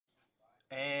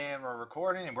And we're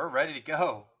recording and we're ready to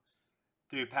go.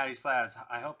 Dude, Patty Slabs,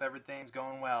 I hope everything's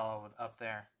going well up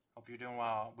there. Hope you're doing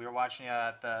well. We were watching you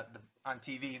at on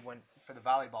TV for the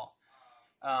volleyball.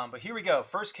 But here we go.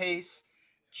 First case,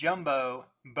 Jumbo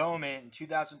Bowman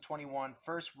 2021.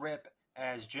 First rip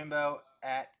as Jimbo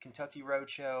at Kentucky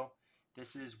Roadshow.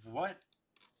 This is what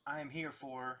I am here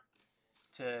for,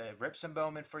 to rip some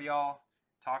Bowman for y'all,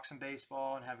 talk some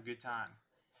baseball, and have a good time.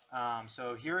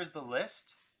 So here is the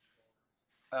list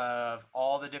of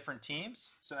all the different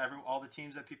teams. So all the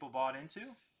teams that people bought into.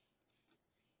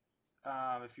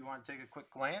 If you want to take a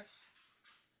quick glance.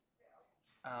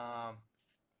 And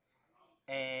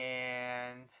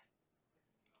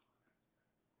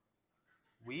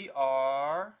we're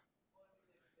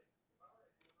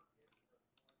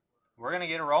going to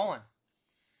get it rolling.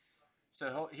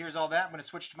 So here's all that. I'm going to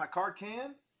switch to my card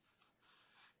cam.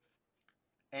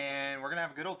 And we're going to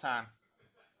have a good old time.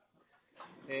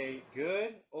 A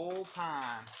good old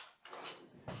time.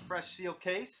 Fresh seal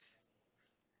case.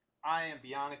 I am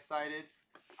beyond excited.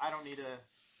 I don't need a...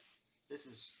 This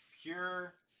is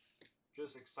pure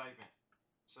just excitement.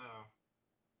 So,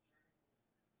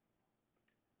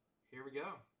 here we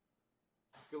go.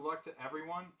 Good luck to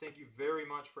everyone. Thank you very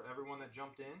much for everyone that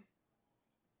jumped in.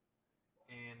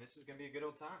 And this is going to be a good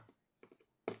old time.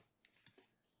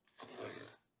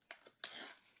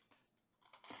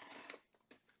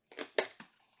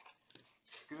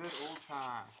 Good old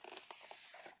time.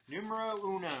 Numero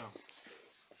uno.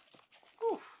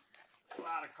 Whew. A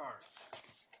lot of cards.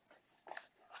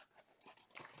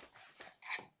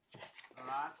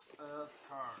 Lots of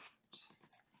cards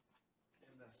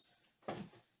in this,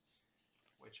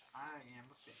 which I am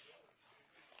a fan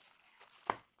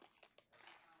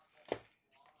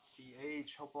of.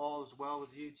 CH, hope all is well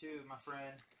with you too, my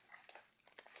friend.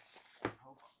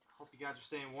 Hope you guys are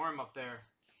staying warm up there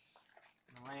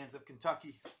in the lands of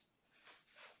Kentucky.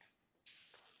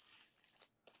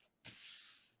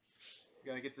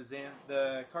 Gotta get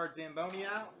the card Zamboni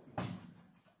out.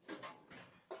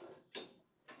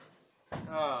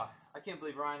 I can't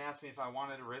believe Ryan asked me if I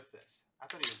wanted to rip this. I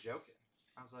thought he was joking.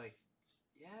 I was like,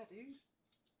 yeah, dude.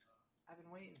 I've been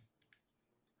waiting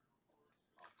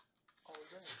all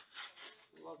day.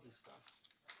 Love this stuff.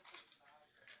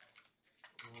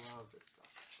 Love this stuff.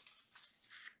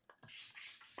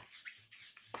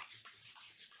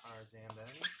 Our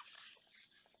Zamboni.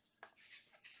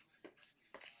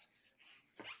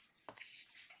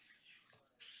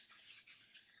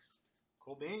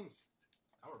 Cool beans.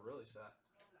 Now we're really set.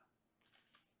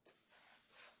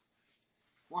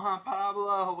 Juan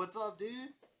Pablo, what's up,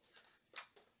 dude?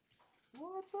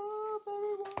 What's up,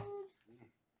 everyone?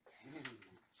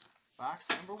 Box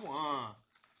number 1.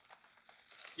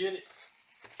 Get it.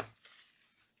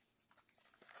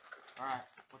 All right,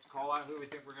 let's call out who we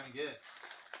think we're going to get.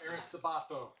 Aaron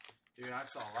Sabato. Dude, I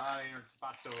saw a lot of Aaron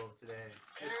Sabato today.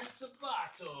 Aaron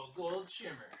Sabato, Gold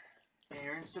Shimmer.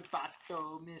 Aaron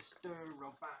Sabato, Mr.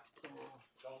 Roboto.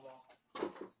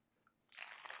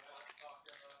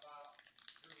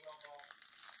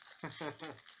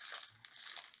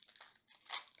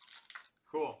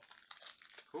 Cool.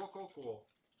 Cool.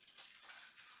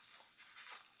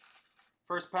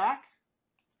 First pack.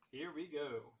 Here we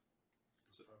go.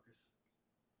 Focus.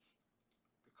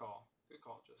 Good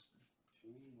call, Justin.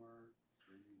 Teamwork,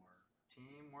 dream work.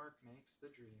 Teamwork makes the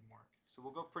dream work. So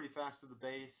we'll go pretty fast to the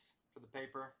base for the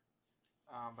paper,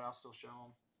 but I'll still show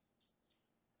them.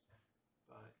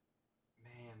 But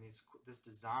man, this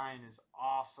design is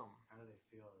awesome. How do they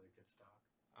feel? Are they good stock?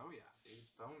 Oh yeah, dude, it's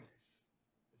bonus.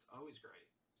 It's always great.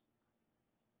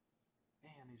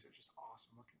 Man, these are just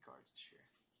awesome looking cards this year.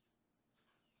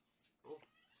 Cool.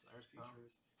 So there's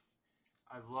Futurist.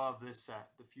 I love this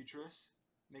set. The Futurist,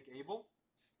 Mick Abel,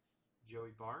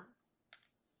 Joey Bart,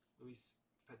 Luis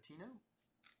Patino,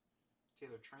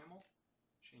 Taylor Trammell,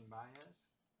 Shane Baez,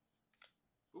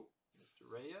 ooh, Mr.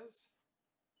 Reyes.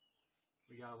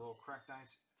 We got a little cracked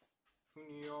ice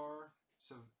Junior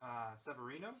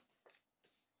Severino.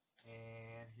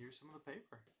 And here's some of the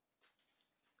paper.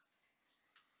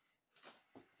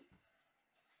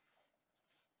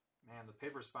 Man, the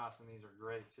paper spots in these are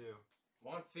great too.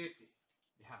 150.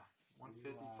 Yeah,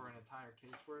 150 for an entire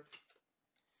case worth.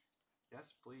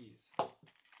 Yes, please.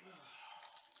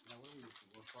 Now, what are we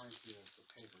referring to as the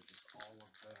paper? Just all of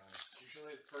the... It's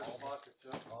usually the first pocket,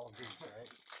 so. All of these,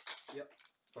 right? Yep.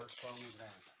 First phone is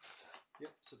that.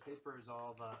 Yep, so paper is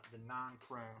all the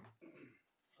non-chrome.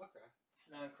 Okay.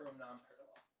 Non-chrome,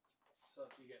 non-parallel. So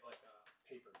if you get like a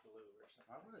paper blue or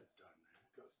something. I would have done that.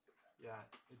 It goes to that. Yeah.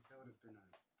 That would have been a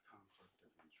conflict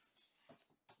of interest.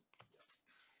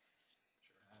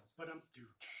 Sure has. But I'm dude.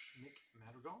 Nick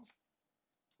Madrigal.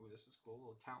 Ooh, this is cool. A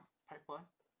little talent pipe play.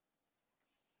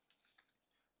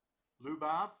 Lou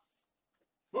Bob.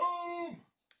 Boom!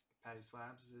 Patty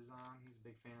Slabs is on. He's a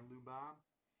big fan of Lou Bob.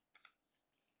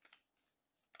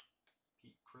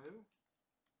 Pete Crew.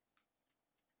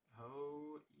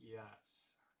 Oh,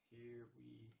 yes. Here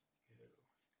we go.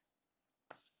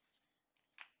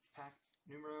 Pack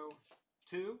numero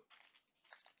 2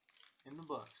 in the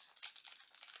books.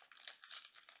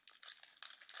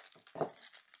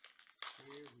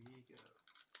 Here we go.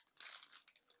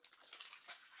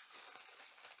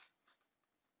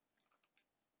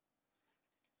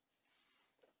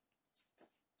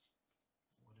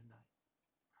 What a night.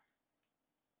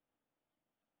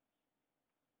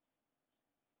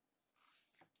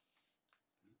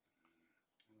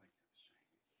 I like that shiny.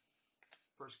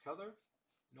 First color,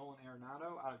 Nolan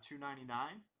Arenado out of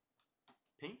 299.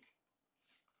 Pink.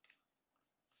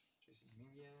 Jason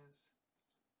Dominguez.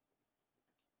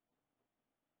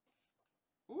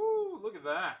 Ooh, look at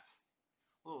that.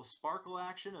 A little sparkle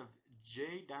action of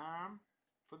J. Dom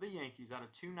for the Yankees out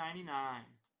of 299.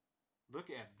 Look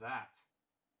at that.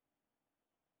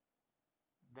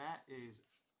 That is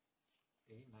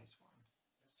a nice one.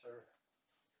 Yes, sir.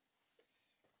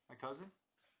 My cousin.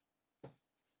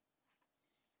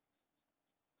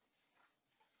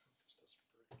 This doesn't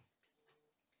break.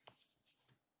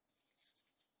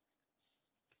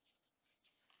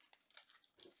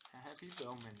 Happy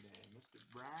Bowman Day. Mr.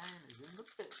 Brian is in the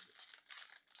building.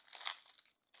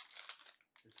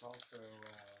 It's also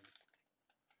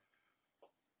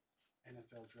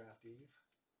NFL Draft Eve.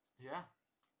 Yeah.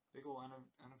 Big ol'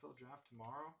 NFL draft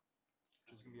tomorrow,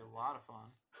 which is going to be a lot of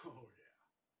fun. Oh yeah,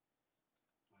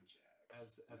 my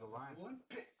Jags. As a Lions. Number 1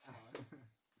 pick, son.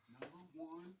 Number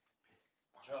 1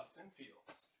 pick. Justin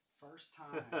Fields. First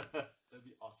time, That'd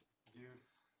be awesome. dude.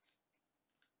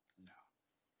 No,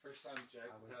 First time the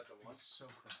Jags have had the be one. so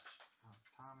crushed.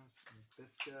 Thomas,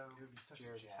 Nabisco, It would be such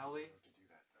Jared a Jags Kelly. move to do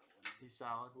that, though. Wouldn't it? He's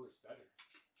solid. Who is better?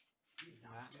 He's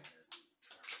not Matt. better than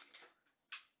Trevor Lawrence.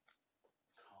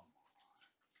 Come on.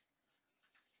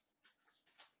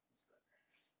 He's better.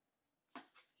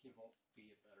 He won't be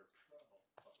a better pro,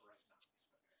 but right now he's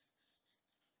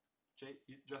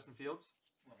better. Justin Fields.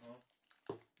 Uh-huh.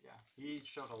 Yeah, he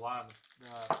showed a lot of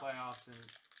the playoffs and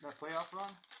that playoff run.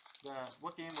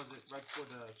 What game was it right before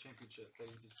the championship that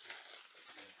he just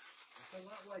It's a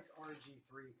lot like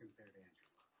RG3 compared to Andrew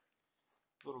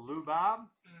Luck. little Lou Bob,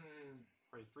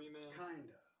 Freddie Freeman,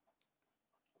 Kinda.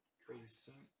 Brady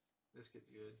Sink. This kid's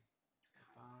good.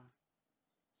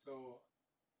 So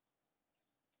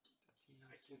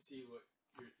I Tatis. can see what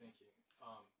you're thinking.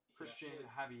 Christian he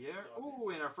Javier. does Ooh,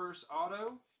 in our first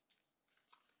auto,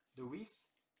 Luis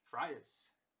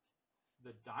Frias,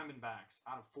 the Diamondbacks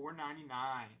out of 499.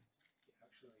 He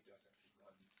actually doesn't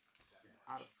run that much.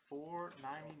 Out of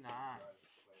 499. I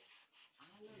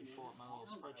don't know, Let me man. pull up my little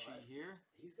His arm, spreadsheet right? here.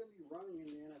 He's going to be running in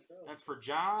the NFL. That's for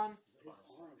John His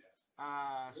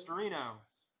arm. Storino.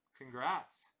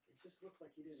 Congrats. It just looked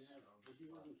like he didn't have. He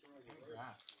wasn't throwing a word.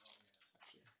 Congrats.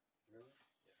 Actually, Really?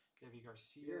 Davey You're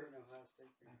Garcia, an Ohio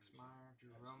State fan. Max Meyer, Drew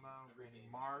Romo, Randy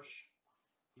Marsh.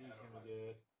 He's going to be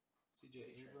good.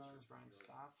 CJ Abrams, Ryan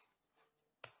Stott.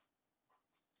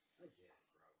 I get it,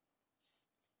 bro.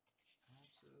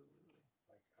 Absolutely.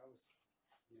 Like, I was,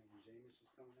 when Jameis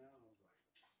was coming out, I was like,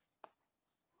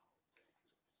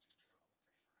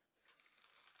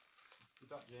 You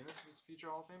thought Jameis was future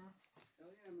Hall of Famer? hell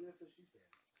yeah, I'm an FSU fan.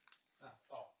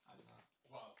 Oh, I did not.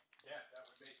 well, yeah, that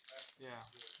would make sense. Yeah.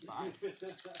 Nice.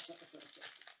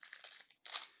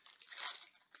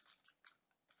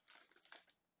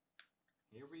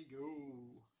 Here we go.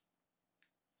 Ooh,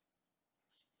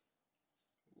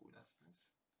 that's nice.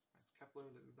 Max Kepler,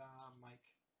 Lou Bob, Mike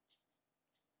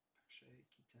Pache,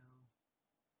 Keatel.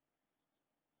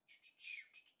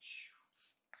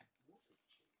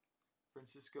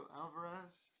 Francisco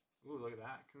Alvarez. Ooh, look at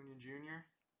that. Cunha Jr.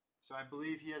 So I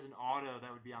believe he has an auto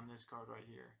that would be on this card right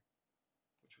here,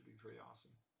 which would be pretty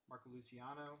awesome. Marco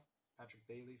Luciano, Patrick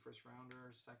Bailey, first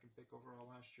rounder, second pick overall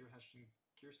last year. Heston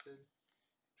Kierstead,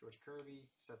 George Kirby,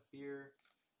 Seth Beer,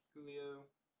 Julio,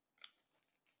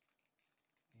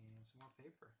 and some more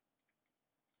paper.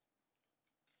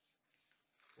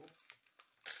 Cool.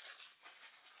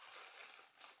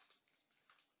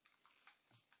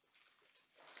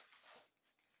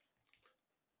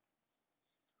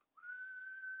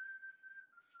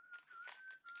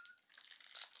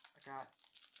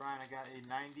 Brian, I got a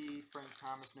 90 Frank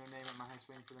Thomas, no name at my house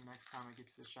waiting for the next time I get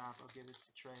to the shop. I'll give it to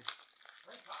Trey.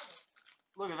 Frank Thomas.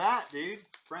 Look at that, dude.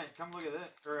 Brent, come look at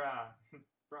this. Or,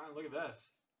 Brian, look at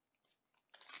this.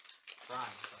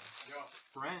 Brian, sorry. Yo.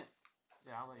 Brent.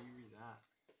 Yeah, I'll let you read that.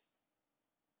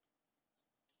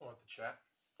 with the chat?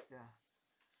 Yeah.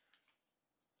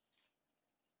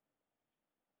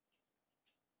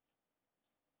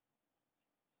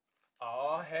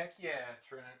 Oh, heck yeah,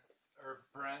 Trent. Or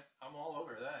Brent. I'm all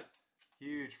over that.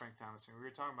 Huge Frank Thomas fan. We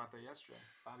were talking about that yesterday.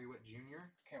 Bobby Witt Jr.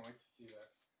 Can't wait to see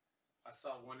that. I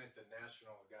saw one at the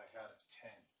National. A guy had a 10.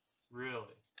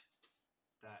 Really?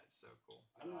 That is so cool.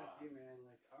 I'm like you, man.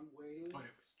 Like I'm waiting. But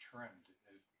it was trimmed.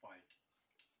 It's like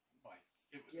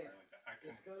it was Yeah, really bad. I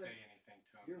couldn't gonna- say anything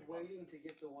to him. You're waiting to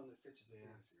get the one that fits the Yeah.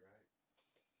 fantasy, right?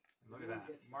 And look No at one that.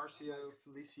 gets that. Marcio I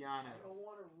Feliciano. don't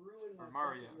want to ruin my Or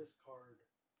Mario. bucket list card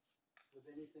with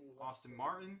anything less Austin than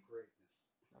Martin. greatness.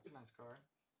 That's a nice card.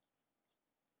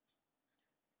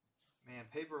 Man,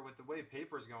 paper, with the way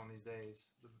paper's going these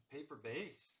days, the paper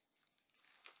base.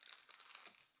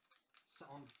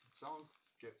 Selling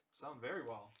very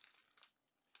well.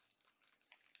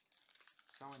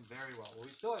 Selling very well. Well, we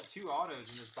still have 2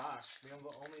 autos in this box. We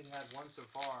only had 1 so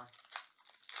far.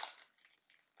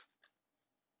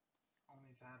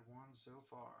 Only had 1 so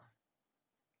far.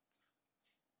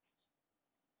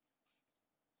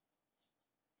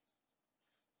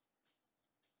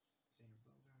 Xander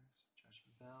Bogaerts, Josh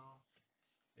Bell.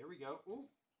 There we go. Ooh.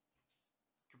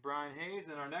 Brian Hayes.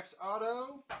 And our next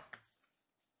auto,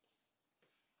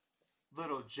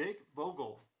 little Jake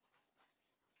Vogel.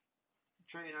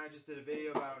 Trey and I just did a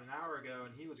video about an hour ago,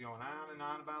 and he was going on and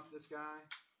on about this guy.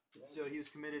 So he was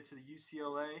committed to the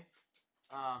UCLA.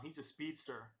 He's a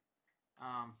speedster.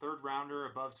 3rd rounder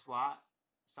above slot,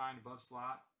 signed above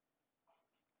slot.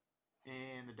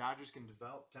 And the Dodgers can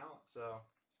develop talent, so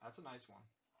that's a nice one.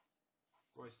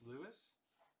 Royce Lewis.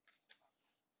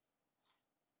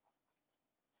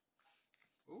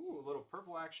 Ooh, a little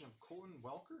purple action of Colton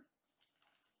Welker.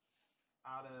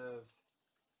 Out of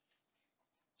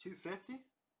 250.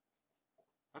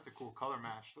 That's a cool color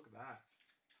match. Look at that.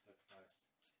 That's nice.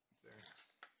 Very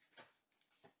nice.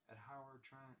 Ed Howard,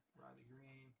 Trent, Riley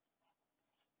Green.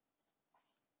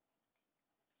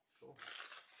 Cool.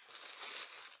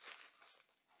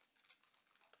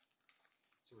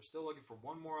 So we're still looking for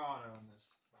 1 more auto in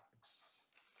this box.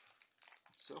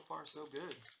 So far, so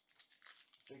good.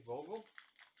 Big Vogel.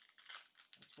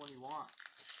 That's what you want.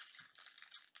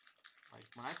 Like,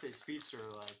 when I say speedster,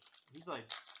 like, he's like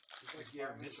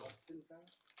Garrett Mitchell.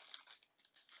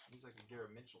 He's like a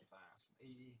Garrett Mitchell fast.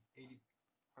 80,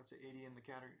 I'd say 80 in the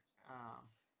category.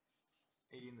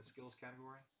 80 in the skills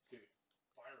category. Dude,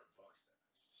 Byron Buxton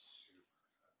is super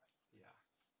fast. Yeah.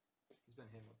 He's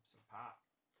been hitting with some pop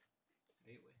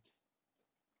lately.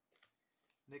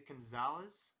 Nick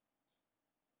Gonzalez.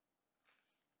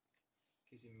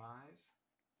 Casey Mize.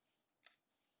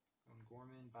 Owen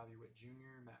Gorman, Bobby Witt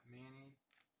Jr., Matt Manning,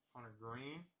 Hunter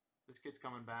Green. This kid's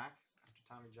coming back after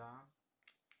Tommy John.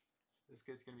 This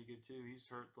kid's going to be good too. He's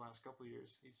hurt the last couple of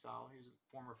years. He's solid. He's a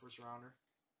former 1st rounder.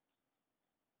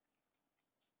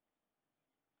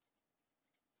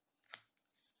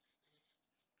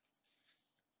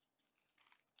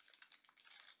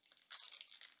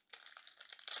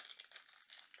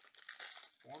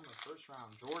 Former 1st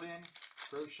round. Jordan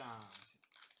Groshans.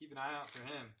 Keep an eye out for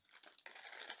him.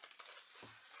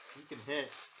 He can hit.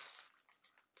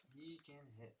 He can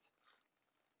hit.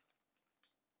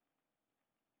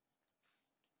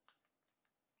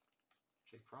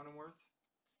 Jake Cronenworth.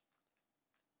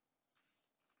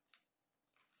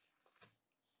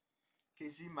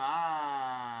 Casey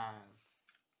Mize.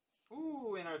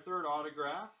 Ooh, and our 3rd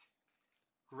autograph,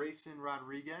 Grayson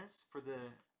Rodriguez for the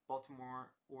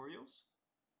Baltimore Orioles.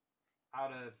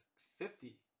 Out of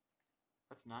 50.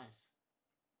 That's nice.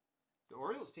 The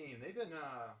Orioles team, they've been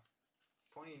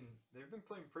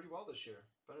playing pretty well this year.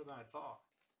 Better than I thought.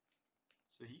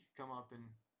 So he could come up and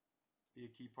be a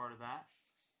key part of that.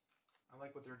 I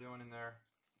like what they're doing in their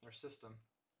system.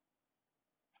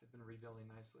 They've been rebuilding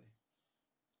nicely.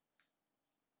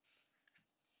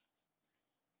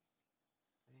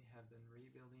 They have been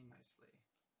rebuilding nicely.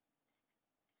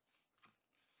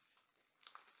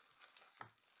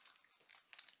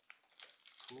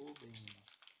 Cool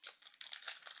beans.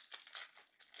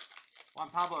 Juan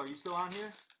Pablo, are you still on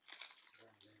here?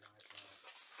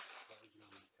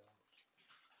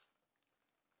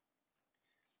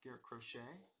 Garrett Crochet.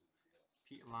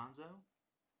 Pete Alonso.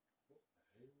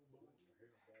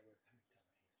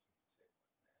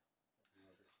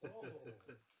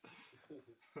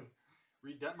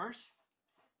 Reed Detmers.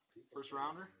 1st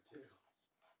rounder.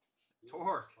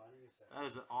 Torque. That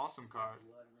is an awesome card.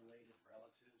 Blood-related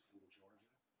relatives in Georgia.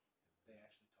 They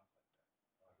actually talk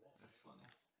like that. That's funny.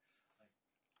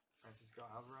 Francisco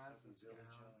Alvarez. That's Billy good.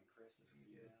 Joe and Chris is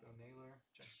Good. Bill Naylor.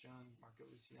 Josh Jung. Marco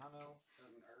Luciano.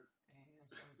 Doesn't hurt.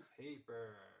 And some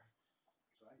paper.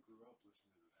 So I grew up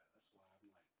listening to that. That's why I'm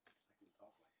like, I can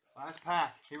talk like that. Last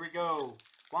pack. Here we go.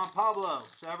 Juan Pablo.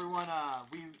 So everyone,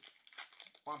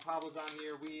 Juan Pablo's on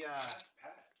here. Last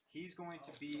pack. He's going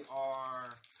to be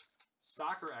our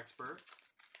soccer expert.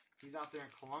 He's out there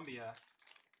in Colombia,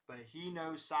 but he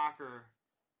knows soccer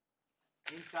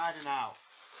inside and out,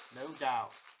 no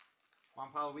doubt.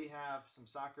 Juan Pablo, we have some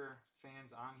soccer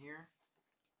fans on here,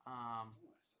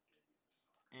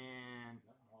 and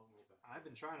I've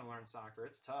been trying to learn soccer.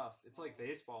 It's tough. It's like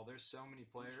baseball. There's so many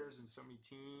players and so many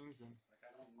teams and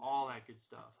all that good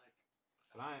stuff.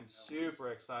 But I am super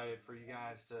excited for you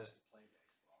guys to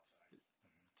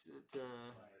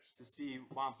see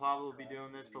Juan Pablo be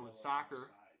doing this, but with soccer,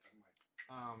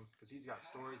 because he's got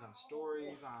stories on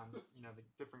the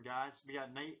different guys. We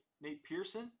got Nate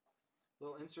Pearson,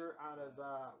 little insert out of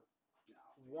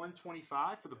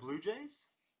 125 for the Blue Jays.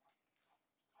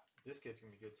 This kid's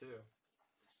gonna be good too.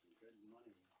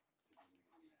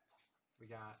 We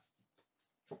got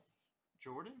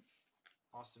Jordan,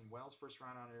 Austin Wells, first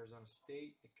round out of Arizona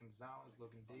State, Nick Gonzalez,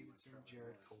 Logan Davidson,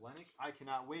 Jared Kalenic. I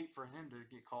cannot wait for him to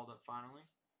get called up finally.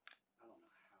 I don't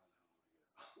know how the hell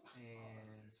I'm gonna get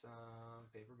it. And some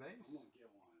paper base. I'm gonna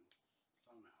get one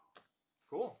somehow.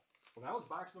 Cool. Well, that was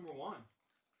box number 1.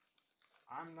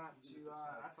 I'm not too.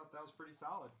 I thought that was pretty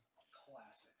solid.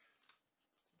 Classic.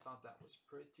 Thought that was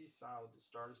pretty solid to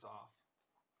start us off.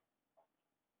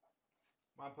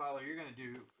 Juan Pablo, you're gonna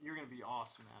be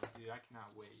awesome at it, dude. I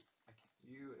cannot wait.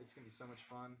 It's gonna be so much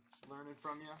fun learning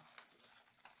from you.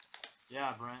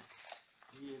 Yeah, Brent.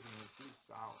 He is amazing. He's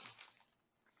solid.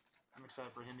 I'm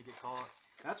excited for him to get called.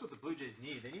 That's what the Blue Jays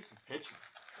need. They need some pitching.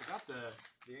 They got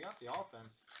the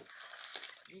offense.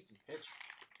 They need some pitching.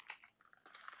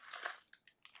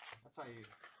 That's how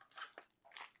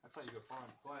you go far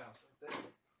in the playoffs right there.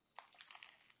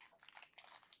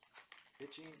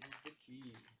 Pitching is the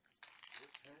key.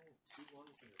 Okay, 2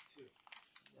 1s and a 2.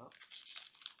 Yep.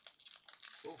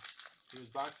 Cool. Here's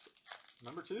box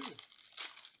number 2. What are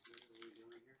we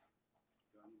doing here?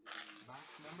 Do I need to do Box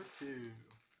number 2.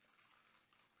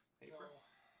 Paper.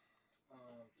 No.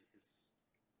 because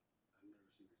I've never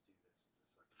seen us do this.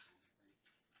 Is this like the only thing?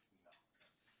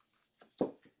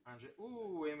 No. Andre,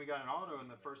 ooh, and we got an auto in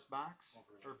the first box,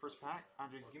 or first pack.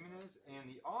 Andre Gimenez, and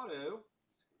the auto,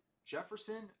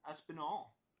 Jefferson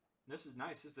Espinal. This is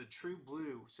nice. This is a true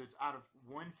blue, so it's out of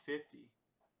 150.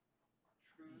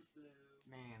 True blue.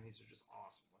 Man, these are just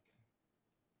awesome looking.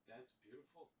 That's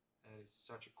beautiful. That is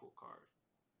such a cool card.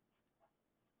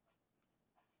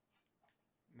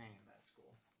 Man, that's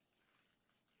cool.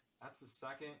 That's the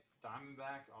second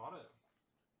Diamondback auto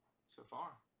so far.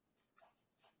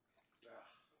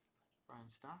 Brian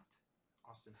Stott,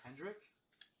 Austin Hendrick.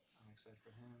 I'm excited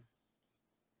for him.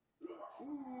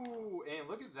 Ooh, and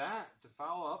look at that. To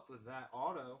follow up with that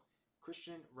auto,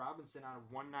 Christian Robinson out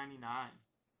of 199.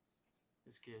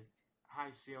 This kid,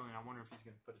 high ceiling. I wonder if he's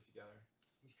going to put it together.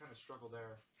 He's kind of struggled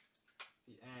there at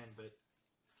the end, but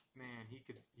man, he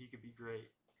could be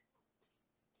great.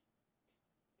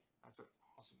 That's an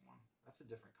awesome one. That's a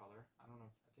different color. I don't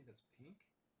know. I think that's pink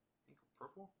or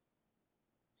purple,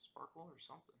 sparkle or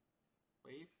something.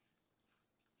 Wave.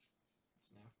 That's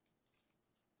new.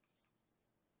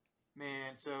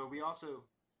 Man, so we also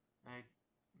like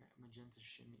magenta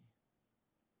shimmy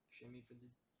for the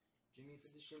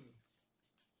shimmy.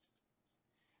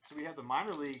 So we have the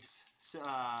minor leagues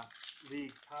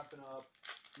league popping up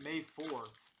May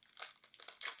 4th,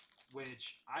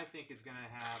 which I think is going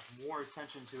to have more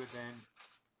attention to it than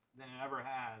it ever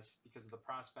has because of the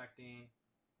prospecting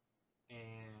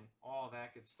and all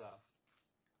that good stuff.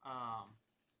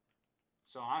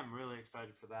 So I'm really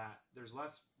excited for that. There's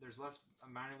less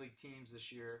minor league teams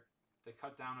this year. They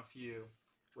cut down a few,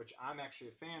 which I'm actually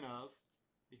a fan of,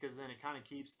 because then it kind of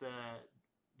keeps the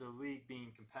league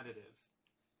being competitive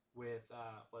with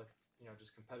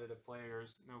just competitive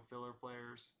players, no filler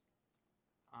players,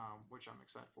 which I'm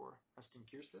excited for. Heston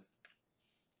Kierstead,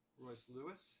 Royce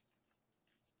Lewis,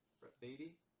 Brett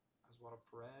Beatty, Oswaldo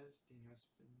Perez, Daniel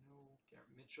Espino,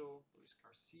 Garrett Mitchell, Luis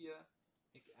Garcia,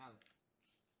 Nick Allen.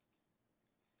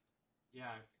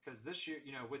 Yeah, because this year,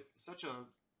 with such a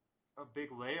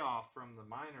big layoff from the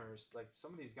minors, like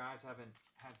some of these guys haven't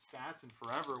had stats in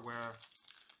forever, where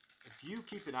if you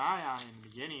keep an eye on in the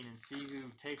beginning and see who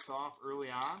takes off early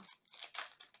on,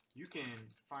 you can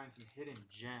find some hidden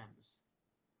gems.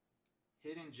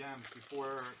 Hidden gems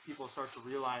before people start to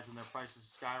realize and their prices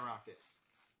skyrocket.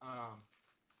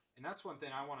 And that's one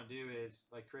thing I want to do is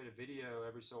like create a video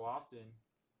every so often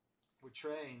with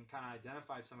Trey and kind of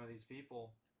identify some of these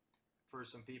people for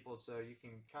some people, so you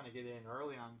can kind of get in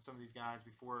early on some of these guys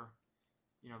before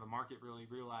the market really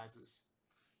realizes.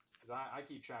 because I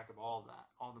keep track of all of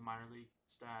that, all the minor league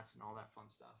stats and all that fun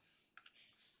stuff.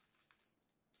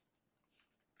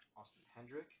 Austin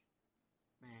Hendrick,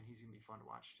 man, he's gonna be fun to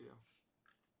watch too.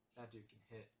 That dude can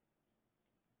hit.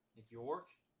 Nick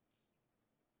York,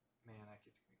 man, that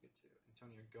kid's gonna be good too.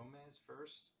 Antonio Gomez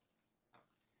first,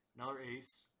 another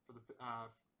ace for the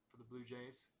Blue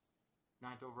Jays,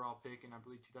 9th overall pick in I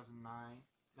believe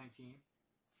 2019.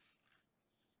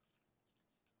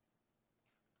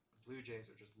 The Blue Jays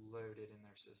are just loaded in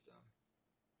their system.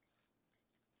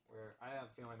 Where I have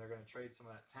a feeling they're going to trade some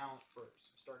of that talent for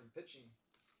some starting pitching.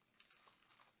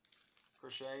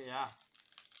 Crochet, yeah.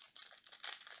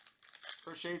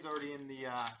 Crochet's already in the,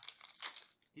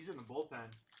 he's in the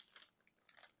bullpen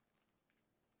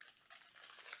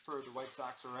for the White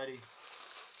Sox already.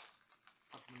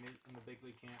 Up in the big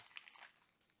league camp.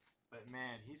 But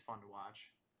man, he's fun to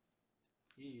watch.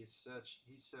 He's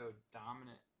so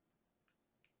dominant.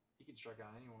 He can strike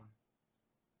out anyone.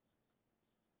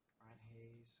 Ryan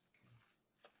Hayes.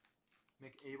 Okay.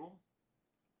 Mick Abel.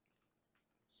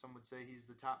 Some would say he's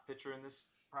the top pitcher in this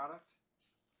product.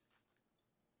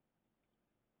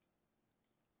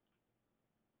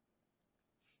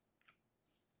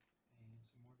 And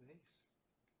some more base.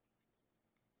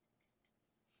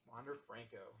 Wander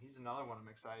Franco. He's another one I'm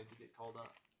excited to get called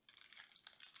up.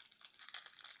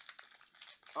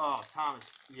 Oh,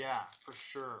 Thomas. Yeah, for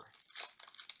sure.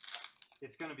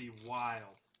 It's going to be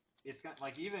wild. It's got,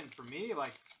 like, even for me,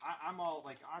 like, I'm all,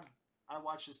 like, I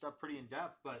watch this stuff pretty in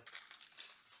depth, but,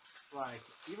 like,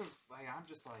 even, like, I'm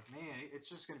just like, man, it's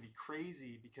just going to be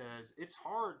crazy because it's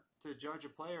hard to judge a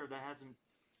player that hasn't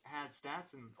had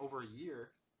stats in over a year.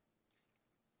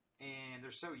 And they're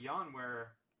so young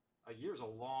where a year's a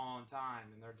long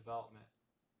time in their development.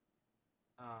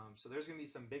 So there's going to be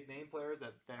some big name players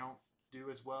that they don't do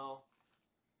as well.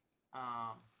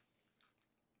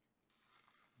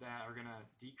 That are going to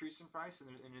decrease in price, and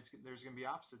there's going to be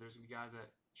opposite. There's going to be guys that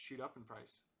shoot up in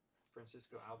price.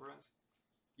 Francisco Alvarez.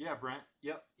 Yeah, Brent.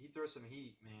 Yep, he throws some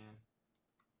heat, man.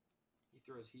 He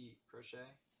throws heat.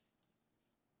 Crochet.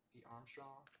 Pete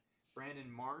Armstrong.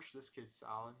 Brandon Marsh. This kid's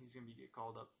solid. He's going to get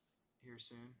called up here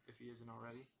soon, if he isn't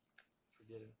already.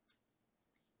 Forget it.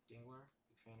 Dingler.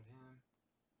 Big fan of him.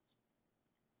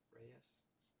 Reyes.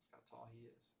 Look how tall he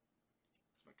is.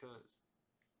 It's my cuz.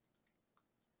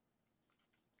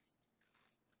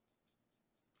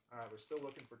 All right, we're still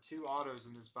looking for 2 autos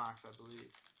in this box, I believe.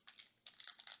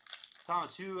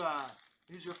 Thomas,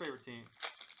 who's your favorite team?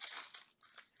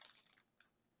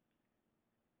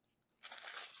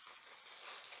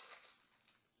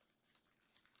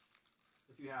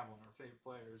 If you have one, or favorite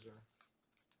players,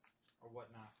 or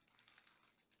whatnot.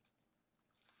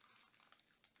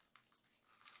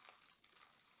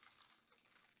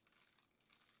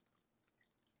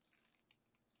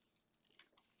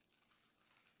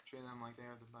 Trade them like they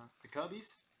are the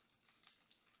Cubbies.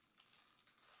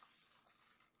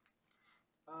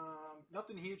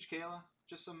 Nothing huge, Kayla.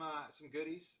 Just some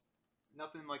goodies.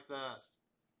 Nothing like the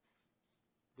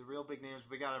real big names.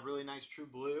 We got a really nice True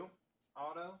Blue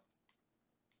auto.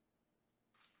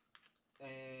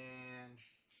 And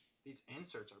these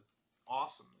inserts are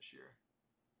awesome this year.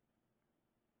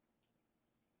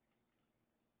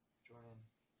 Jordan,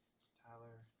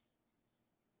 Tyler.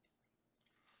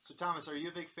 So, Thomas, are you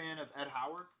a big fan of Ed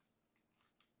Howard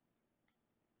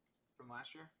from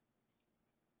last year?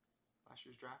 Last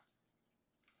year's draft?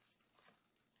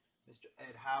 Mr.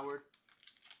 Ed Howard,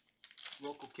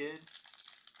 local kid.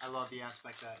 I love the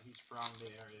aspect that he's from the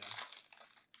area.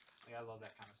 Like, I love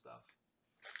that kind of stuff.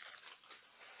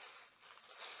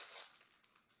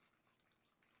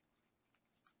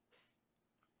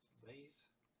 Some base.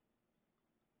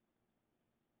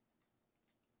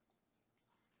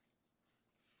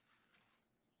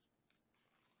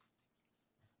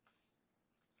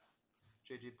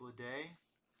 JJ Bleday.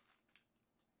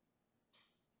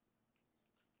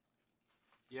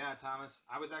 Yeah, Thomas.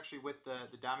 I was actually with the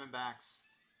Diamondbacks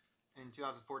in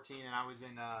 2014, and I was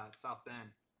in South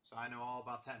Bend. So I know all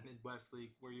about that Midwest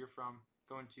League where you're from.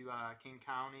 Going to King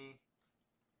County,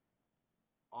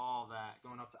 all that.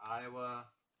 Going up to Iowa,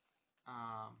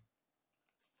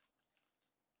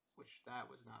 which that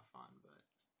was not fun, but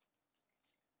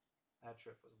that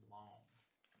trip was long.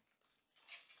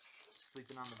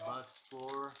 Sleeping on the bus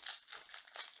floor.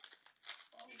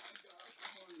 Oh my gosh,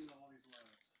 I'm learning all these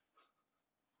letters.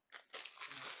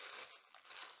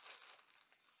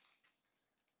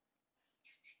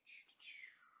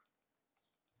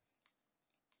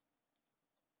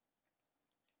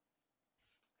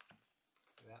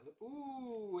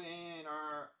 Ooh, and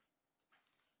our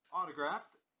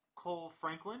autographed Cole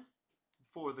Franklin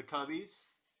for the Cubbies.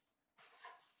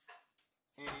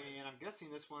 I'm guessing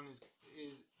this one is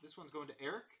this one's going to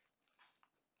Eric.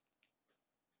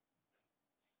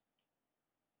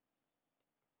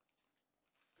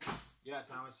 Yeah,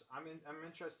 Thomas, I'm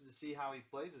interested to see how he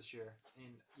plays this year.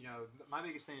 And you know, my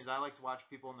biggest thing is I like to watch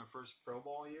people in their first Pro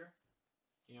Bowl year.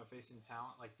 You know, facing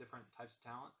talent, like different types of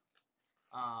talent.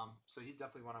 So he's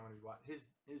definitely one I'm going to be watching.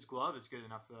 His glove is good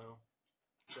enough though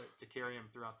to carry him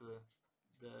throughout the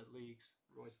leagues.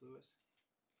 Royce Lewis,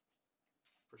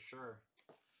 for sure.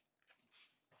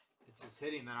 It's his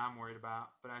hitting that I'm worried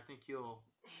about, but I think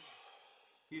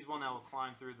he's one that will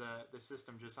climb through the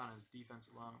system just on his defense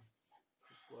alone.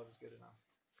 His glove is good enough.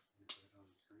 You put it on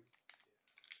the screen.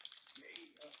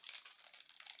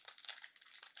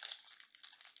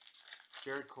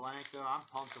 Jared Kalanick, though, I'm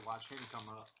pumped to watch him come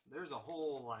up. There's a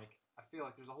whole I feel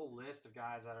like there's a whole list of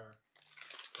guys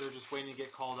they're just waiting to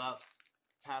get called up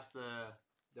past the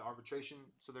arbitration,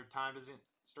 so their time doesn't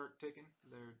start ticking,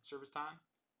 their service time,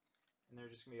 and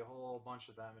there's just gonna be a whole bunch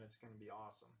of them, and it's gonna be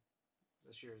awesome.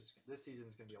 This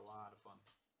season's gonna be a lot of fun.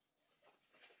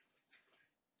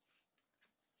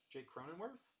 Jake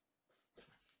Cronenworth,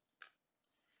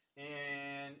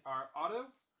 and our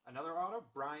another auto,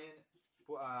 Brian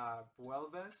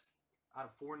Buelves out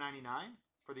of 499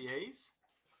 for the A's.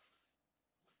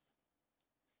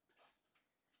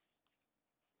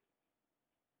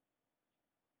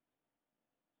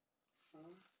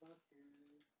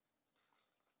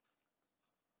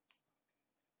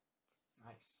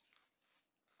 Nice.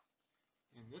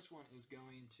 And this one is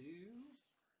going to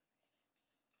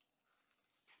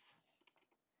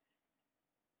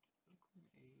Oakland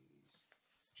A's.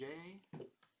 Jay.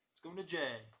 It's going to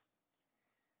Jay.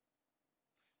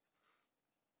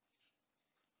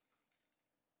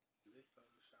 Did they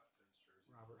Photoshop those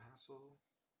jerseys? Robert Hassel.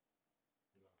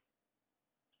 No.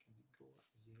 Kenzie Cole.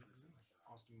 Is he Is it like a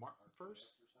Austin Martin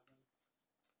first? or something?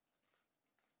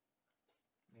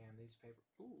 Man, these paper.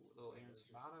 Ooh, a little Aaron those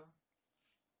are Sabato.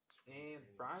 Spring And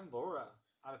training Brian stuff. Laura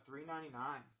out of 399.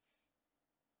 I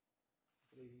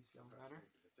believe he's feeling I was better.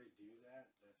 thinking, if they do that,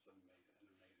 that's an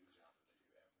amazing job that they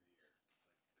do every year.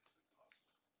 It's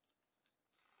impossible.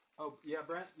 Oh, yeah,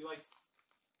 Brent, you're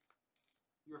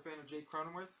a fan of Jake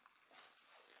Cronenworth?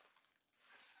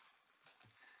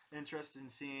 Interested in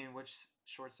seeing which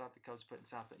shortstop the Cubs put in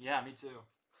South Bend. Yeah, me too.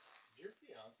 Did your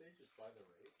fiance just buy the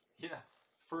Rays? Yeah,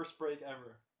 first break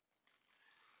ever.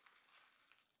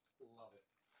 Love it.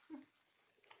 I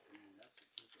mean, that's a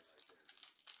kicker right there.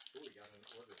 Ooh, we got an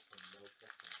order from No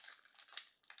Customer.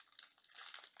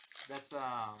 That's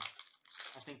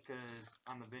I think because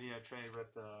on the video Trey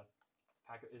ripped a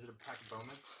pack. Is it a pack of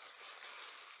Bowman?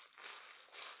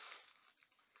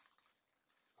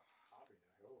 Hobby,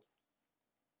 I hope.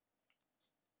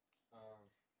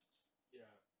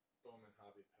 Yeah, Bowman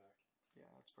Hobby Pack. Yeah,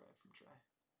 that's probably from Trey.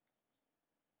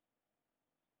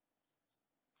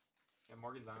 Yeah,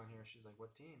 Morgan's on here. She's like,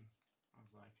 "What team?" I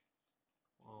was like,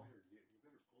 "Well, You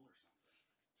better pull her something."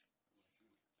 I'm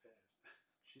like, I'm pissed.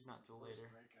 she's not till First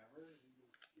later." break ever? Yeah,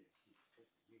 she's pissed at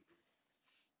you, dude.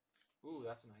 Ooh,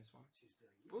 that's a nice one. She's be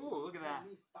like, Ooh, look at that.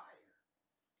 Me fire.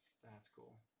 That's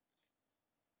cool.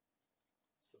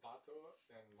 Sabato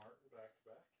and Martin back to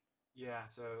back. Yeah,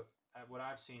 so what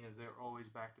I've seen is they're always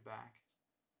back to back.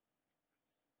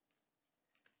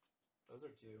 Those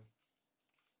are two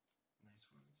nice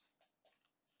ones.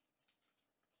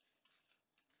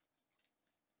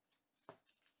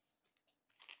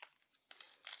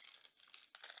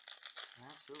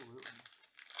 Absolutely.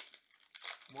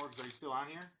 Morgs, are you still on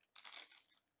here?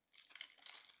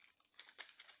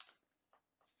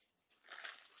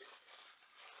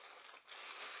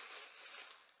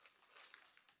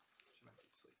 She might be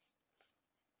asleep.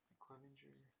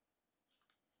 Clevenger.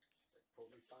 She's like, pull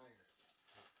me fire.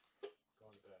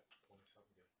 Going to bed. Pull me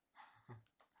something good.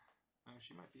 Oh,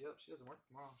 she might be up. She doesn't work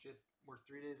tomorrow. She had worked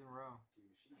 3 days in a row.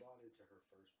 Dude, if she bought into her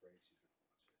first break, she's going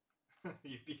to watch it.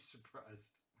 You'd be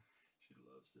surprised. She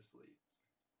loves to sleep.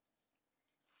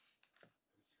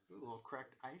 Ooh, a little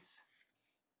cracked ice.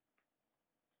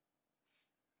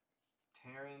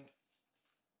 Taryn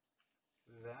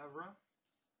Vavra.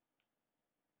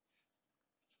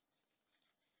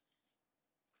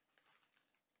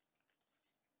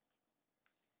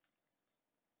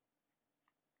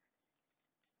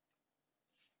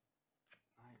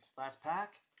 Nice. Last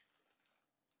pack.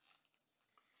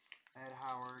 Ed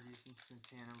Howard, Houston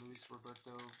Santana, Luis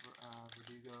Roberto,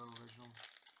 Verdugo, original.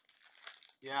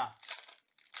 Yeah.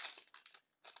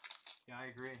 Yeah, I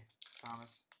agree,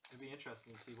 Thomas. It'd be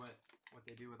interesting to see what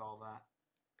they do with all that.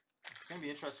 It's going to be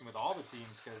interesting with all the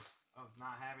teams because of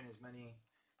not having as many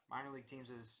minor league teams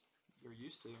as you're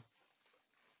used to.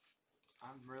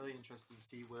 I'm really interested to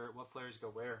see what players go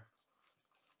where.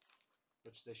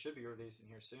 which they should be releasing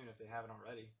here soon if they haven't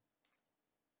already.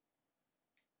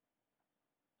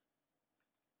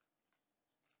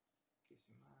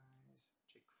 Casey Mize,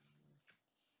 Jake Kramer.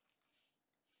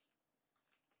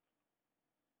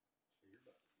 So you're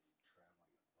about to be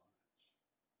traveling a bunch.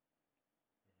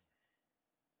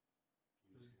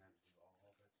 You're just gonna have to do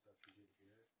all that stuff you did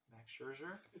here. Max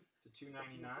Scherzer to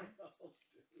 299. Else,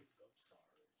 dude. I'm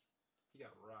sorry. He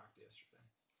got rocked yesterday,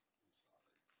 I'm sorry.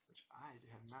 which I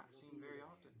have not seen very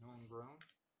often. Nolan Grown.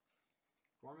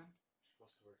 Gorman. You're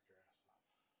supposed to work your ass off.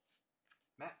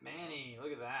 Matt Manny,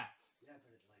 look at that. Yeah,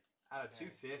 but it like Out of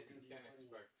Can't- 250. You can't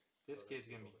expect This other kid's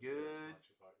going to people be to care as good.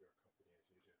 much about your company as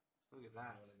you do. Look at You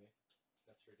that. know what I mean?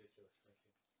 That's ridiculous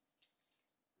thinking.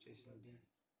 Jason D.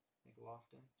 Nick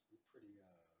Lofton. you're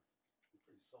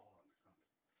pretty solid on the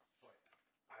company. Oh yeah.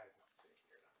 I don't say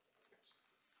weird. It's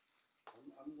just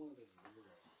I'm one of those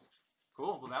weirdos.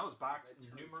 Cool. Well, that was box That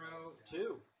turns numero down.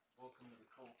 2. welcome to the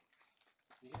cult.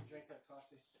 You gonna drink that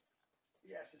coffee?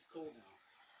 Yes, it's cold now.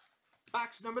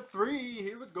 Box number 3.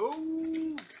 Here we go.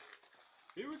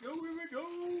 Here we go. Here we go.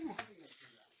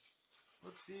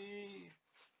 Let's see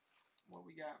what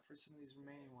we got for some of these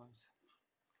remaining ones.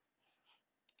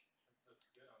 That's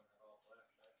good on that all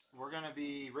left. We're going to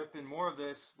be ripping more of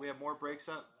this. We have more breaks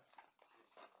up.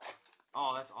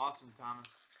 Oh, that's awesome,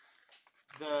 Thomas.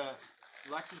 The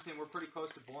Lexington, we're pretty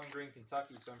close to Bowling Green,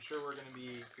 Kentucky, so I'm sure we're going to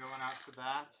be going out to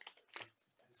that.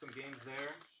 Some games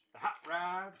there. The Hot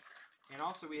Rods. And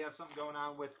also we have something going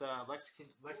on with Lexington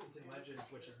Legends,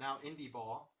 which is now indie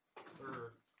ball,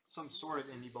 or some sort of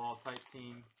indie ball type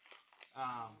team,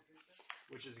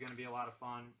 which is going to be a lot of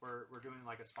fun. We're doing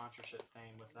like a sponsorship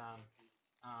thing with them.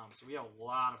 So we have a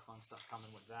lot of fun stuff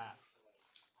coming with that.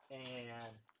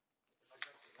 And,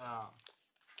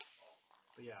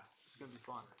 but yeah, it's going to be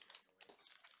fun.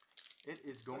 It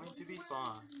is going to be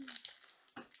fun.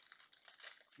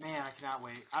 Man, I cannot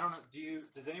wait. I don't know.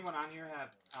 Does anyone on here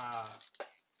have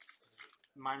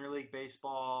minor league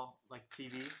baseball like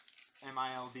TV,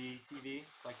 MILB TV,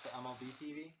 like the MLB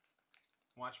TV?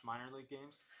 Watch minor league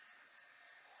games.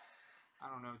 I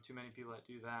don't know too many people that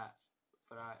do that,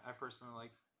 but I personally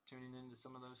like tuning into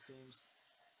some of those teams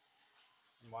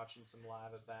and watching some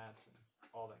live at bats and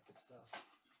all that good stuff.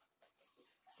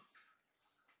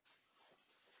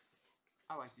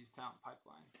 I like these talent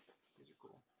pipeline. These are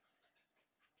cool.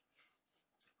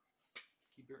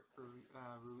 Keeper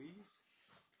Ruiz,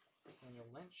 Daniel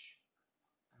Lynch,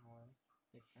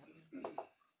 Nick Benton.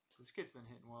 This kid's been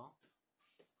hitting well.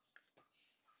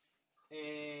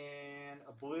 And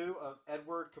a blue of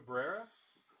Edward Cabrera.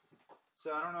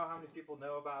 So I don't know how many people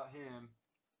know about him,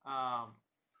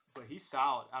 but he's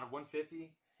solid. Out of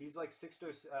 150, he's like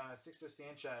Sixto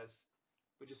Sanchez,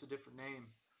 but just a different name.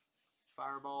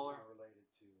 Fireballer. Not related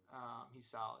to He's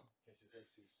solid.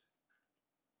 Jesus.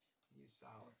 He's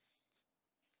solid.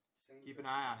 Same Keep an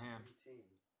thing, eye on him. Same team.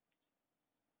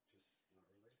 Just not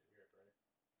related. Weird, right?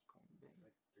 Colton It's Benton.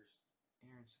 like there's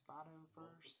Aaron Sabato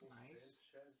first. multiple Nice.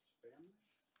 Sanchez families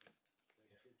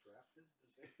that get drafted.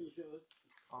 You know, it's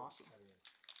just Awesome. I mean,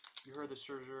 You heard the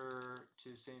Scherzer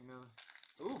to St. Louis.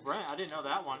 Ooh, Brent, I didn't know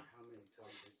that one. How many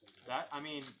times they've been That, I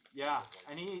mean, yeah.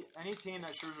 Any team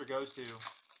that Scherzer goes to,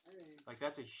 Hey, like,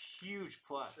 that's a huge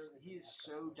plus. sure they've He been is asked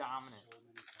that so question dominant. So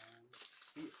many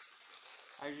times.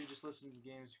 I usually just listen to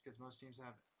games because most teams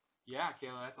have. Yeah,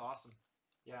 Kayla, that's awesome.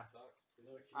 Yeah. sucks.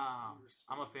 Look, he I'm a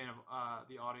responded. fan of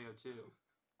the audio too.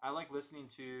 I like listening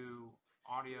to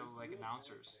audio There's like real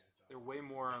announcers. Jets fans out They're there. way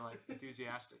more like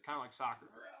enthusiastic, kind of like soccer.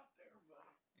 We're out there,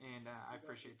 buddy. And I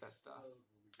appreciate that stuff. When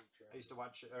we get I used to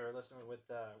drafted. watch or listen with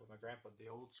my grandpa, the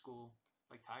old school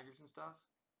like Tigers and stuff.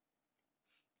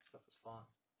 Stuff was fun.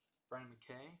 Brendan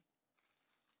McKay,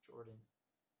 Jordan,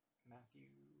 Matthew,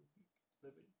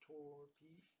 Libertor,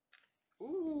 Pete.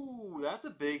 Ooh, that's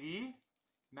a biggie.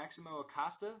 Maximo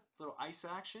Acosta, little ice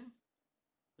action.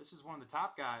 This is one of the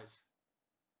top guys.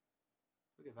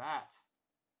 Look at that.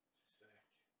 Sick.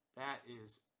 That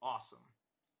is awesome.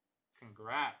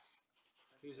 Congrats.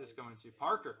 Who's this going to? Because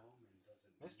Parker. Bowman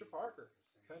doesn't Mr. mean Parker. the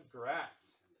same as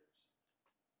Congrats. contenders.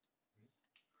 Correct.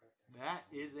 That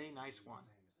Bowman is a doesn't nice mean one.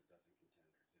 The same as it does in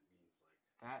contenders. It means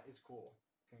like That is cool.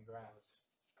 Congrats.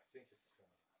 I think it's.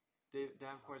 Dave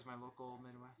Davenport is my local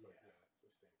Midway. But yeah,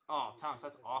 it's the same. Oh, Thomas,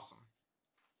 that's awesome.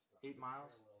 It's not 8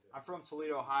 miles. parallels I'm from that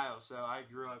Toledo, just Ohio, so I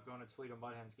grew up going to Toledo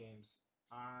Mud Hens games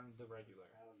on the regular.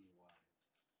 value-wise.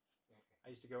 I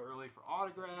used to go early for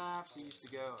autographs. I used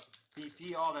to go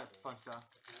BP, all that fun stuff.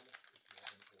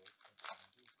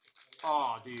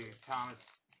 Oh, dude, Thomas.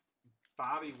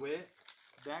 Bobby Witt,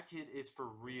 that kid is for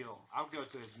real. I would go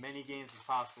to as many games as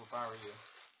possible if I were you.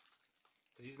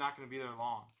 Because he's not going to be there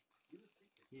long. You would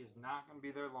think it. He is not going to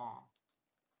be there long.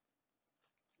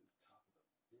 the top of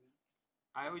the,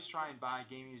 I always try and buy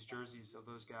game used jerseys of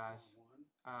those guys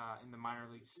in the minor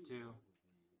leagues too,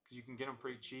 because you can get them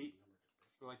pretty cheap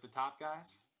for like the top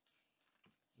guys,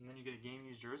 and then you get a game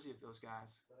used jersey of those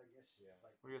guys. But I guess, Yeah.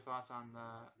 like, What are your thoughts on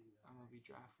the MLB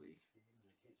Draft League? I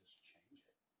can't just change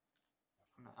it.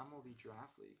 On the MLB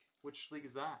Draft League, which league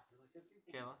is that? You're like, I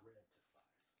think Kayla? red to 5.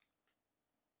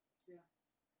 Yeah,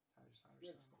 Tyler red's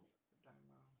Syverson, cool.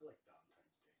 Dynamo. I like Valentine's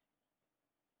Day.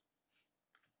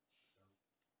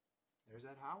 So There's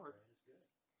Ed Howard. red is good.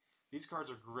 These cards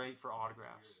are great for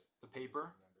autographs. The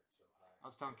paper. So high. I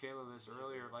was telling Kayla this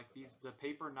earlier. Like these, the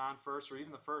paper non-first or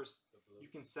even the first, The blue. you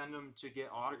can send them to get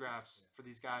autographs for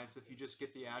these guys if you just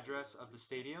get the address of the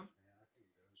stadium Man, I think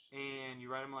those should and you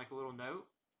write them like a little note.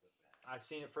 be the best. I've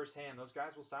seen it firsthand. Those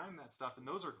guys will sign that stuff, and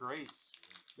those are great.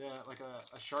 Sweet. Yeah, like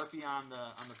a Sharpie on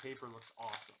the paper looks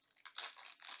awesome.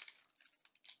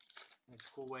 And it's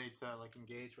a cool way to like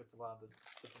engage with a lot of the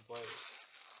different players.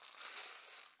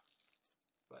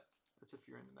 But that's if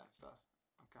you're into that stuff.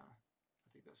 I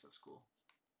think that stuff's cool.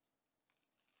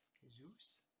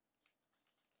 Jesus.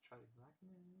 Charlie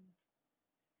Blackman.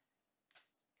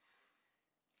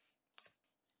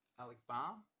 Alec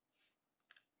Baum.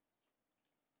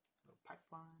 Little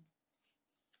pipeline.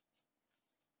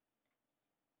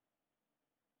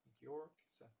 Nick York,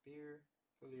 Seth Beer,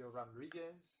 Julio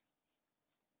Rodriguez.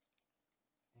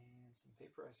 And some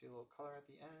paper. I see a little color at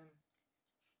the end.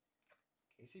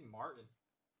 Casey Martin.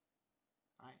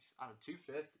 Nice. Out of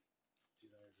 250. $2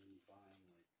 when you buying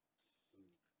like some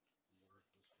worthless red mark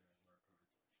cards.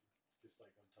 Just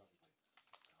like I'm talking like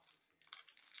 $6 here.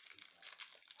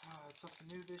 $8. It's something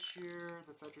new this year.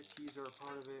 The Fedric keys are a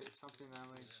part of it. It's something that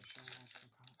makes you show nice from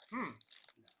No.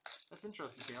 That's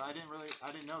interesting, Kayla. I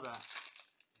didn't know that.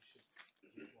 You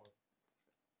should get one.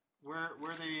 Where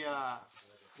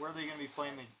are they going to be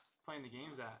playing the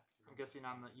games at? I'm guessing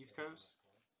on the East Coast.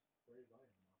 Where are you buying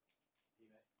them?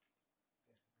 eBay.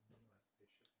 Yeah, you don't have to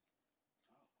pay shipping. Oh.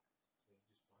 So you just buy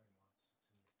them once,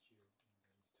 it's in the queue, and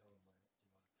then you tell them when you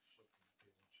want it to ship, and you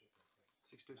pay one shipping price.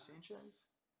 Sixto Sanchez.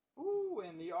 Ooh,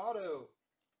 and the auto.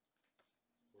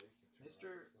 Or you can turn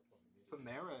Mr. around and flip them immediately.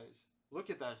 Pomeroy's.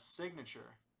 Look at that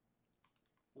signature.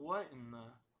 What in the...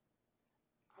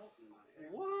 Oh, my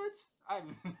hair. What? I've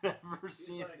never He's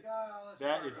seen like, "Ah, let's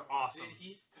that. start Is over." awesome. Did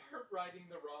he start writing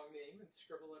the wrong name and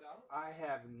scribble it out? I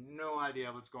have no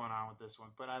idea what's going on with this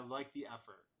one, but I like the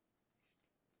effort.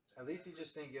 At least he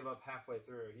just didn't give up halfway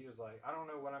through. He was like, I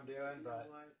don't know what I'm He's like, doing, "You know but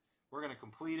what? we're going to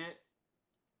complete it.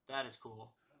 That is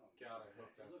cool. I don't God, know. I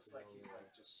hope It that's looks the like only he's way.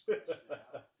 like just switching it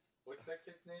out. What's that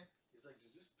kid's name? He's like,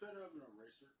 does this pen have an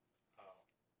eraser? Oh.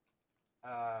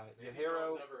 Maybe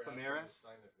Yahiro no one ever asked him to Pomeroy's.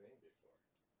 sign his name before.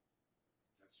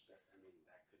 I mean,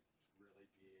 that could really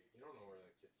be. You don't know where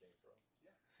that kid came from.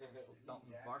 Yeah.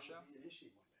 Dalton that Varsho? would be an issue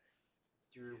one day.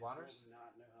 Drew Kids Waters. will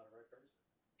not know how to write cursive.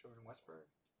 Jordan Westberg.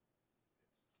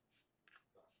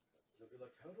 It's not. That's They'll be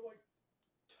like, how do I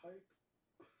type?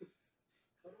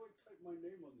 How do I type my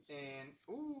name on this? And,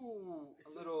 ooh, It's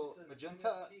a little it's a magenta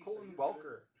NFT, so Colton you're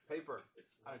Welker paper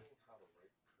Knowing out of- how to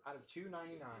write out of cursive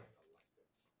 $2.99. should be an elective,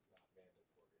 not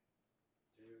mandatory.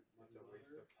 Dude, my It's a waste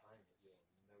mother, of time that you'll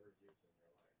never use in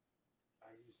your life. I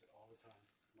use it all the time.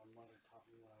 My mother taught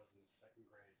me when I was in the 2nd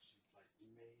grade. She like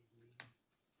made me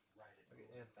write it. Look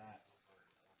over at that. and over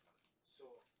and over.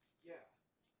 So, yeah.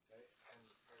 Okay? And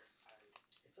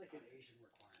It's like an Asian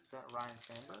requirement. Is that Ryan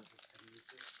Sandberg?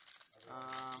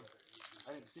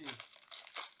 I didn't see.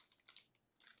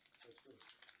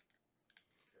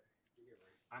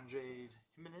 Andres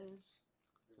Jimenez.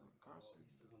 Dylan Carson.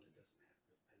 He's the one that doesn't have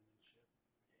good penmanship.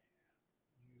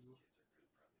 Yeah. These You. kids are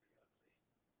going to probably be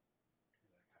ugly.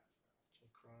 That kind of stuff.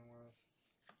 Jake Cronenworth.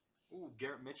 Ooh,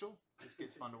 Garrett Mitchell. This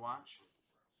kid's fun to watch.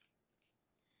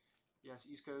 Yes,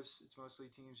 East Coast. It's mostly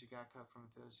teams who got cut from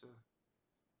the so.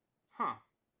 Huh.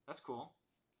 That's cool.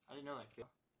 I didn't know that kid.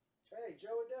 Hey,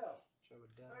 Joe Adele. Joe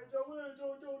Adele. Hey, Joe.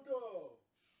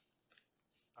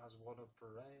 Oswaldo That was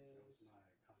Perez. my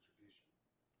contribution.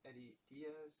 Eddie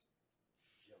Diaz.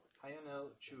 Joe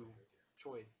Lionel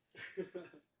Choi. Adele.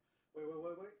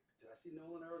 Wait. Did I see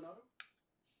Nolan Arenado?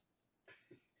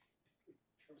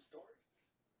 True story.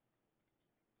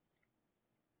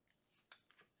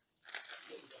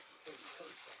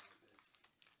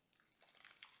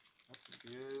 That's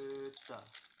some good stuff.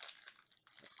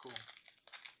 That's cool.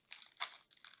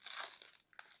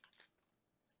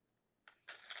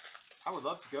 I would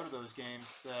love to go to those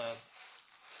games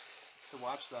to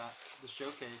watch that, the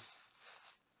showcase.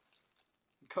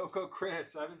 Coco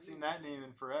Chris, I haven't seen that name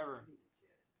in forever.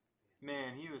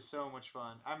 Man, he was so much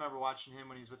fun. I remember watching him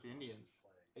when he was with the Indians.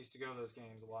 I used to go to those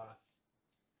games a lot.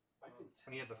 I can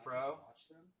When he had the tell, I fro, just watch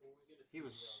them. When we get a he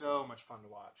was TV, so much fun to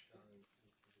watch. you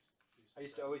can just do I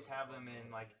used to some always sort of have them hardware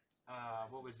in, like, there.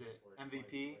 what was it? Before it's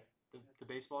MVP, twice the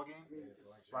baseball game. I mean, away.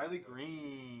 it's- Riley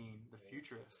Green, the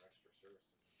futurist. Extra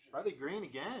services and shit. Riley Green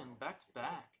again, back to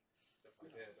back. If I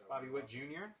did, I Bobby would Wood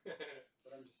Jr.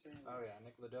 But I'm just saying. Oh yeah,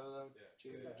 Nick Lodolo, Yeah.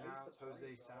 Because J.J. I used to Jones, play,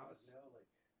 Jose so I would Salas. know, like,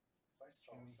 if I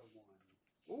saw Jimmy. someone.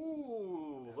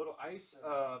 Ooh, that little was ice. just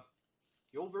so-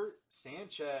 Gilbert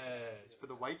Sanchez for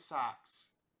the White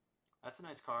Sox. That's a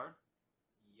nice card.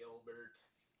 Yelbert.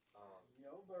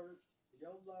 Yobert,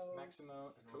 YOLO. Maximo You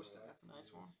know Acosta. what That's a nice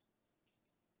is, one.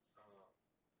 um,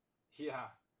 Yeah,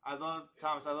 I love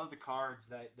Thomas. I love the cards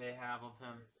that they have of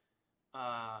him. where is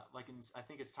it? Like in, I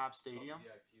think it's Top Stadium. Oh,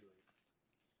 VIP League.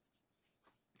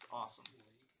 It's awesome.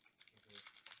 Mhm.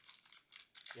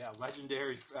 Yeah,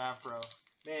 legendary Afro.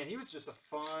 Man, he was just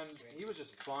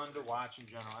fun to watch in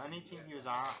general. Any team he was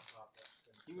on,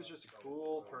 he was just a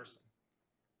cool person.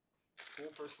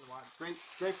 Cool person to watch. Great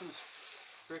for this.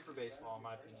 Great for baseball, in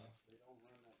my opinion. They don't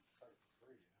run that site for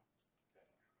free, you know.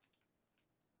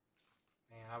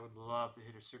 Man, I would love to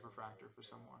hit a superfractor for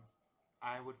someone.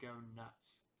 I would go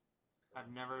nuts. I've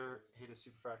never hit a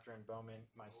superfractor in Bowman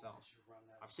myself, Could you run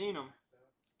that I've with seen the 'em. back, though?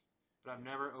 but I've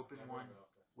never opened Never one know.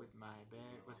 with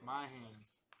my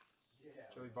hands. Yeah.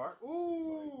 Joey Bart.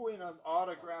 Ooh, and an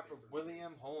autograph of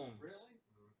William Holmes. Really?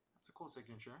 That's a cool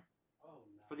signature Oh,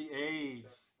 no. for the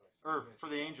A's or for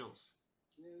the Angels.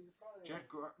 You know, you're probably Jet like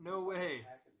Gar- no way.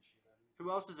 hacking the shit out of you.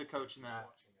 Who else is a coach in that?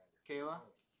 Watching on your Kayla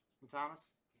phone. and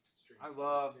Thomas. You could stream I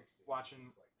love 360 watching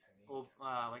with like 1080 Old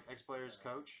cameras. like ex-players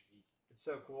coach. It's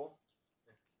so cool.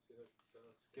 Yeah, see, that looks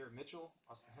good. Garrett Mitchell,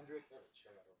 Austin Hendrick, They have a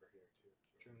chat over here too.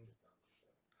 if you wanna German. get down like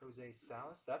that. Jose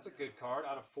Salas. That's a good card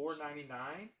out of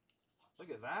 499. Look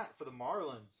at that for the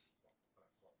Marlins. That's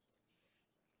also-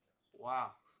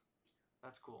 Wow,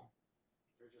 that's cool.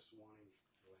 They're just wanting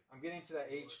to, like. I'm getting to that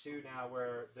age too now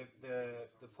where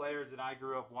the players that I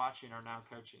grew up watching are now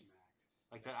coaching,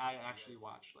 like that I actually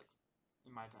watched like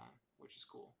in my time, which is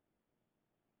cool.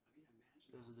 I mean,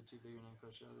 imagine Those are the two bigger name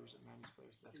coach others at Manny's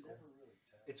players. That's You cool. never really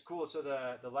tell. It's cool. So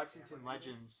the Lexington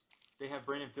Legends, they have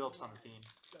Brandon Phillips on the team.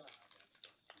 God, that's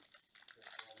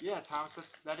supposed to be Yeah, Thomas,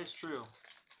 that is true.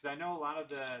 Because I know a lot of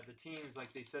the teams,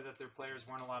 like they said that their players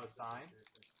weren't allowed to sign.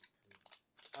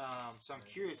 So I'm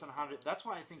curious on how to. That's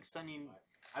why I think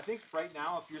I think right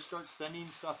now, if you start sending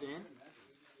stuff in,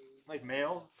 like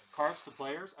mail cards to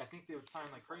players, I think they would sign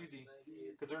like crazy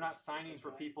because they're not signing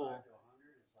for people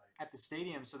at the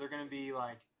stadium. So they're going to be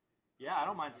like, yeah, I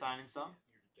don't mind signing some.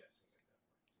 You're guessing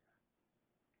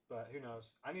at But that point. who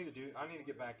knows? I need to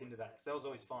get back into that because that was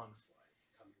always fun.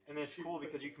 And then it's cool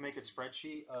because you can make a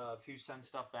spreadsheet of who sends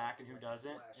stuff back and who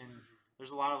doesn't. And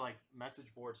there's a lot of like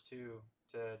message boards too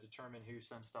to determine who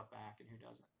sends stuff back and who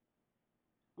doesn't.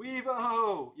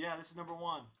 Weibo! Yeah, this is number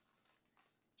 1.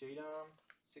 Jadon,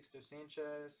 Sixto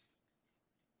Sanchez,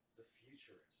 The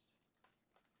futurist.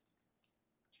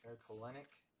 Jared Kalenic.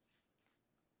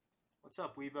 What's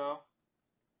up, Weibo?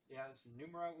 Yeah, this is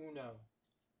numero uno,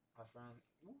 my friend.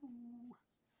 Ooh.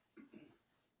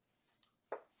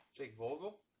 Jake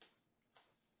Vogel.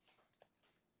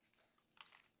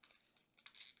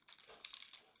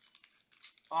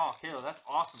 Oh, Kayla, that's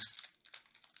awesome.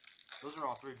 Those are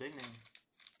all 3 big names.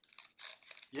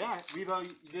 Yeah, Weibo,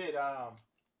 you did.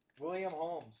 William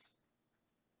Holmes.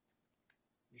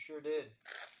 You sure did.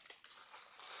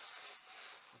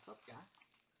 What's up, guy?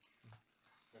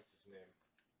 That's his name.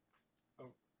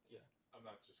 Oh, yeah. I'm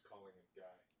not just calling him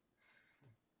Guy.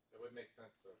 It would make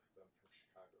sense though, because I'm from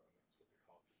Chicago and that's what they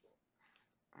call people.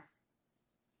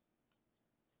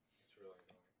 It's really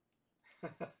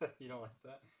annoying. You don't like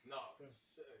that? No,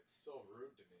 it's so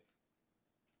rude to me.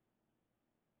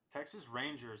 Texas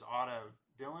Rangers auto.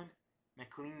 Dylan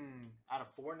McLean out of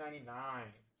 499.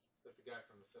 Is that the guy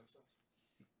from The Simpsons?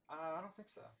 I don't think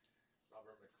so.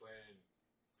 Robert McLean.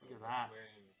 Look at that.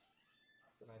 McLean.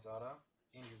 That's a nice auto.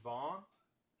 Andrew Vaughn.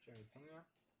 Jeremy Pena.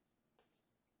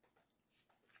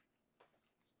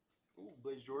 Ooh,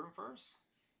 Blaze Jordan first.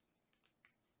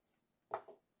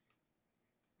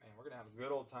 Man, we're going to have a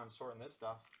good old time sorting this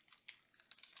stuff.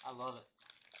 I love it.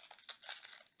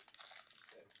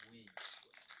 Said we.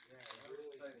 Yeah,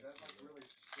 that like really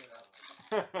stood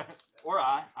out. Or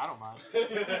I don't mind.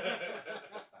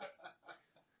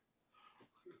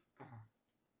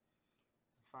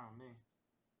 It's fine with me.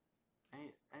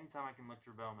 Anytime I can look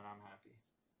through Bowman, I'm happy.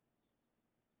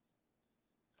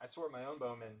 I sort my own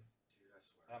Bowman Dude, I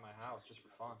swear. at my house just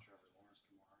for fun. Trevor Lawrence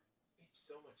tomorrow. It's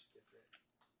so much different.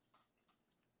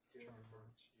 Doing it for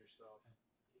Trevor. yourself.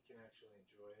 You can actually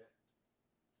enjoy it.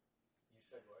 You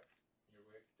said what? Your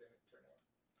wig? didn't turn out.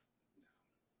 No.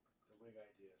 The wig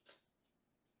idea.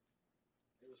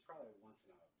 It was probably once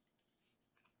in a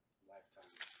lifetime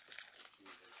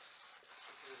opportunity.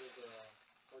 We did the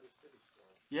Party City store.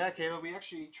 Yeah, Caleb,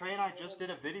 Trey and I just did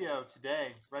a video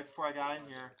today, right before I got in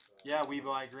here. Yeah,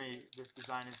 Weeble, I agree. This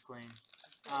design is clean.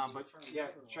 But yeah,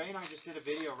 Trey and I just did a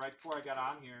video right before I got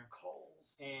on here.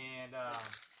 Coles. And I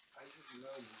just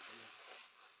know you.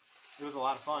 it was a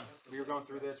lot of fun. We were going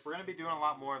through this. We're going to be doing a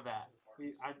lot more of that.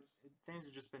 Things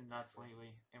have just been nuts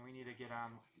lately, and we need to get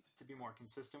on to be more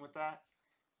consistent with that.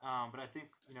 But I think,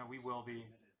 we will be,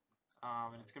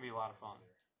 and it's going to be a lot of fun.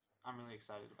 I'm really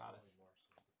excited about it.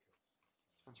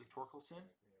 Spencer Torkelson.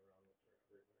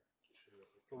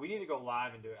 But we need to go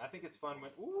live and do it. I think it's fun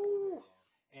when, ooh,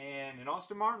 and an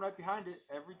Austin Martin right behind it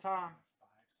every time.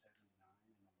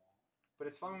 But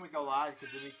it's fun when we go live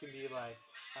because then we can be like,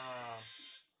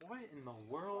 what in the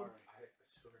world?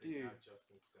 Dude,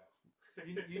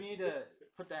 you need to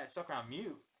put that sucker on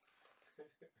mute.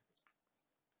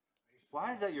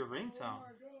 Why is that your ringtone? Oh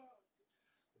my God.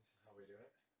 This is how we do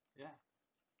it? Yeah.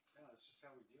 No, it's just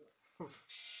how we do it.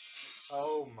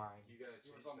 Oh my. You gotta It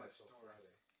change was on my that till story.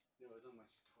 Friday. It was on my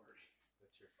story.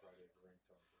 That's your Friday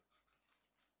ringtone.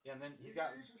 Yeah, and then he's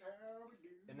got,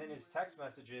 and then his text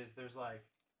messages, there's like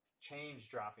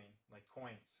change dropping, like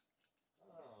coins.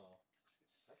 Oh,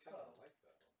 It's I kind of subtle. like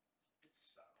that one. It's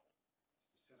subtle.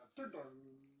 Instead of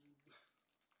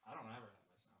I don't ever have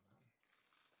my sound on.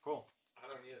 Cool. I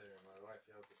don't either. My wife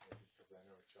yells at me because I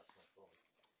never check my phone.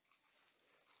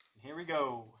 Here we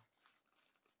go.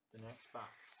 The next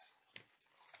box.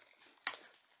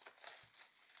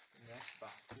 The next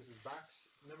box. This is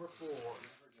box number 4.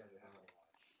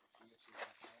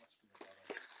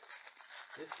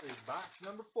 This is box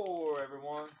number 4,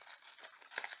 everyone.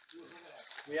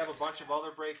 We have a bunch of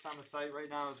other breaks on the site right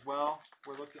now as well.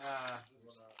 We're looking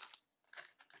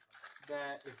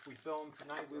that if we film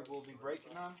tonight, we will be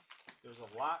breaking them. There's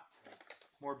a lot.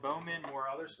 More Bowman, more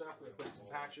other stuff. We put some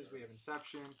patches. We have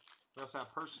Inception. We also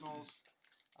have personals.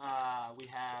 We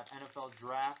have NFL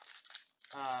Draft,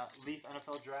 Leaf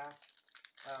NFL Draft,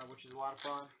 which is a lot of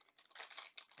fun.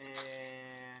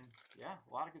 And yeah,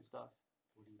 a lot of good stuff.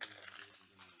 What do you do? You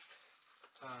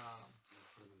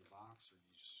put them in the box, or you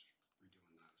just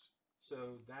redoing those?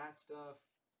 So that stuff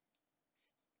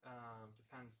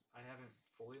depends. I haven't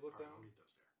fully looked All right, at I'll them. leave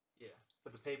those there. Yeah,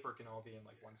 but the paper can all be in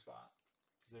like one spot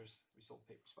because we sold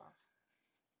paper spots.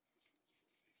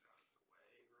 These out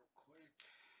of the way real quick.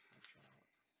 I'm gonna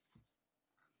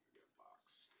get a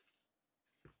box.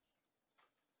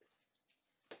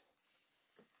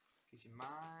 Casey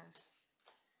Mize,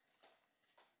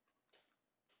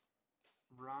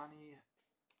 Ronnie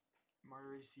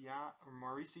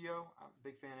Mauricio. I'm a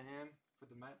big fan of him for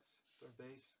the Mets, third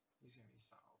base. He's gonna be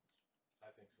solid.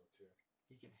 I think so too.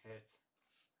 He can hit.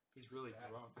 He's really fast,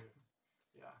 grown. too.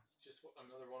 Yeah. It's just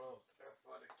another one of those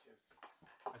athletic kids.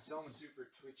 I saw him.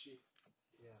 Super twitchy.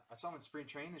 Yeah, I saw him in spring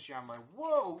training this year. I'm like,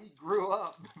 whoa, he grew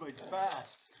up like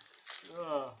fast.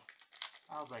 Ugh.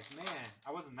 I was like, man,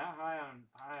 I wasn't that high on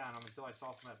him until I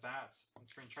saw some at bats in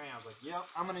spring training. I was like, yep,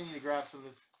 I'm gonna need to grab some of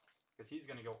this because he's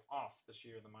gonna go off this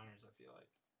year in the minors. I feel like.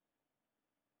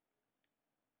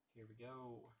 Here we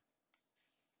go.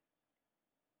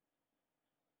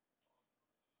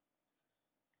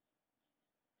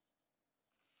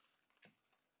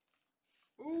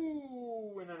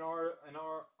 Ooh, and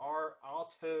our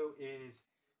alto is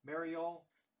Mariel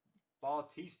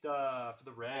Bautista for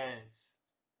the Reds.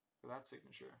 For that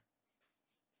signature.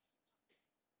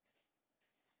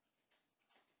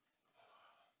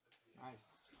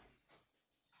 Nice.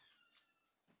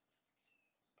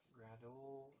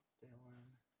 Gradle,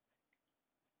 Dylan.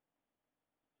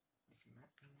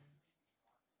 McMahon.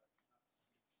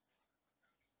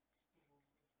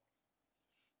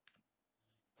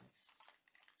 Nice.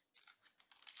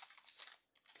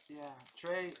 Yeah,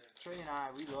 Trey and I,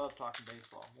 we love talking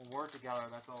baseball. When we work together,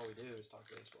 that's all we do is talk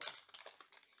baseball.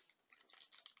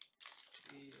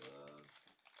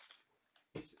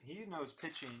 He knows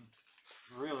pitching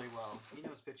really well. He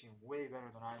knows pitching way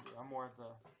better than I do. I'm more at the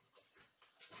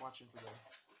watching for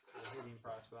the hitting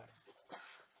prospects.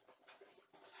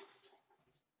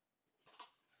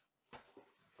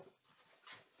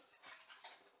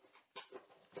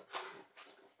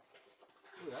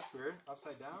 Ooh, that's weird.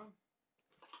 Upside down.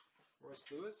 Royce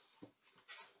Lewis.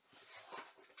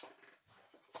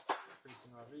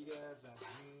 Grayson Rodriguez. Zach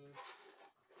Green.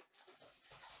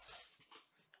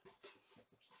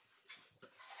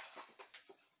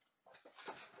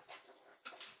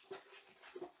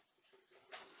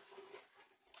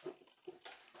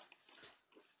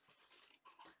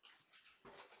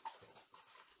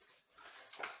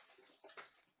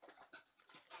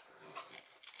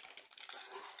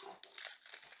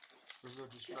 Rizzo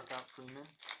just struck out Freeman.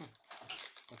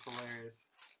 That's hilarious.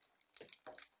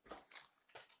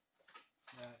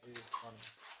 That is funny.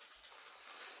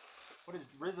 What is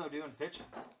Rizzo doing pitching?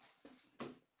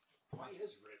 Why is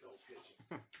Rizzo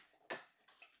pitching?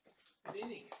 What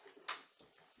inning is it?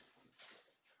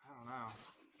 I don't know.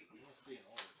 It must be an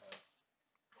overtime.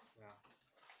 Yeah.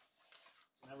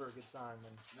 It's never a good sign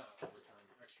when Not overtime,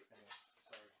 extra innings.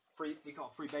 Sorry. we call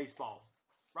it free baseball.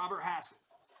 Robert Hassel.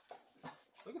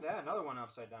 Look at that, another one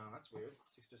upside down. That's weird.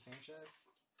 Sixto Sanchez.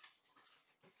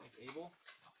 Like Abel.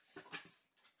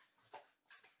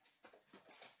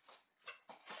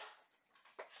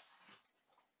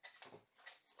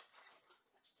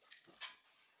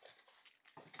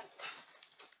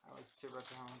 I like to sit right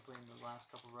behind and play in the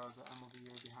last couple rows of MLB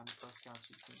year behind the pro scouts.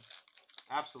 You can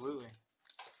absolutely.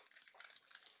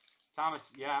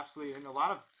 Thomas, yeah, absolutely. And a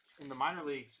lot of in the minor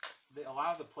leagues, a lot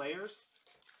of the players,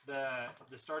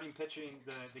 the starting pitching,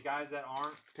 the guys that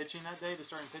aren't pitching that day, the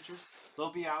starting pitchers,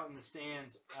 they'll be out in the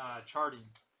stands charting,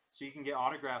 so you can get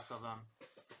autographs of them.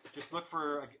 Just look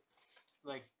for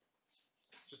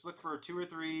just look for 2 or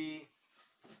 3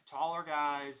 taller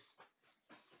guys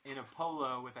in a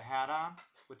polo with a hat on,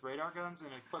 with radar guns and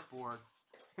a clipboard.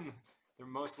 They're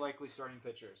most likely starting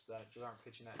pitchers that aren't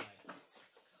pitching that night.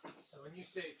 So when you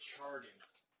say charting,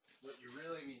 what you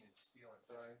really mean is stealing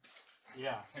signs?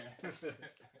 Yeah.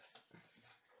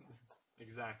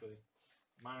 Exactly.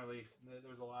 Minor leagues,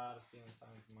 there's a lot of stealing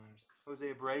signs in minors. Jose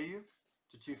Abreu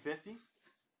to 250.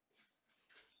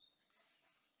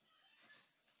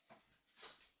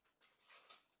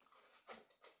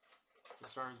 The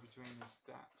stars between the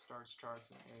stars charts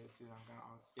and area 2.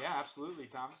 Yeah, absolutely,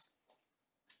 Thomas.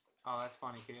 Oh, that's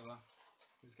funny, Kayla.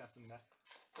 He's got some.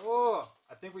 Oh,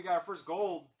 I think we got our first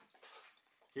gold.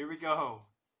 Here we go.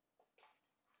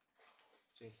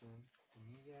 Jason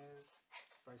Dominguez,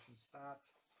 Bryson Stott.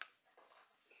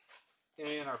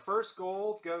 And our first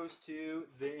gold goes to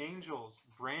the Angels,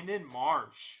 Brandon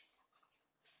Marsh.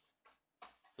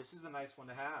 This is a nice one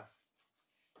to have.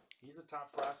 He's a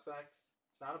top prospect.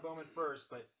 It's not a Bowman first,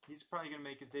 but he's probably going to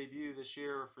make his debut this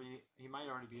year. He might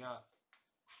already be up.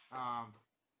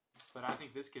 But I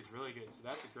think this kid's really good. So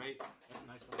that's a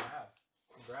nice one to have.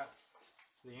 Congrats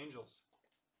to the Angels.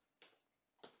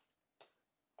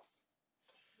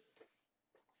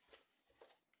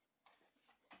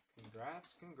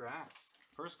 Congrats.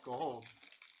 First gold.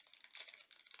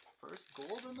 First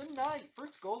gold of the night.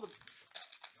 First gold of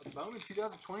Bowman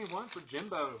 2021 for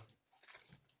Jimbo.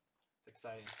 It's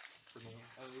exciting for me,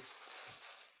 at least.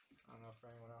 I don't know for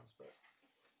anyone else, but.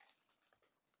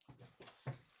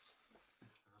 Are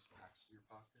those packs in your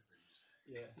pocket, or you just?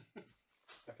 Yeah.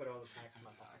 I put all the packs in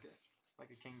my pocket. Like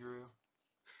a kangaroo.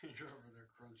 You're over there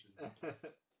crunching.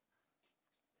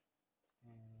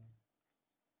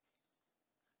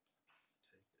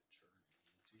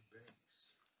 Take a journey into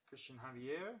base. Christian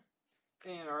Javier.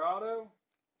 And our auto,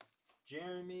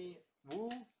 Jeremy Wu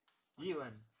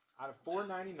Yelan out of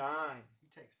 $4.99. He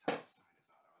takes time to sign his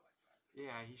auto. I like that.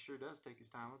 Yeah, he sure does take his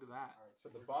time. Look at that. All right, So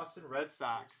the where'd Boston you- Red where'd you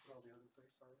Sox. put all the other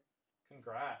place already?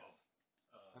 Congrats.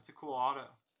 Oh, That's a cool auto.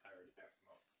 I already packed them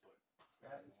up. But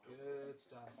That is good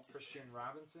stuff. Christian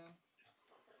Robinson.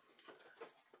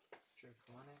 Drake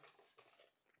Kalenic.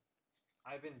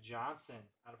 Ivan Johnson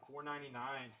out of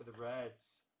 $4.99 for the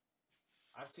Reds.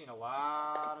 I've seen a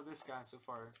lot of this guy so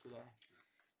far today.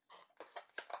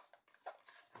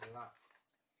 A lot.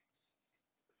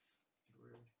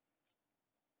 Weird.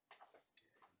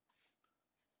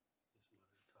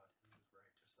 His mother taught him to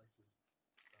write just like me.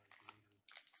 Thought he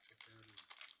made him sit there and write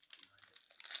it.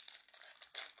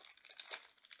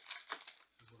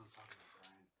 This is what I'm talking about,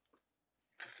 Brian.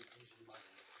 That's the Asian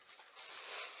mother.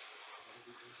 That is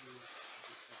the Asian mother.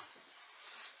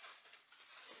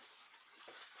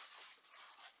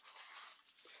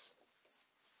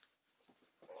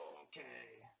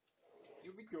 Okay.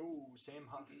 Here we go. Sam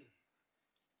Huff.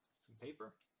 Some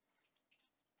paper.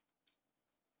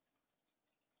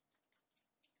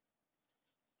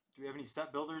 Do we have any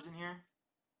set builders in here?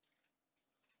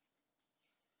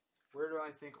 Where do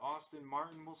I think Austin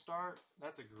Martin will start?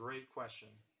 That's a great question.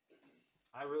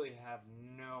 I really have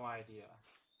no idea.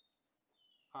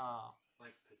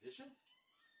 like position?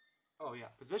 Oh yeah,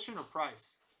 position or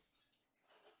price?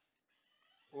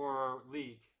 Or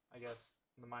league, I guess,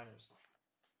 in the minors.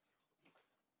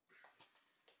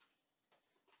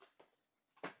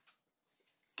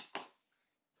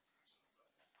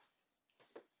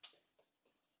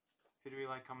 Who do we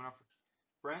like coming up?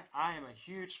 Brent, I am a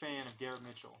huge fan of Garrett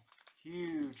Mitchell.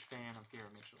 Huge fan of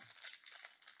Garrett Mitchell.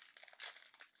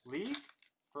 League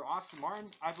for Austin Martin,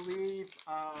 I believe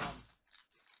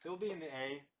he'll be in the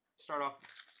A. Start off.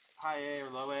 high A or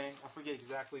low A. I forget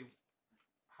exactly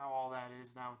how all that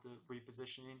is now with the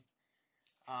repositioning.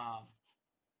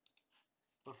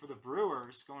 But for the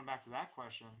Brewers, going back to that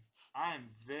question, I am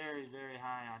very, very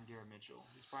high on Garrett Mitchell.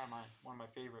 He's probably one of my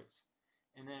favorites.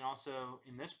 And then also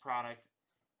in this product,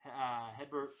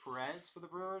 Hedbert Perez for the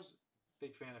Brewers,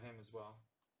 big fan of him as well.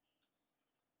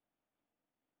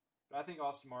 But I think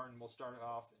Austin Martin will start it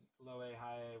off in low A,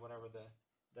 high A, whatever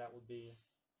that would be.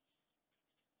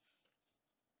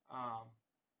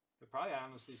 But probably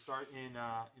honestly start in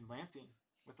Lansing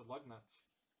with the Lugnuts.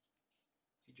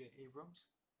 CJ Abrams.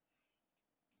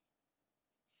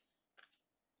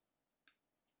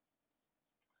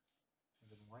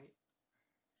 Evan White.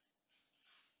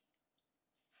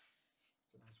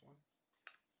 That's a nice one.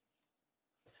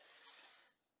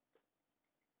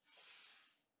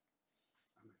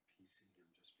 I might PC him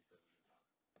just because of his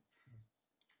auto.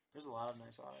 There's a lot of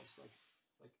nice autos, like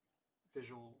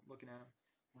visual looking at them.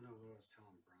 Well, no, what I was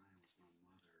telling Brian was my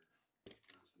mother,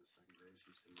 when I was in the second grade,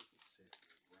 she used to make me sit and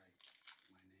write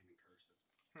my name in cursive.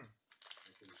 Like, and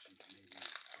she made me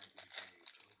write my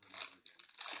days over and over again.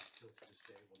 I still to this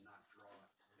day will not draw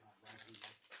it, or not write them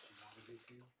like she wanted me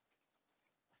to,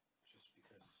 just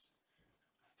because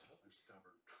I'm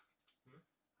stubborn.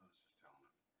 I was just telling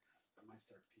him. I might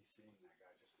start PCing that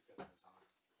guy just because of his honor.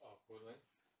 Oh, Woodland?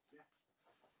 Yeah.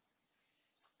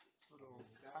 Little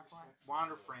pipeline.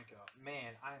 Wander Franco.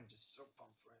 Man, I am just so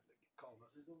pumped for him to get called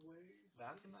up. These are the ways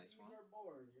That's a nice PCs one. are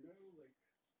born, you know? Like,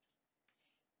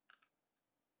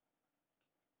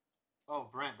 Oh,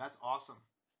 Brent, that's awesome.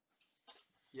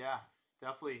 Yeah,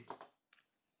 definitely.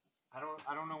 I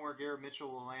don't know where Garrett Mitchell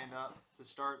will land up to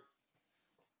start,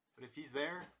 but if he's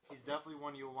there, he's definitely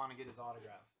one you'll want to get his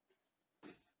autograph.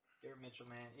 Garrett Mitchell,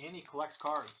 man, and he collects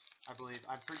cards. I believe.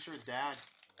 I'm pretty sure his dad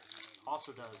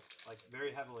also does, like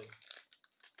very heavily.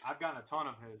 I've gotten a ton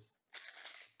of his,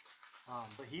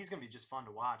 but he's gonna be just fun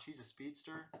to watch. He's a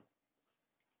speedster. I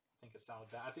think a solid.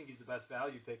 I think he's the best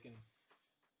value pick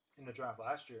in the draft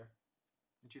last year,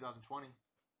 in 2020.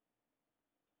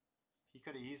 He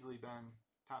could have easily been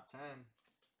top 10,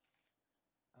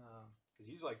 because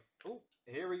he's like, oh,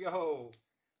 here we go.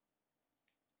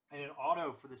 And an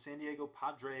auto for the San Diego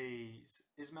Padres,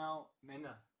 Ismael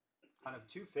Mena, out of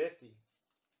 250.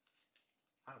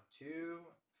 Out of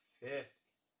 250.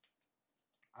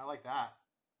 I like that.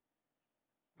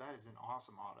 That is an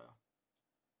awesome auto.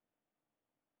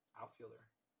 Outfielder.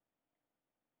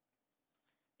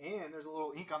 And there's a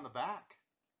little ink on the back.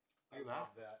 Look at that.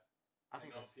 Love that. I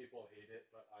think know that's. people hate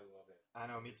it, but I love it. I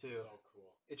know, me It's too. so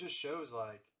cool. It just shows,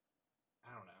 like,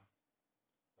 I don't know,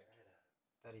 I had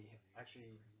that he an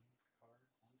actually green card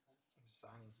one time. was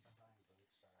signing He stuff. signed both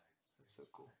sides. That's It so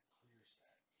was cool. that clear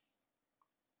set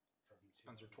from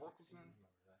Spencer 2016. Torkelson.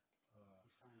 Remember that?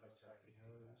 He signed both High-tech sides. I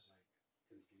hose. got like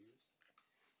confused.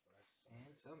 But I saw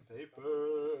And it. some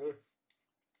paper.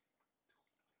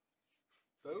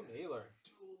 Bo Naylor.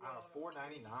 Dual Out of auto.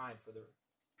 $4.99 for the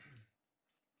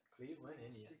Cleveland Two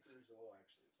Indians. Stickers. Oh,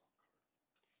 actually, it's on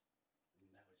card.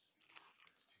 And that was two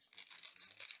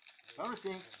stickers. Bonus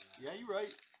ink. Yeah, you're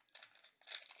right.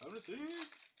 Bonus ink.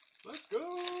 Let's go.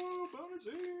 Bonus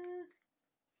ink.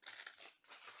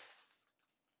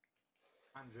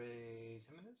 Andres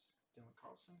Jimenez. Dylan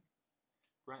Carlson.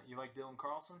 Brent, you like Dylan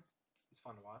Carlson? He's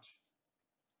fun to watch.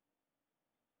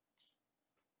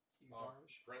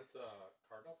 Brent's a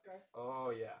Cardinals guy?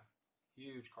 Oh, yeah.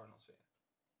 Huge Cardinals fan.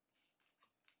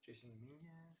 Jason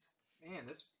Dominguez. Man,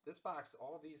 this box,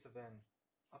 all of these have been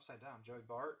upside down. Joey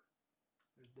Bart.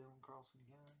 There's Dylan Carlson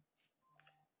again.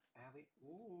 Allie.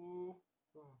 Ooh.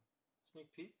 Oh,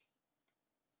 sneak peek.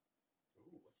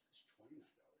 Ooh, what's this $29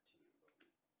 team,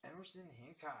 Bowman? Emerson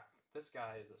Hancock. This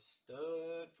guy is a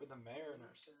stud for the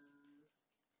Mariners.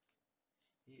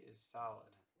 He is solid.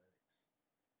 Athletics.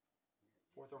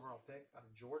 Fourth overall pick out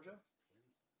of Georgia.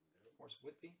 Twins. Nope. Forrest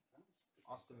Whitby. That's-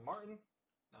 Austin Martin.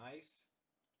 Nice.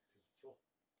 Because it's sold.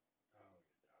 Oh,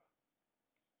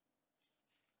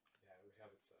 Yeah, we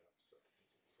have it set up so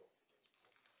it's sold.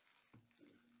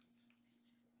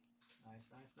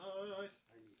 Nice, nice, nice.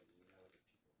 I didn't even know that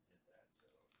people did that, so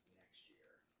next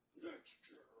year I'll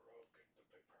get the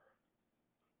paper.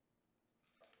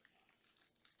 Probably not.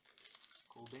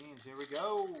 Cool beans. Here we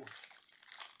go.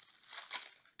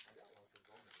 I got one from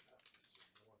Bowman enough this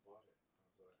year. No one bought it. I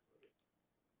was like, okay.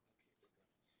 I'll keep it then.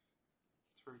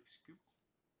 Tariq Scoop.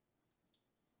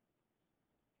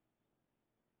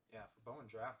 Yeah, for Bowman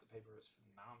Draft, the paper is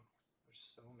phenomenal. There's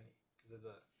so many because of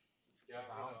the. Yeah,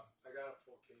 Wow. I got a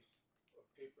full case of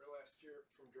paper last year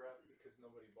from draft because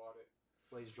nobody bought it.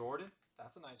 Blaze Jordan.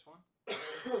 That's a nice one.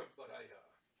 But I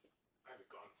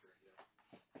haven't gone for it yet.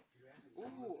 You haven't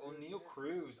Ooh, O'Neal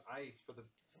Cruz, ice for the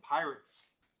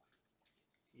Pirates.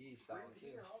 He's solid too.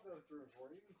 These are all go through for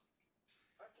you.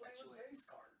 I play with Actually, base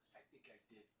cards. I think I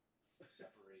did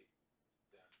separate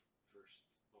them first.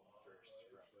 From Play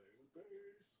with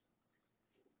base.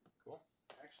 Cool.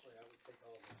 Actually, I would take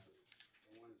all the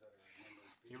ones that are numbered.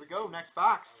 Here we go. Next I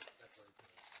box. would separate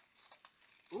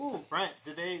those. Ooh, Brent,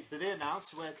 did they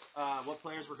announce what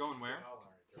players were going where? All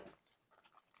right, good.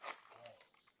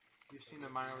 You've seen the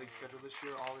minor league schedule this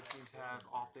year. All the teams have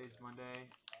off days Monday.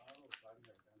 Oh, so I've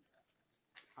never done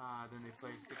that. Then they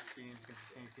play 6 games against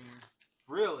the same team.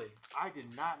 Really? I did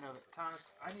not know that.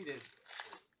 Thomas, I've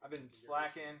been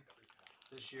slacking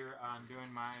this year on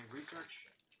doing my research.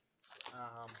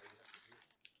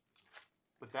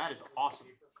 But that is awesome.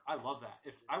 I love that.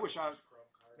 I wish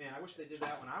they did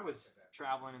that when I was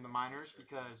traveling in the minors,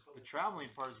 because the traveling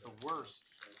part is the worst.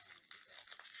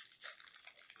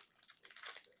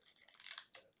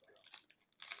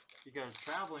 Because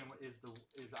traveling is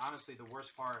honestly the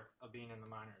worst part of being in the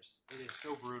minors. It is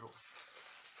so brutal.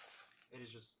 It is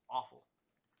just awful.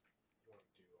 You want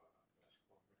to do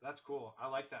basketball? That's cool. I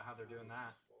like that, how they're doing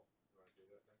that. You want to do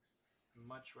that next?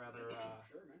 Much rather,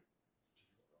 Sure, man.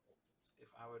 if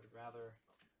I would rather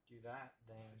do that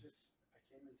than I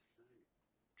came in tonight.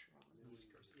 traveling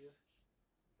East Coast.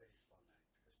 Baseball night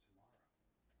because tomorrow.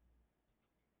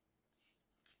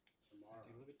 Do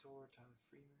Libitor, Tyler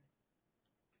Freeman.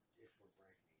 If we're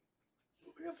breaking,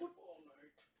 it'll be a football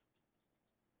night.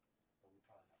 But we're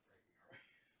probably not breaking, are we?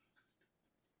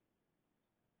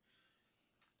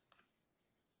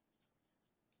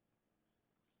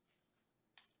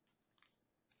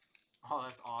 Oh,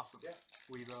 that's awesome. Yeah.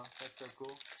 Weebo, that's so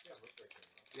cool. Yeah, looks like it.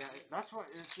 Yeah, that's what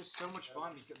it's just so much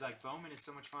fun, because like Bowman is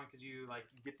so much fun because you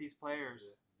get these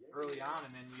players early on,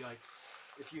 and then you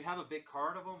if you have a big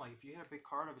card of them, like if you had a big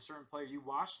card of a certain player, you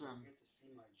watch them You get to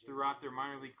see my throughout their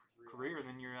minor genuine league career, and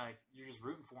then you're just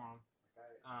rooting for them.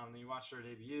 Like Then you watch their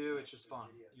debut. It's just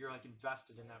fun. You're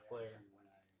invested in that player.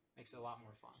 Makes it a lot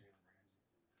more fun.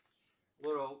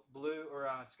 Little blue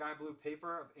or sky blue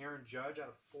paper of Aaron Judge out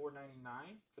of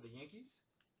 $4.99 for the Yankees.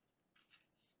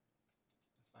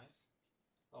 That's nice.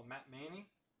 Oh, Matt Manning.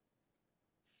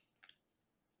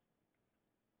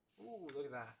 Ooh, look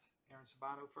at that. Aaron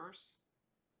Sabato first.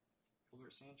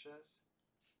 Gilbert Sanchez.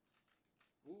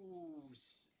 Ooh,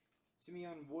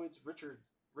 Simeon Woods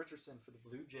Richardson for the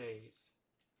Blue Jays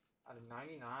out of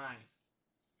 99.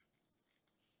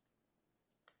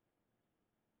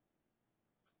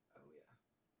 Oh, yeah.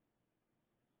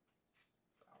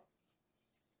 So,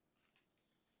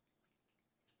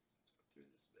 let's go through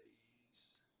this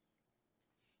base.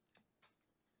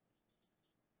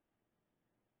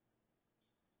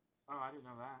 Oh, I didn't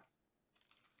know that.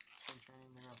 Spring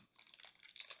training there.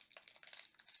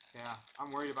 Yeah,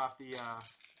 I'm worried about the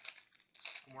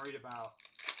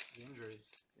injuries.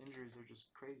 Injuries are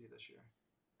just crazy this year.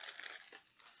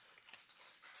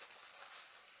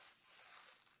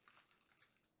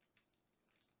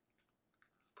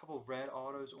 Couple of red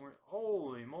autos.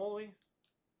 Holy moly.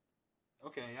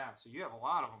 Okay, yeah, so you have a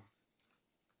lot of them.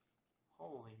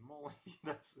 Holy moly.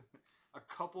 That's a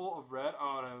couple of red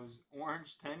autos,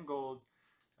 orange, 10 golds.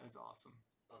 That's awesome.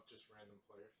 Of just random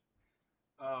players.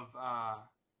 Of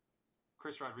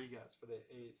Chris Rodriguez for the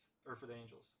A's, or for the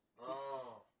Angels.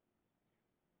 Oh.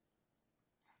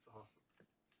 That's awesome.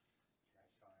 That's how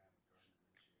I am with Gardner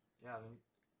Minshew. Yeah, then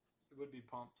you would be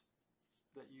pumped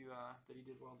that that he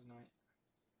did well tonight.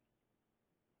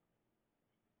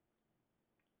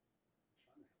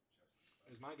 I'm trying to help Justin.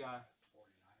 There's my guy.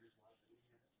 49ers left that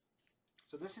he has.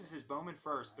 So this is his Bowman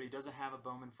first, but he doesn't have a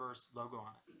Bowman first logo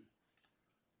on it.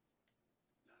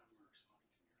 None of them are responding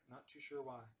to me right Not too sure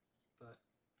why, but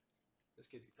that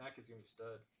kid's gonna be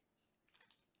stud.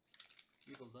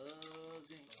 People loves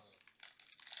Angels.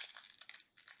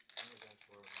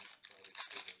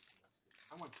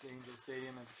 I went to the Angel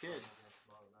Stadium as a kid. It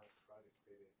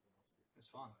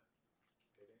was fun.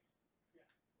 Payday? Yeah.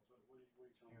 What are you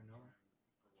telling Here, me? no.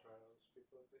 Try all those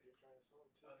people that you're trying to sell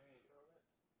them to. Oh, yeah. You know that?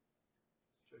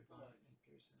 Joey Bond, Nate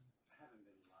Pearson. I haven't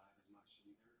been live as much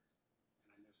either,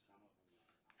 and I know some of them are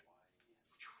in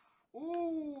Hawaii.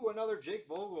 Ooh, another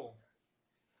Jake Vogel.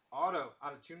 Auto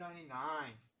out of $2.99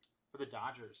 for the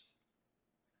Dodgers.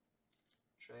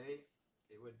 Trey,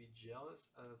 they would be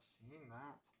jealous of seeing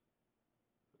that.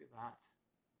 Look at that.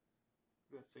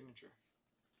 Look at that signature.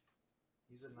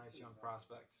 He's a nice young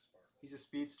prospect. He's a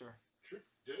speedster. Trick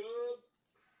dub.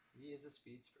 He is a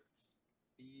speedster.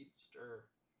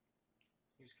 Speedster.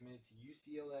 He was committed to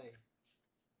UCLA.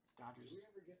 Did Dodgers. we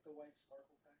ever get the white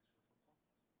sparkle packs for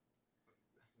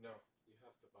football? No, you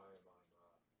have to buy them on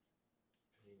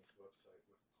Panini's website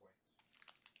with points.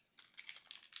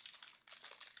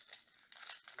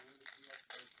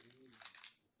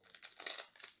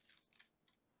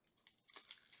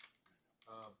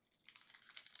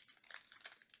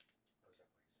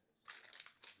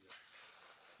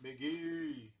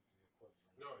 Miggy. the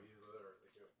equivalent. No, you literally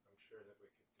could. I'm sure that we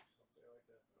could do something like that,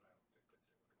 but I don't think that they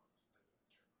would want us to turn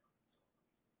around and sell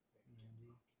them. Maybe Andy.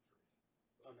 keep them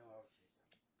free. Oh no, I would keep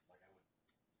them. Like I would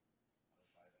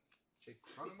buy them. Jake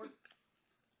Cronenworth.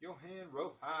 Johan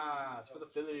Rojas for the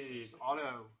Phillies.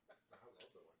 Auto. I love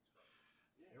the White Sox.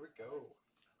 Yeah, There we go.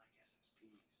 I like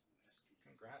SSPs. SPs.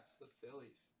 Congrats to the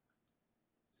Phillies.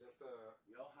 Is that the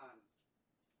Johan.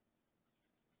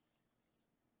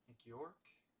 Nick York.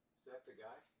 is that the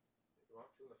guy that you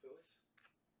want from the Phillies?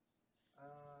 No,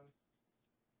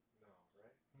 right?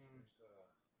 There's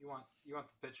You want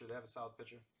the pitcher? They have a solid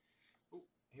pitcher. Ooh,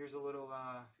 here's a little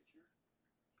Picture.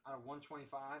 out of 125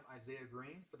 Isaiah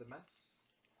Green for the Mets.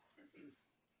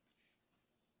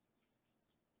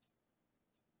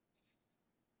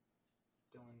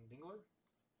 Dylan Dingler.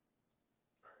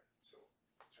 Alright, so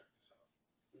check this out.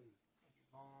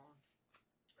 Vaughn.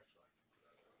 Actually, I can put that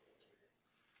down. It's bigger.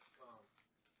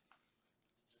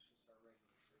 This is our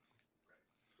regular season. Right.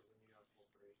 So when you have full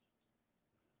break,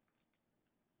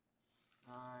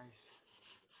 Nice.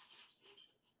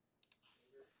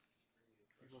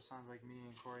 People sounds like me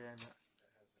and Corey. I met.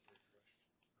 that hasn't refreshed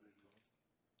on its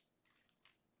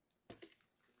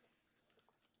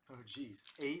own. Oh, geez.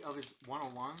 8 of his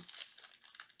 101s.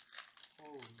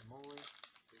 Holy moly.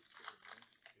 Please do it, man.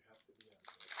 You have to be on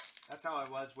it. That's how I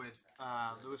was with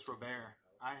Luis Robert.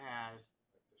 I had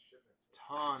Like the shipments.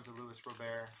 tons of Luis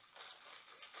Robert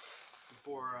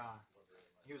before.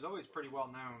 He was always pretty well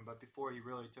known, but before he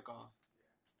really took off.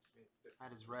 I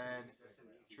had his red,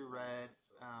 true red,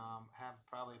 have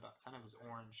probably about 10 of his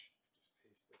orange,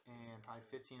 and probably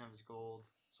 15 of his gold.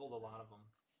 Sold a lot of them,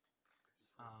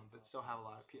 but still have a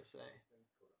lot of PSA.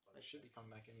 That should be coming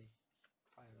back in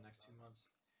probably in the next 2 months.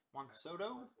 Juan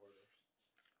Soto,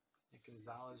 Nick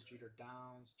Gonzalez, Jeter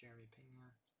Downs, Jeremy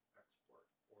Pena. Export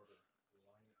order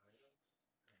line items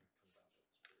and come down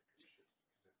to this breaker shit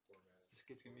because it formatted. This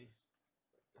kid's gonna be.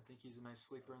 I think he's a nice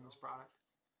sleeper in this product.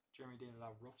 Jeremy De La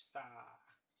Rosa.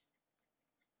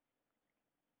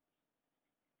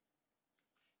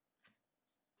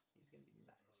 He's gonna be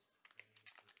nice.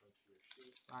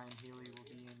 Ryan Healy will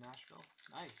be in Nashville.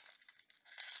 Nice.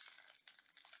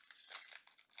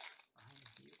 Ryan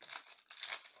Healy.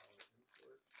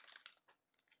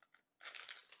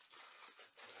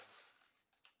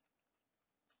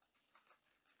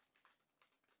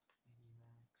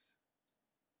 Max.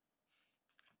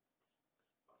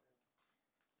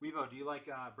 Weebo, do you like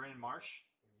Brandon Marsh?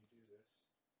 When you do this,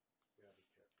 you gotta be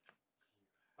careful.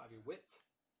 Bobby Witt,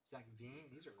 Zach Veen.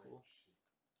 These are cool.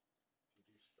 If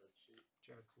you do spreadsheet,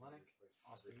 Jared it's gonna Kalenic, replace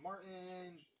Austin everything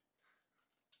Martin. in the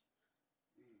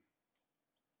spreadsheet.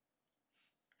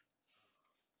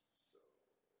 So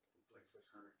Replace this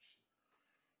current. sheet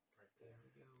right There there.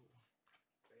 we go.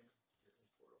 Bam, your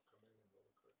import will come in and it'll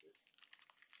look like this.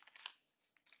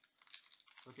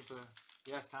 Looking for the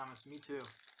yes, Thomas. Me too.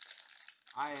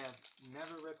 I have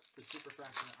never ripped the Super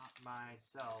Fraction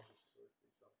myself, Just sort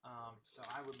these out. so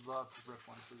I would love to rip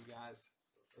one for you guys.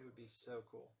 It would be so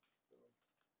cool. Boom.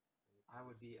 And you I can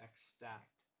would just be ecstatic.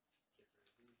 get rid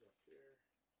of these up here.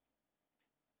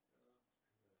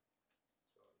 And then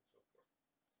so on and so forth.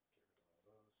 Get rid of all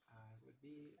those. I would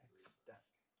be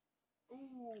ecstatic.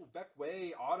 Ooh, Beck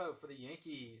Way auto for the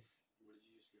Yankees. What did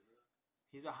you just get rid of?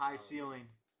 He's a high ceiling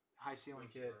This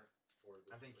kid. worth for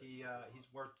this I think break.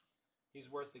 he's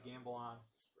worth the gamble on.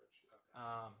 Spreadsheet.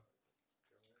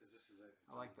 Because this is a.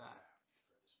 I like that.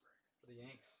 For this break. For the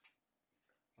Yanks.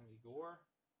 Kenzie Gore.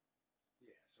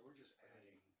 Yeah, so we're just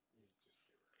adding. You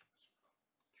just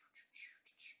get rid of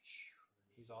this row.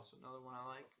 He's also another one I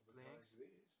like for the Besides Yanks.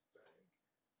 these, bang.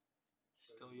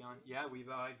 Still young. Yeah,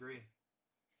 I agree.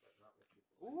 But not with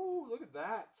people. Ooh, look at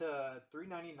that.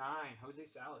 $3.99. Jose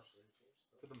Salas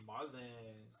for the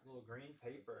Marlins. Nice. Little green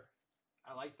paper.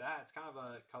 I like that. It's kind of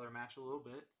a color match a little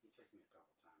bit. It'll take me a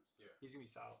couple times. Yeah. He's going to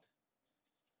be solid.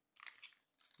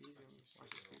 He's gonna be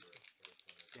Skipping over it every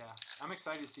time. yeah, I'm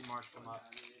excited to see Marsh come Well, up.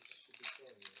 I mean, it's Should be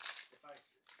killing you. if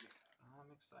yeah,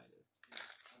 I'm excited.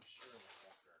 I'm sure like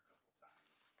after a couple times.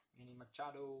 Manny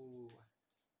Machado.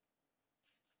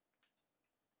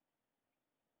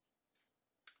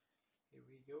 Here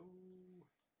we go.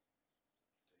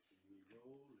 They see me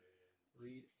rolling.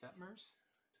 Reed Detmers.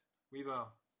 Weebo,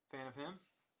 fan of him?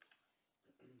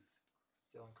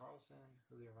 Dylan Carlson,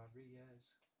 Julio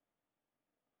Rodriguez.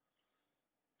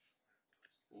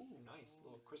 Ooh, nice.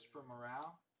 Little Christopher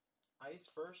Morale. Ice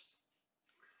first.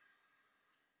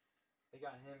 They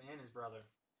got him and his brother.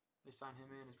 They signed him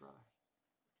and his brother.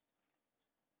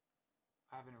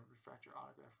 I have a refractor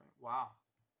autograph for him. Wow.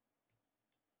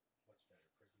 What's better,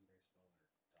 prison baseball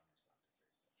or Donner Sonic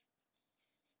baseball?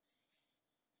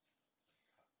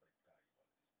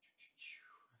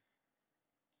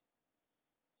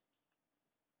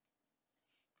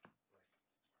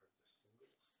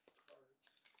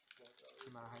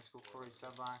 out of high school. Corey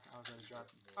Sedlock. I was at a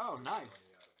draft. Oh, nice.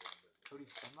 Cody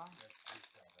Sedlock?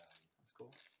 That's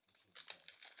cool.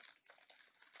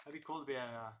 That'd be cool to be at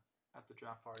the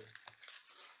draft party. I'm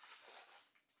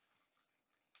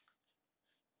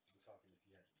talking if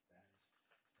you had the baddest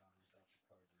gunners off the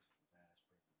card versus the baddest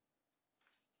prison.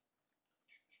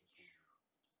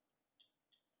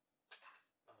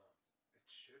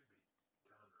 It should be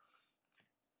Donruss.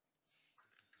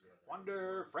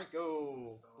 Wonder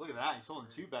Franco. Look at that. He's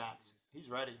holding 2 bats. He's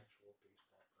ready.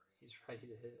 He's ready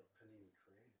to hit. Panini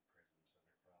created Prism,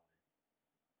 so they're probably.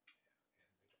 And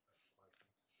they don't have a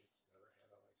license. It's never had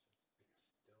a license. It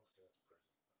still says prison,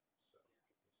 so you still got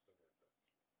that.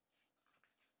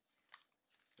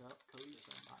 Yep, Cody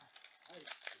Sedlock.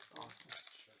 That's awesome.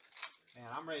 Man,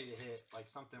 I'm ready to hit like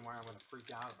something where I'm going to freak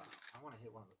out about. I want to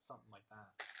hit something like that.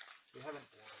 We haven't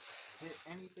hit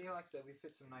anything like that. We've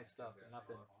hit some nice stuff.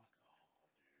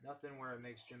 Nothing where it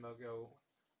makes Jimbo go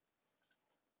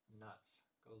nuts.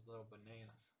 Goes little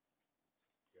bananas.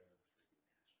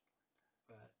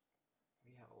 But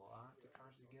we have a lot of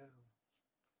cards to go.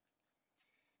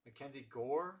 Mackenzie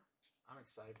Gore. I'm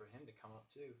excited for him to come up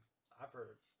too. I've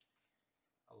heard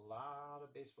a lot of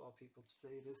baseball people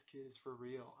say this kid is for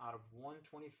real. Out of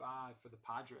 125 for the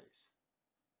Padres.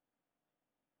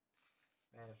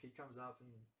 Man, if he comes up and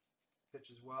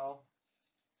pitches well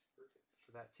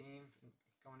for that team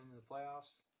going into the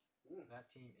playoffs,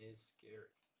 that team is scary.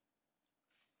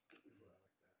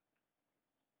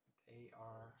 They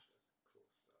are Cool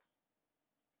stuff.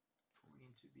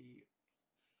 going to be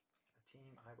a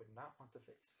team I would not want to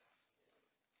face.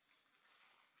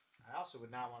 I also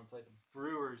would not want to play the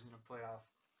Brewers in a playoff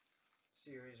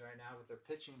series right now with their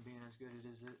pitching being as good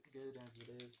as it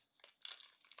is.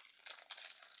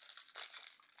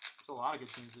 There's a lot of good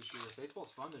teams this year.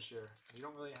 Baseball's fun this year. We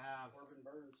don't really have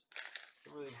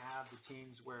the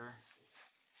teams where,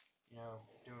 you know,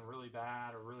 doing really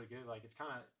bad or really good. Like, it's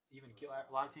kind of even.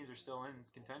 A lot of teams are still in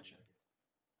contention.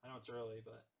 I know it's early,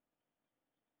 but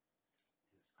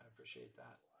I appreciate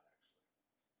that.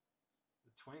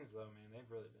 The Twins, though, man, they've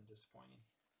really been disappointing.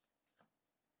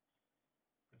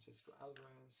 Francisco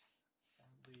Alvarez,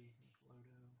 Adley,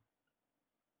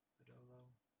 Vidolo.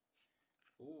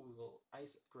 Ooh, little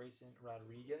Ice Grayson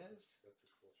Rodriguez. That's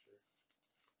a cool shirt.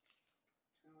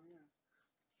 Oh yeah.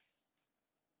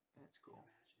 That's cool.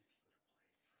 Imagine if you would have played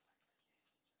for like the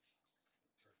Yankees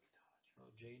or the Dodgers.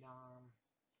 Little J-Dom.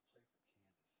 Play for Kansas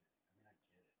City. I mean, I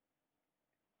get it.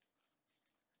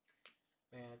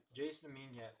 Man, Jason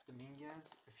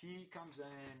Dominguez, if he comes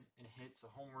in and hits a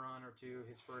home run or two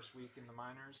his first week in the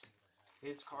minors,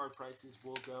 his card prices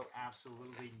will go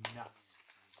absolutely nuts.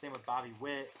 Same with Bobby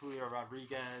Witt, Julio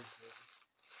Rodriguez,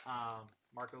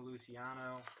 Marco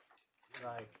Luciano.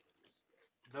 Like,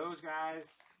 those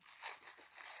guys,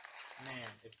 man,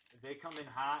 if they come in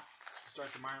hot to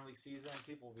start the minor league season,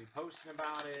 people will be posting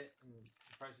about it, and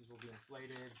the prices will be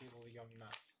inflated, people will be going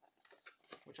nuts.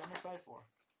 Which I'm excited for.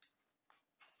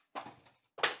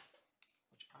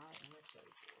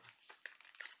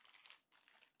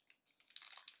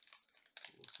 So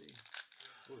we'll see.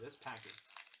 Ooh, this pack is...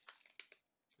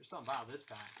 There's something about this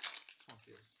pack. This one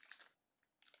feels...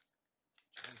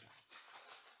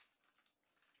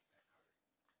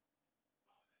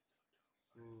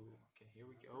 Ooh, okay, here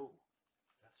we go.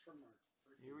 That's from our.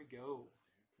 Here we go.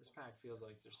 This pack feels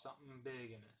like there's something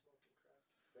big in it. Smoking crack.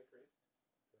 Is that great?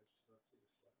 Did I just not see the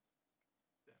slide?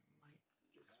 That might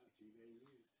just...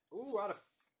 used. Ooh, out of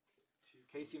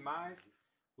Casey Mize.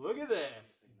 Look at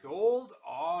this. Gold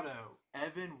auto.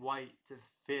 Evan White to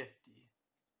 50.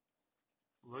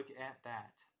 Look at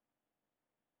that.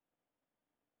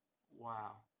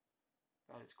 Wow.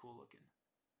 That is cool looking.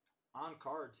 On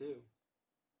card, too.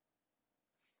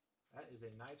 That is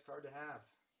a nice card to have.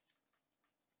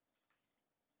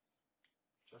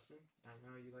 Justin, I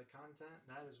know you like content.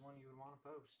 That is one you would want to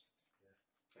post.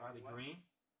 Yeah. Riley Green.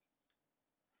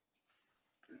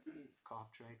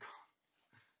 Cough tray.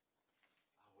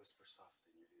 I'll whisper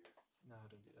softly in your ear. No,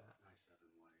 don't do that. Nice Evan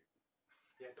White.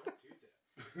 Yeah, don't do that.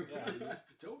 Yeah.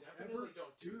 Definitely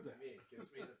don't do that. To me. It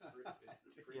gives me the freaks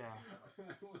Yeah. me out.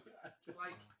 It's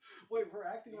like, wait, we're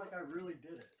acting like I really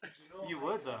did it. You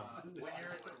would, though. When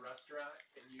you're at the restaurant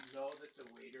and you know that the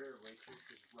waiter or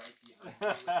waitress is right behind you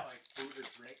with like food or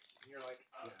drinks, and you're like,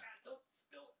 oh, Yeah. God, don't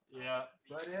spill it. Yeah.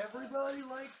 But everybody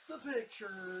likes the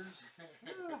pictures.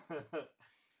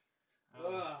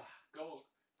 Go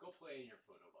play in your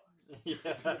photo box.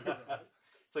 Yeah.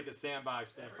 It's like a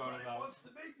sandbox for a photo Everybody box. wants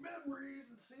to make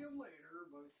memories and see them later,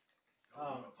 but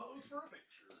don't want to pose for a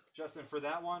picture. Justin, for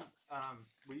that one,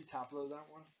 will you top load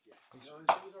that one? Yeah. No, it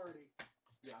was already.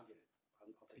 Yeah, I'll get it. I'll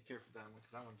Be take it. careful with that one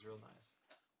because that one's real nice.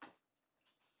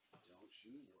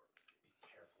 shoe work.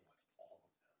 Be careful with all of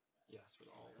them. Yes, with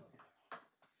all of them.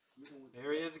 Even with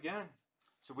There he is again.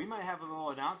 So we might have a little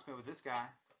announcement with this guy.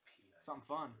 Peanut Something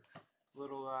fun. butter.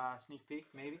 Little sneak peek,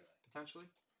 maybe, potentially.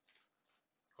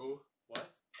 Who? What?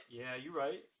 Yeah, you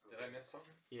right. Did I miss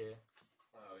something? Yeah,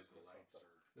 I always the miss lights something.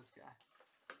 are this guy.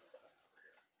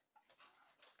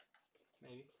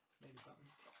 Maybe something.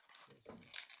 Maybe something.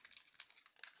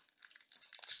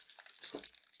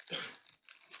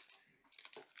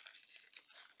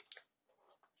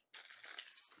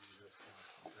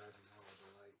 grabbing all of the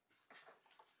light.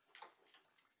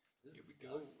 Is Here this we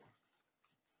go. dust?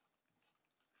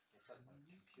 It's like my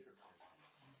computer program.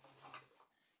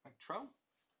 Like Tro?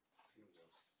 It was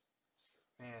those-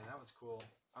 Man, that was cool.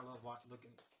 I love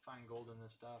finding gold in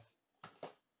this stuff.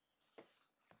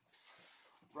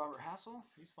 Robert Hassel,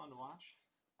 he's fun to watch.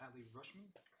 Adley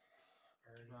Rushman,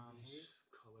 Ron Hayes.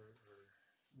 Color or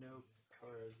No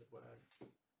colors, what if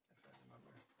I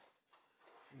remember.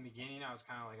 In the beginning, I was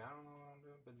kind of like, I don't know what I'm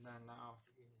doing, but then now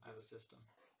I have a system.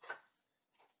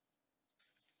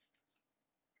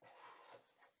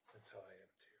 That's how I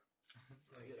am too.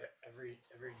 Like every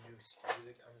new SKU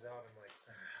that comes out, I'm like,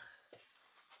 where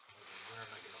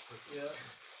am I gonna put this?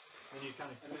 Yeah. And you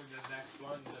kind of. And then the next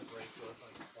one, the break was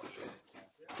like 20 minutes.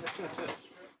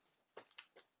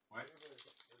 What?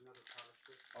 Another power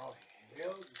strip. Oh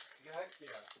hell, heck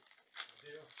yeah! I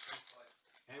do. It's like,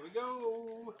 Here we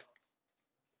go.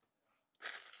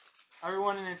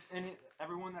 Everyone that's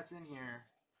in here,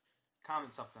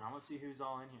 comment something. I want to see who's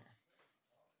all in here.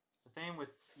 The thing with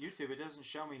YouTube, it doesn't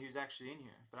show me who's actually in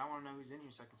here, but I want to know who's in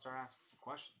here so I can start asking some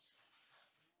questions.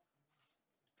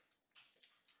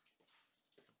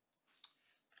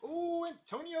 Oh,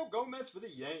 Antonio Gomez for the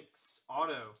Yanks.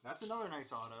 Auto. That's another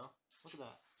nice auto. Look at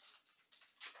that.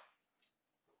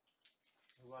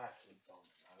 laughing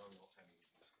Bowman. I don't know any of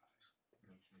these guys. It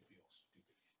makes me feel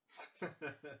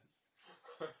stupid.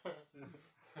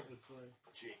 That's funny.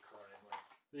 Jake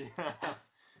Ryan. Yeah.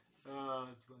 Oh,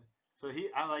 that's funny. So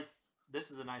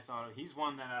this is a nice auto. He's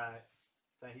one that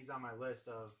he's on my list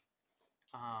of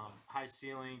high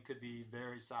ceiling, could be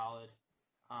very solid.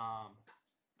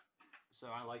 So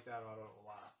I like that auto a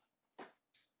lot.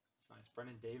 It's nice.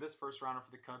 Brendan Davis, first rounder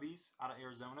for the Cubbies out of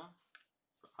Arizona,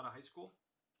 out of high school.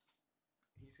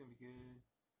 He's gonna be good.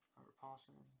 Robert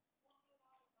Paulson.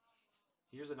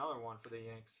 Here's another one for the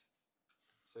Yanks.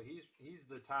 So he's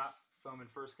the top Bowman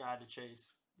first guy to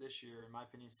chase this year, in my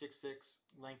opinion. 6'6",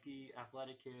 lanky,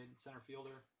 athletic kid, center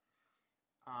fielder.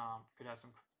 Could have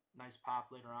some nice pop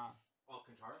later on.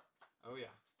 Alcantara? Oh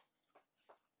yeah.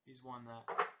 He's one that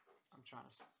I'm trying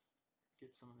to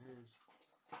get some of his.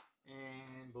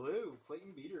 And blue,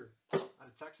 Clayton Beater out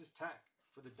of Texas Tech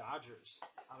for the Dodgers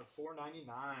out of $4.99.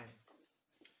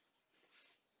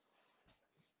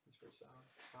 He's pretty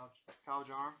solid. College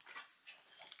arm.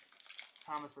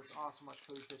 Thomas, that's awesome. Watch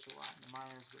Cody pitch a lot. And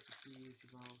Myers with the keys.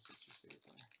 He's one of those sister's favorite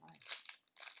player. Nice.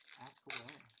 Ask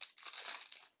away.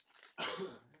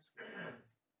 Ask away.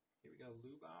 Here we go.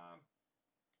 Lou Bob.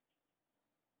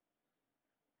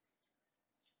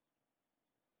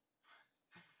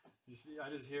 You see, I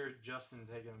just hear Justin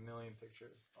taking a million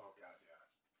pictures. Oh god, yeah.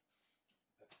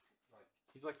 That's like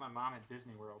He's like my mom at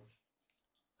Disney World.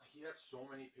 he has so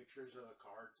many pictures of the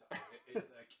cards.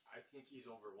 Like I think he's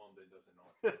overwhelmed and doesn't know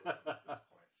what to do with them at this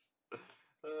point.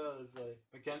 That's like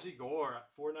Mackenzie Gore,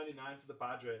 $4.99 for the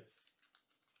Padres.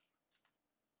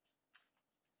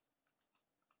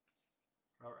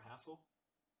 Robert Hassel.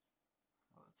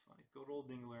 Oh, that's funny. Good old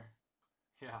Dingler.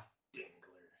 Yeah,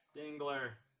 Dingler.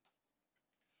 Dingler.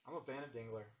 I'm a fan of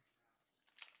Dingler.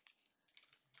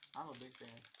 I'm a big fan.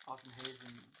 Austin Hayes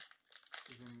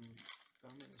is in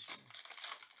Bowman this year.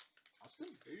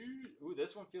 Austin Hayes. Ooh,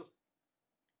 this one feels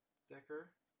thicker.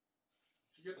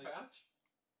 Did you get a Like- patch?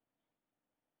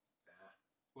 Nah.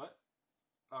 What?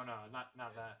 Oh no, not Yeah.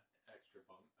 that. Extra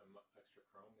bump, extra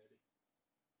chrome maybe.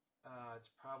 It's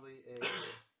probably a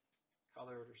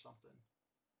colored or something.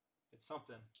 It's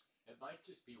something. It might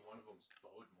just be one of them's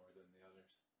bowed more than the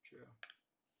others. True.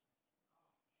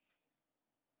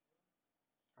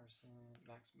 Carson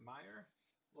Max Meyer.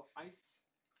 A little ice.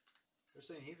 They're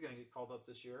saying he's going to get called up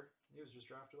this year. He was just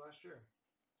drafted last year.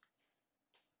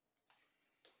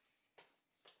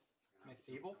 I'm Make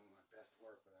doing Abel? some of my best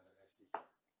work without an SD card.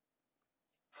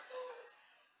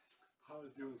 I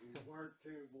was doing some work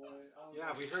too, boy.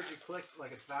 Yeah, we heard you click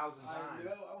like 1,000 times. I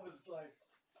know. I was like,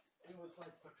 it was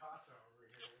like Picasso over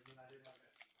here, and then I didn't have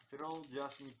it. Good old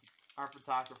Justin, our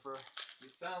photographer.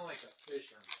 You sound like a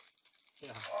fisherman.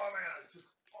 Yeah. Oh man, I took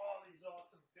all these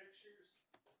awesome pictures,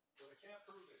 but I can't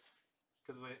prove it.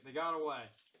 Because they got away.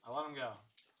 I let them go.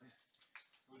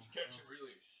 It was catch and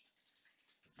release.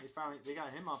 They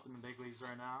got him up in the big leagues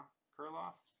right now.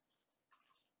 Kurloff.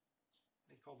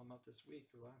 They called him up this week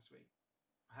or last week.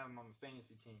 I have him on the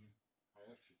fantasy team. I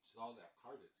should sell that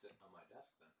card that's sitting on my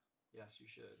desk then. Yes, you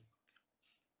should.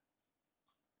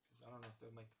 Because I don't know if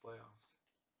they'll make the playoffs.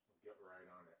 I'll get right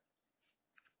on it.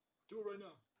 Do it right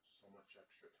now. So much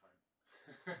extra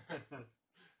time.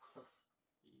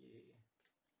 Yeah.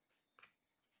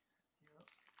 Yep.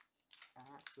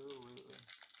 Absolutely.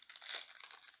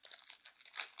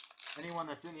 Anyone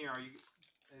that's in here,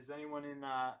 is anyone in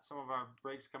some of our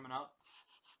breaks coming up?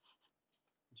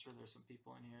 I'm sure there's some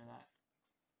people in here that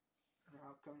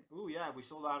are upcoming. Ooh, yeah, we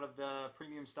sold out of the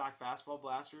premium stock basketball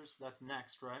blasters. That's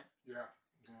next, right? Yeah.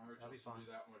 We're That'd be just fun.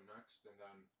 do that one next, and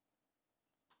then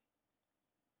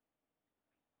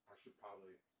I should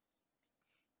probably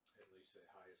at least say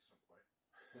hi at some point.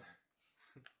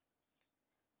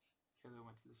 Kayla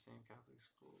went to the same Catholic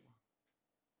school.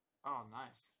 Oh,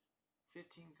 nice.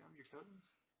 15 come your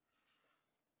cousins?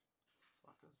 It's a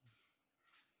lot of cousins.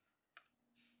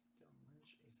 Dylan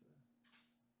Lynch, Asa,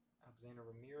 Alexander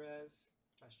Ramirez,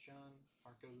 Josh John,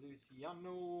 Marco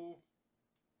Luciano.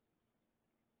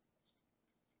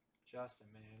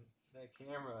 Justin, man, that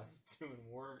camera is doing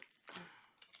work.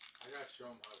 I gotta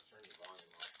show him how to turn the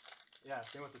volume off. Yeah,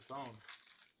 same with his phone.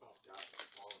 Oh god,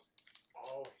 his phone.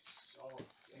 Oh, he's so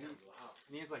damn loud.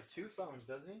 And he has like 2 phones,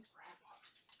 doesn't he? Crap on.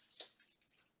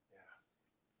 Yeah.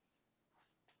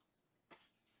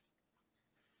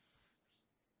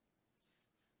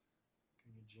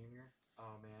 Acuna Jr.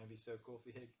 Oh man, it'd be so cool if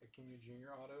he hit Acuna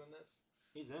Jr. auto in this.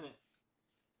 He's in it.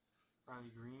 Riley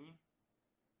Green.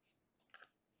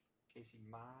 Casey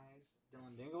Mize.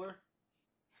 Dylan Dingler.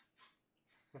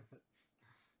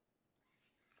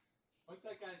 What's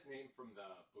that guy's name from the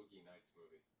Boogie Nights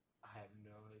movie? I have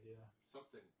no idea.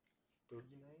 Something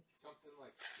Boogie Nights? something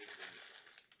like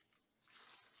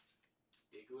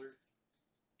Diggler?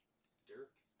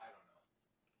 Dirk? I don't know.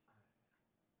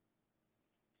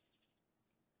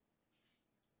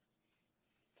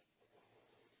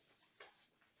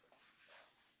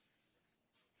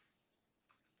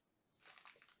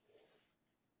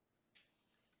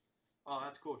 Oh,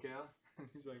 that's cool, Kayla.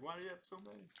 He's like, why do you have so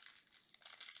many?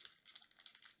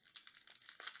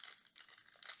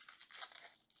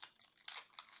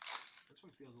 This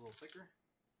one feels a little thicker.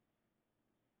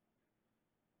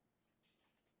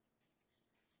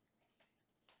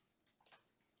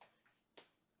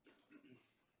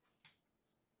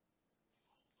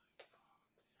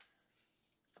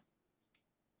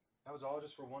 That was all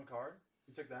just for one card?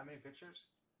 You took that many pictures?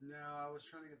 No, I was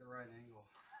trying to get the right angle.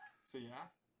 So yeah?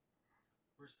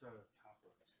 Where's the top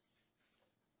left?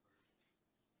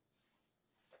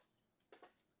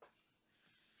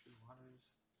 True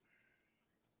Waters.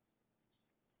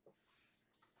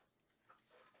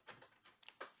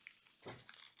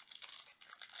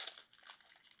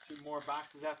 Two more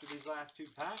boxes after these last 2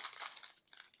 packs.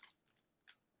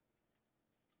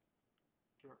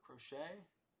 Garrett Crochet.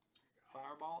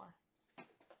 Fireballer. I'm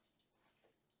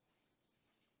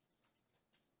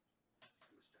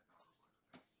gonna step out real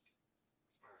quick, okay?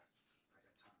 Alright. I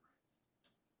got time, right?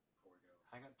 Before we go.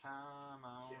 I got time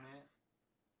on Yeah. it.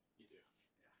 You do.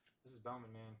 This is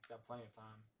Bowman, man. Got plenty of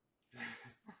time.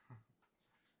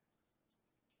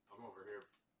 I'm over here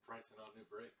pricing on new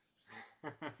breaks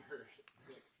for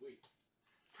next week.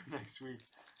 Next week.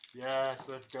 Yes,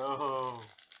 let's go.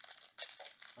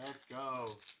 Let's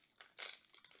go.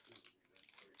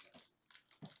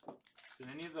 Did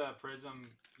any of the Prism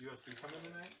UFC come in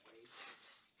tonight? Wait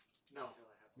No. until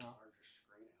I have a No. larger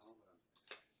screen at home, but I'm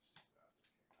excited to see what this came out.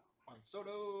 Juan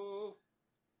Soto.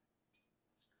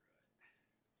 Screw it.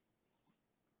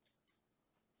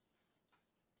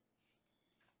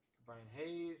 Brian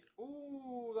Hayes.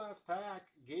 Ooh, last pack.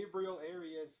 Gabriel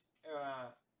Arias.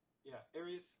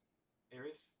 Arias.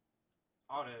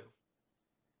 Auto.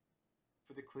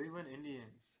 For the Cleveland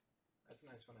Indians. That's a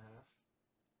nice one to have.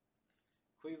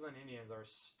 Cleveland Indians are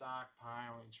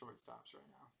stockpiling shortstops right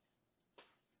now.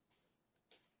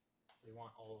 They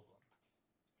want all of them.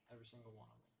 Every single one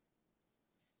of them.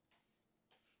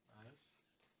 Nice.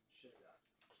 Should have got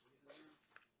keys in there.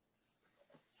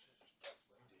 Should have just put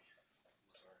Lindy.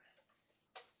 I'm sorry.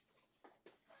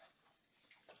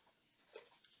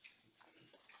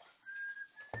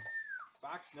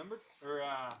 Box number, or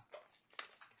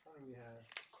what do we have?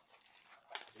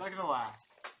 Second to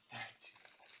last.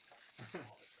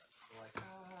 Like,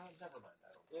 never mind.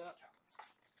 I don't Yeah. count.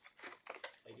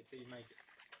 Take it till you make it.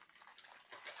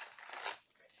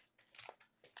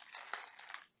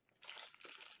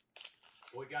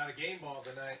 We got a game ball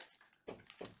tonight.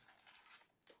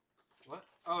 What?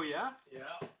 Oh yeah?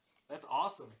 Yeah. That's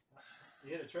awesome.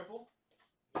 You hit a triple?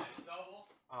 Double.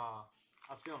 I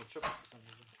was feeling a triple for some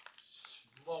reason.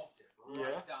 Smoked it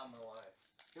right down the line.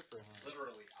 Good for him.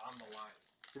 Literally on the line.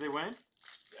 Did they win?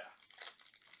 Yeah.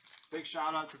 Big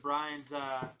shout out to Brian's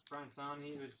son.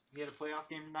 He had a playoff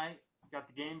game tonight. Got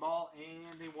the game ball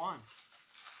and they won.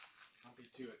 Don't be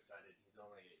too excited. He's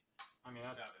only 8. I mean,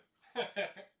 that's 7.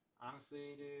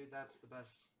 honestly, dude, that's the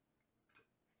best.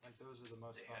 Like those are the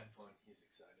most They fun. had fun. He's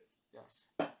excited.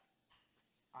 Yes.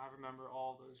 I remember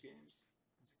all those games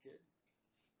as a kid.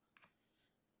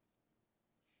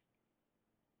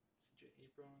 CJ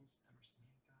Abrams, Emerson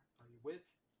Hancock, Party Witt.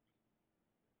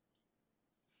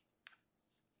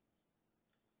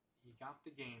 He got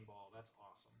the game ball. That's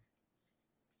awesome.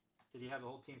 Did he have the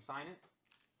whole team sign it?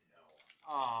 No.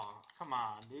 Oh, come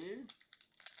on, dude.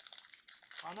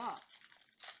 Why not?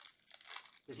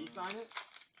 Did he sign it?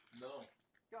 No.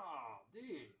 Oh,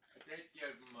 dude. They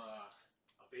gave him a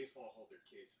baseball holder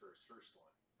case for his first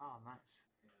one. Oh, nice.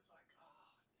 And I was like, oh,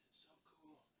 this is so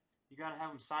cool. You got to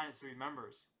have him sign it so he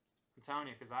remembers. I'm telling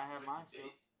you, because I have With mine the still.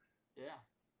 date? Yeah.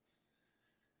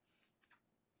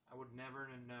 I would never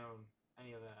have known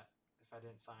any of that if I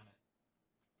didn't sign it.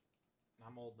 And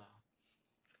I'm old now.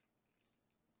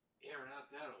 Yeah, we're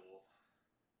not that old.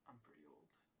 I'm pretty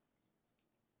old.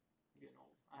 I'm getting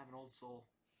old. I have an old soul.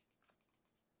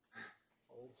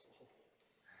 Old soul.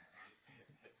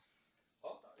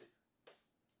 Oh,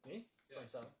 Me? Yeah.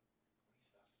 27.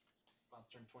 About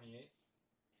to turn 28,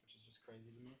 which is just crazy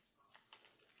to me.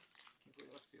 Can't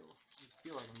believe I feel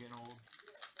like I'm getting old.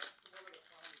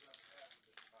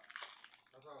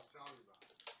 That's what I was telling you about.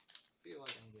 I feel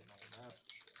like I'm getting old, that's for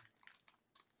sure.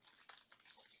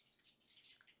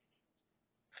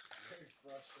 Very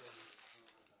frustrating.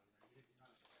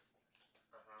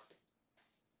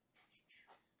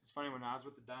 It's funny, when I was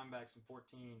with the Diamondbacks in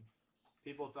 14,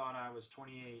 people thought I was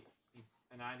 28,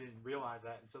 and I didn't realize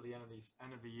that until the end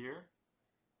of the year.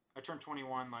 I turned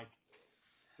 21 like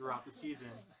throughout the season,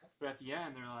 but at the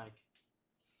end they're like,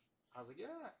 I was like,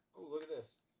 yeah. Oh, look at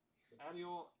this,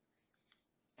 Adiel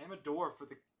Amador for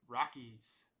the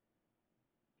Rockies.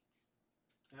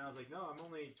 And I was like, no, I'm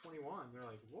only 21. They're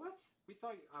like, what? We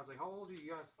thought. I was like, how old do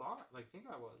you guys think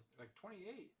I was? Like 28.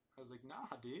 I was like,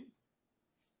 nah, dude.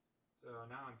 So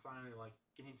now I'm finally like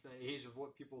getting to the age of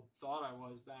what people thought I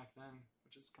was back then,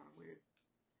 which is kind of weird.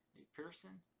 Nate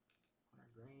Pearson, Hunter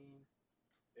Green.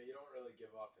 Yeah, you don't really give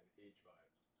off an age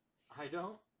vibe. I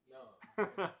don't. No.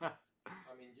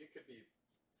 I mean, you could be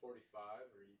 45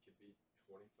 or you could be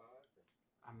 25.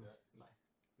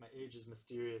 My age is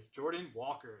mysterious. Jordan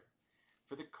Walker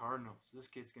for the Cardinals. This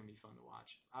kid's gonna be fun to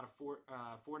watch. Out of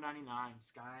 $4.99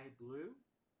 sky blue,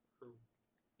 or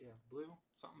blue,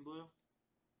 something blue.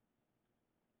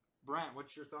 Brent,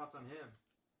 what's your thoughts on him?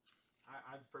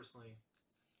 I personally,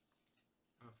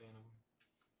 I'm a fan of him.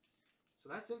 So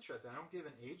that's interesting. I don't give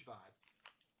an age vibe.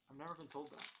 I've never been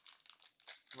told that.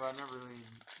 Well, I've never really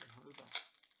heard that.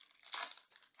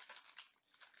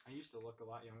 I used to look a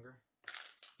lot younger.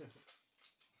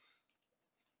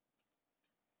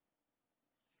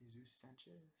 Jesus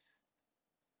Sanchez.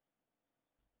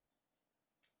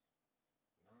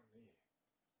 Not me.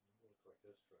 I've looked like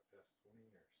this for the past 20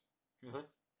 years. Really?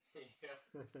 Yeah.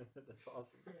 That's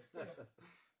awesome.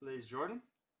 Blaze Jordan,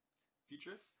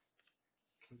 Futurist,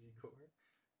 Kenzie Gore,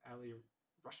 Ali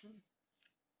Rushman,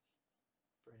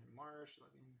 Brandon Marsh,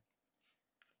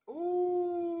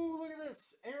 Ooh, look at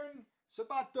this. Aaron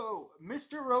Sabato,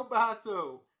 Mr.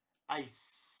 Robato,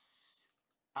 Ice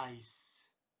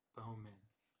Bowman.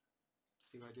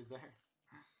 See what I did there?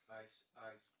 Ice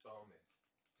Bowman.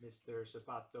 Mr.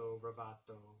 Sabato,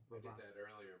 Robato. I did that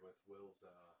earlier with Will's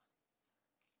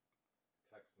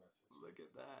text message. Look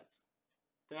at that.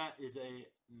 That is a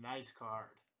nice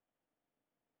card.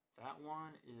 That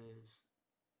one is,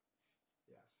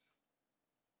 yes,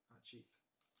 not cheap.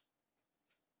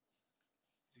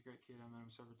 He's a great kid. I met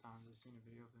him several times. I've seen a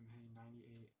video of him hitting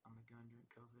 98 on the gun during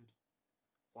COVID.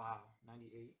 Wow,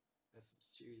 98? That's some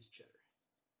serious cheddar.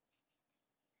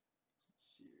 Some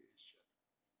serious cheddar.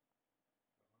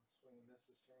 I'm swinging this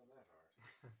is throwing that hard.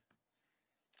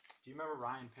 Do you remember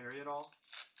Ryan Perry at all?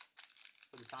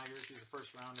 For the Tigers, he was a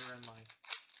first rounder in like,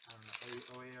 I don't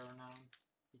know, 08 or 09.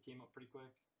 He came up pretty quick.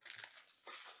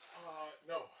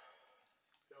 No.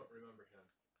 Don't remember him.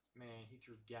 Man, he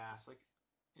threw gas like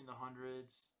in the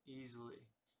hundreds easily.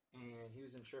 And he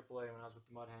was in AAA when I was with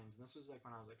the Mud Hens. And this was like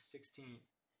when I was like 16.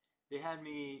 They had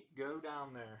me go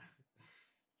down there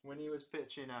when he was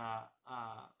pitching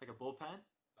like a bullpen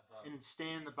and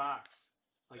stand in the box.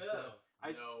 Like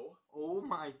no. Oh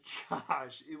my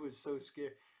gosh, it was so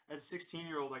scary. As a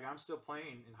 16-year-old, like I'm still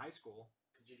playing in high school.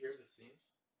 Could you hear the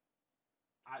seams?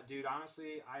 Dude,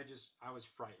 honestly, I was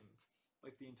frightened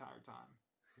like the entire time.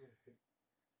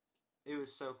 It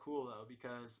was so cool though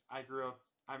because I grew up.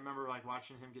 I remember like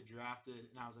watching him get drafted,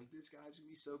 and I was like, "This guy's gonna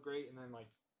be so great." And then like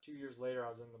 2 years later, I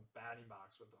was in the batting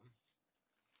box with him.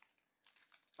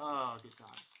 Oh, good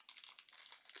times.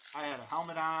 I had a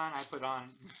helmet on. I put on.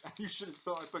 You should have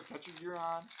saw. I put catcher gear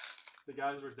on. The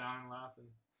guys were dying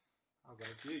laughing. I was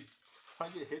like, "Dude, if I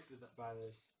get hit by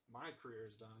this, my career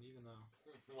is done." Even though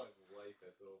My life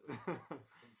is over.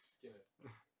 I'm just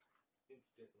gonna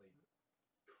instantly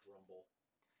crumble.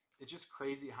 it's just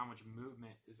crazy how much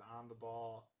movement is on the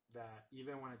ball that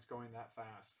even when it's going that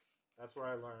fast. That's what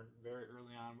I learned very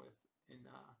early on with in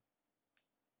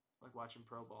like watching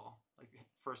pro ball, like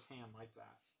firsthand like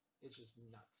that. It's just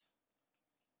nuts.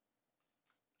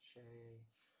 Shea,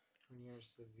 Junior,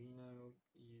 Savino,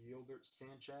 Gilbert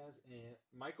Sanchez, and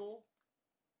Michael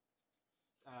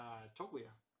Toglia.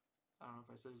 I don't know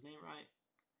if I said his name right.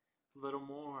 A little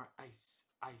more ice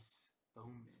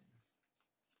Bowman.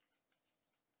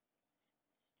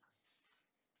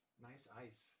 Nice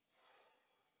ice.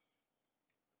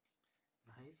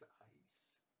 Nice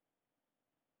ice.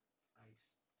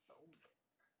 Ice Bowman.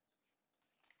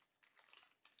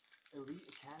 Elite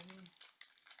Academy.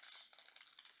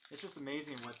 It's just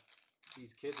amazing what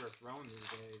these kids are throwing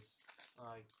these days.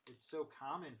 Like, it's so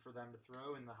common for them to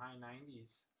throw in the high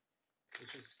 90s.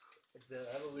 It's just, the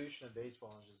evolution of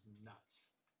baseball is just nuts.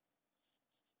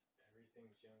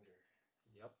 Everything's younger.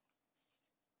 Yep.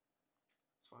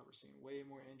 That's why we're seeing way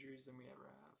more injuries than we ever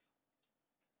have.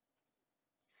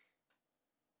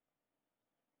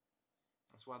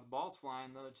 That's why the ball's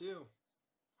flying, though, too.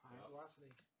 High velocity.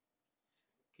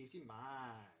 Casey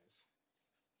Mize.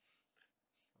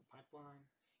 Pipeline.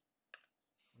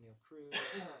 O'Neal Cruz.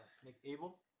 Nick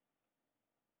Abel.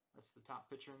 That's the top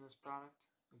pitcher in this product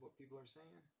of what people are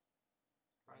saying.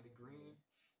 Probably the green.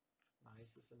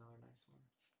 Nice. This is another nice one.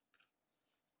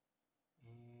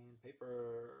 And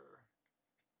paper.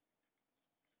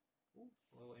 Ooh,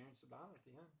 a little Aaron Sabato at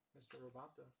the end. Mr.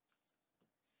 Roboto.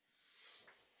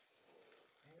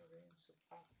 Aaron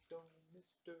Sabato.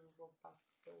 Mr.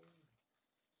 Roboto.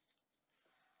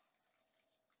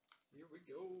 Here we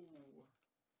go.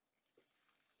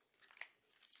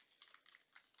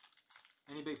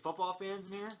 Any big football fans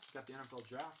in here? Got the NFL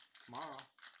draft tomorrow,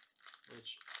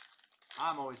 which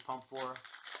I'm always pumped for.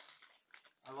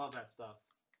 I love that stuff.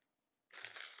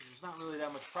 There's not really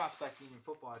that much prospecting in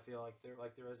football, I feel like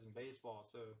there is in baseball,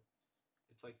 so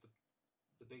it's like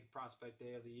the big prospect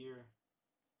day of the year.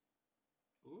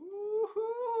 Ooh,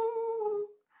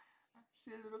 I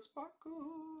see a little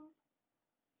sparkle.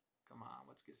 Come on,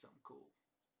 let's get something cool.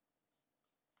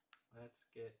 Let's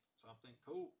get something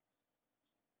cool.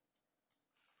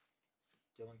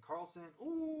 Dylan Carlson.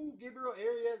 Ooh, Gabriel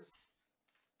Arias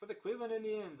for the Cleveland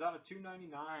Indians out of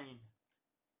 299.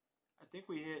 I think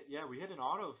we hit an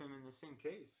auto of him in the same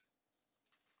case,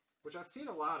 which I've seen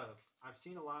a lot of.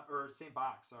 Or same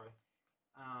box, sorry.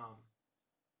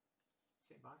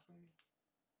 Same box maybe?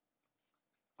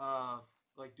 Of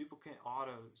like duplicate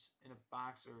autos in a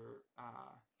box or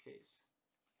case.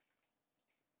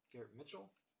 Garrett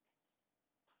Mitchell.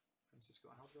 Francisco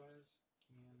Alvarez.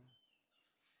 And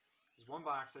there's one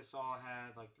box I saw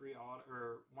had like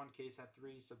one case had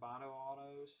 3 Sabato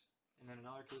autos, and then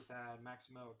another case had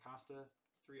Maximo Acosta,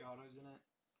 3 autos in it,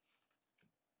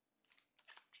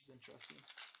 which is interesting.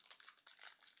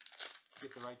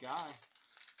 Get the right guy.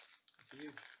 That's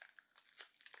huge.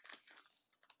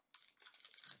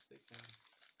 That's big fan.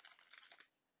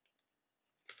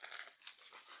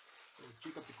 Little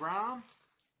Jacob DeGrom.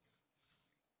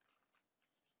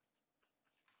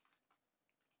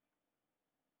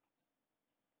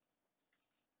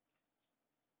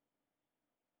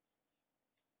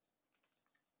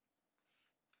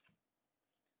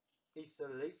 Asa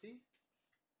Lacy.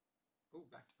 Oh,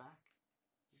 back to back.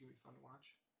 He's going to be fun to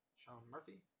watch. Sean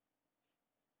Murphy.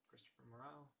 Christopher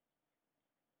Morel.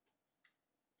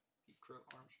 Pete Crow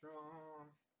Armstrong.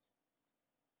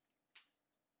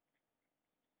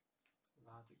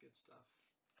 Lots of good stuff.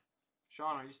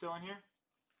 Sean, are you still in here?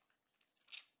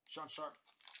 Sean Sharp.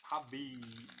 Hobbies.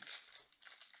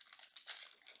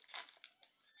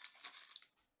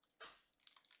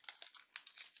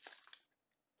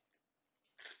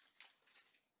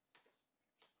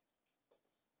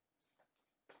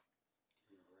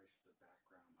 Erase the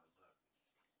background by look.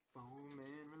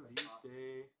 Bowman release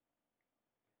day.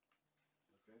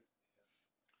 Okay.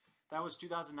 That was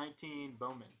 2019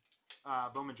 Bowman.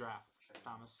 Bowman draft,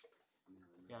 Thomas. I'm gonna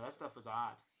remove Yeah, that stuff was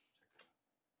odd. Check that out.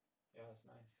 Yeah, that's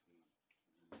nice.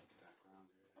 Remove the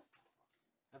background here.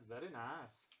 That's very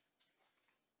nice.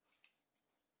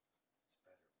 It's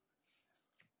better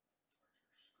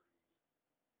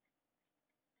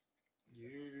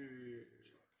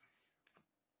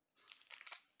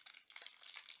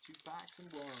box and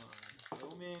one.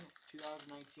 Bowman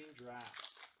 2019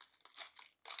 draft.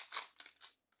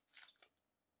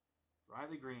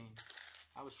 Riley Green.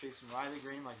 I was chasing Riley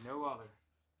Green like no other.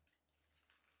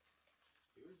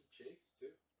 He was a chase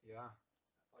too. Yeah.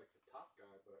 Like the top guy,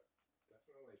 but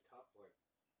definitely top like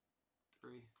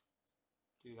 3.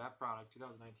 Dude, that product,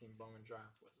 2019 Bowman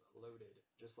draft, was loaded,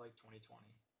 just like 2020.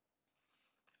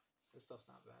 This stuff's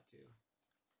not bad, too.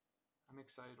 I'm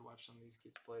excited to watch some of these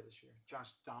kids play this year.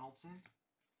 Josh Donaldson,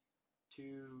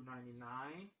 $2.99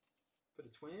 for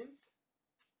the Twins.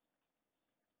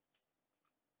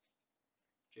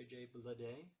 J.J.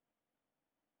 Bleday.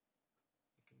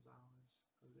 Gonzalez,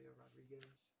 Jose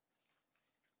Rodriguez.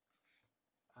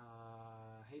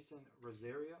 Jason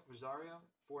Rosario,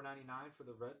 $4.99 for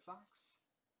the Red Sox.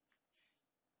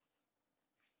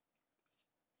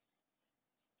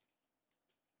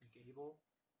 Gable,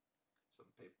 some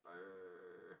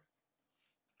paper.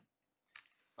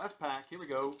 Last pack. Here we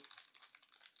go.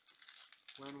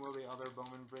 When will the other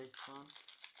Bowman break come?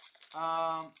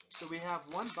 So we have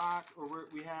one box, or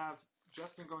we have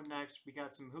Justin going next. We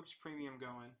got some Hoops Premium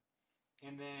going,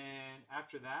 and then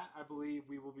after that, I believe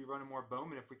we will be running more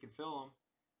Bowman if we can fill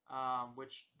them,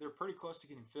 which they're pretty close to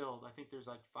getting filled. I think there's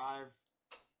like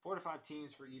 4 to 5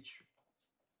 teams for each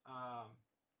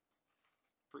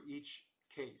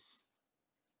case.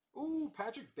 Ooh,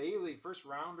 Patrick Bailey, first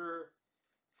rounder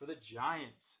for the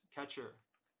Giants, catcher.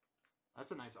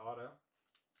 That's a nice auto.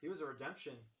 He was a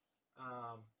redemption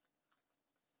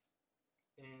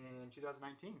in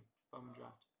 2019 Bowman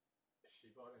draft. she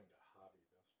bought into hobby.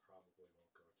 That's probably won't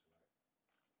go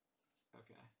tonight.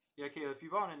 Okay. Yeah, okay, if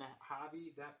you bought in a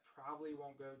hobby, that probably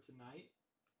won't go tonight,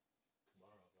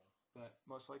 Tomorrow though. but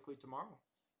most likely tomorrow.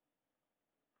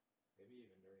 Maybe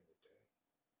even during the day.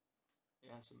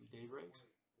 Yeah, some day breaks.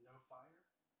 No fire?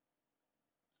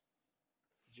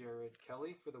 Jared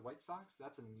Kelly for the White Sox.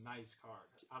 That's a nice card.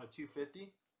 Out of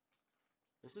 250.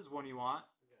 This is one you want.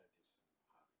 We gotta do some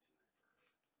hobby tonight for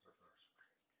her. It's her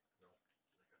first break.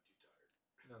 No. Like I'm too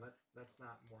tired. No, that's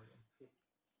not Morgan.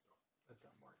 That's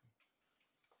not Morgan.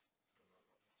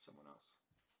 It's someone else.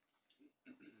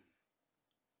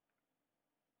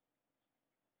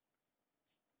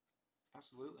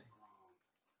 Absolutely. Wrong.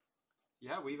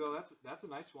 Yeah, Weebo, that's a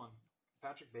nice one.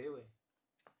 Patrick Bailey.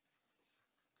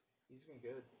 He's been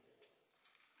good.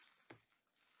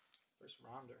 First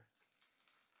rounder.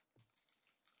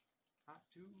 Not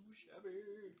too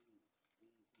shabby.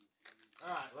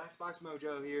 All right, last box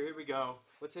mojo here. Here we go.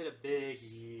 Let's hit a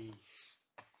biggie.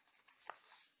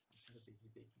 Let's hit a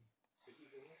biggie.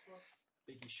 Biggie's in this one?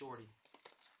 Biggie shorty.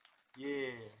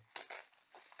 Yeah.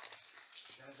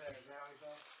 Is that how he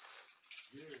said?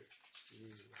 Yeah.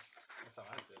 Yeah. That's how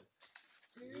I said.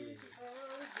 Yeah.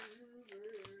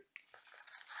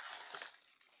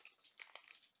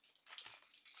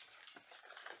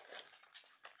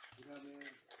 You know, man,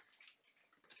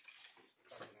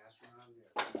 it's like an astronaut.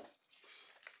 Yeah.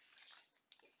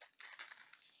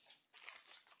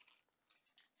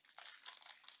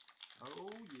 Oh,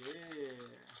 yeah.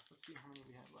 Let's see how many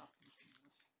we have left in this.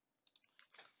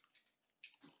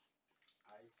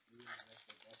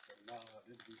 No,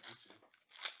 it'd be ancient.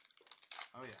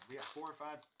 Oh, yeah. We got 4 or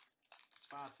 5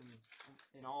 spots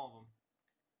in all of them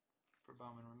for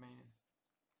Bowman remaining.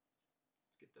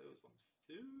 Let's get those ones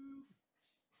filled.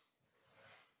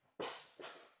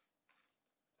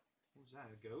 What was that?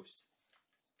 A ghost?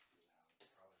 No, probably the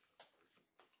first one.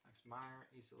 Max Meyer,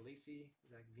 Asa Lacy,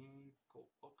 Zach Veen, Colt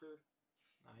Booker.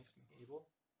 Nice. McAble.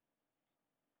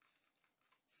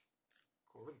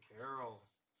 Corbin Carroll.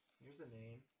 Here's a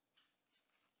name.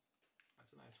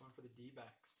 That's a nice one for the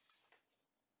D-backs.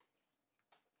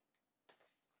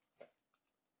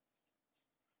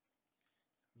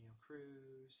 Neil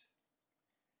Cruz.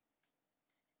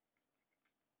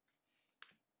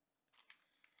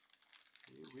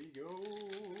 Here we go.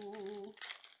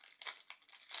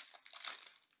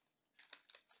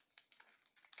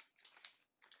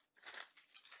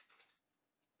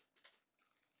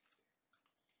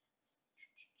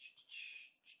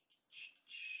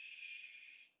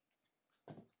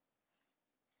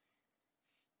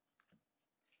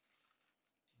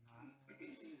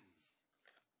 Nice.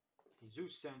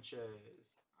 Jesus Sanchez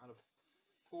out of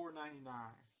 $4.99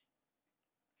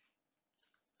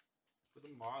 for the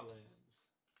Marlins.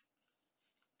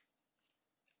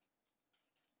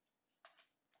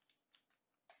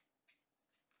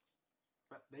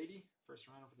 Brett Beatty, first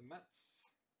rounder for the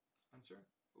Mets. Spencer.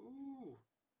 Ooh.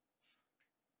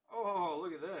 Oh,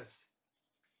 look at this.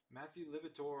 Matthew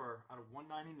Libator out of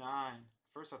 $1.99.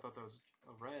 First, I thought that was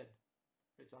a red.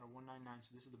 It's out of $1.99,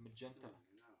 so this is the magenta No.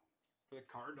 for the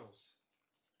Cardinals.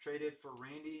 Traded for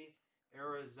Randy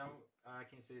Arizona. I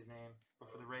can't say his name,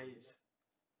 but for the Rays,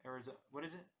 Arizona. What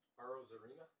is it? Arrows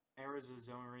Arena?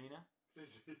 Arizona Arena.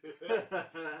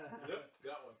 Yep,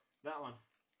 that one. That one.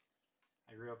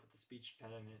 I grew up with the speech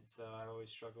impediment, so I always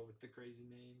struggle with the crazy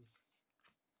names.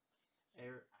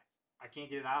 I can't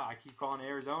get it out. I keep calling it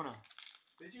Arizona.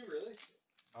 Did you really?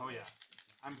 Oh yeah,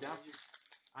 I'm deaf.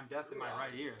 I'm deaf in my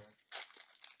right ear.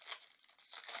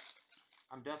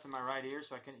 I'm deaf in my right ear,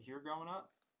 so I couldn't hear growing up.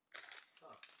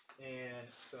 Huh. And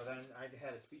so then I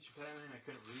had a speech impediment. I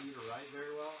couldn't read or write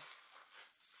very well.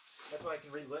 That's why I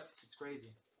can read lips. It's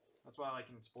crazy. That's why I like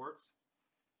in sports.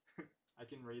 I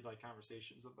can read like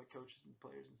conversations of like coaches and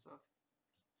players and stuff.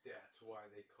 That's why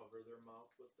they cover their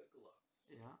mouth with the gloves.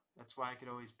 Yeah, that's why I could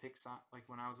always pick like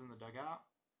when I was in the dugout,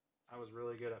 I was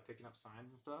really good at picking up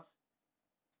signs and stuff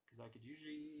because I could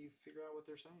usually figure out what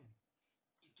they're saying.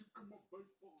 Did you come up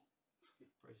baseball?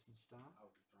 Bryson Stott, I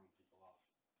would be throwing people off.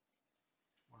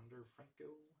 Wander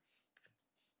Franco.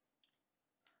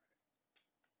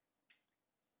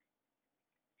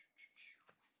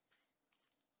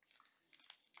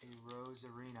 A Rose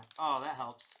Arena. Oh, that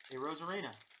helps. A Rose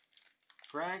Arena.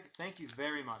 Greg, thank you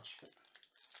very much.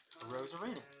 A Rose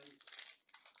Arena.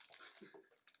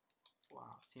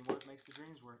 Wow, teamwork makes the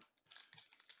dreams work.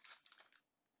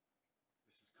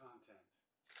 This is content.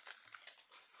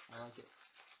 I like it.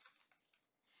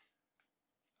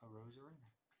 A Rose Arena.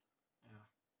 Yeah,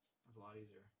 that's a lot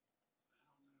easier.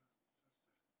 I don't know.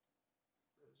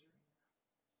 Rose Arena.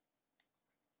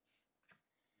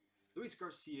 Luis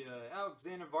Garcia,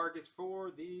 Alexander Vargas for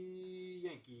the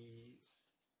Yankees.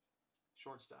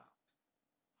 Shortstop.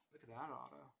 Look at that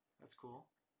auto. That's cool.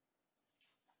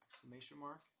 Exclamation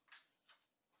mark.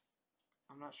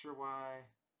 I'm not sure why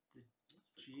the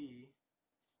G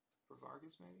for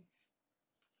Vargas maybe.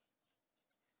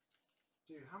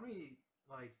 Dude, how many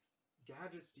like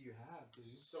gadgets do you have, dude?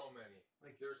 So many.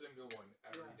 Like There's a new one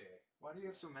every day. Why do you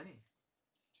have so many?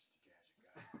 Just a gadget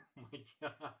guy. Oh my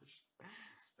gosh.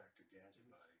 Inspector Gadget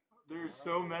Buddy. There's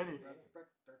so many.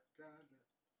 Inspector Gadget.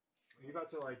 Are you about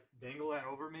to like dangle that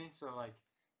over me so like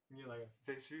you like a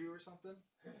fish view or something?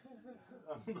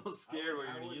 I'm a little scared when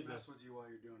you're gonna use mess this. with you while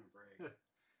you're doing a break.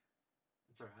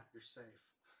 It's alright. You're safe.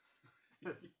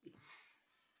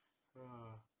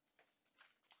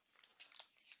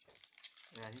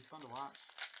 Yeah, he's fun to watch.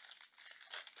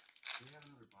 Do we have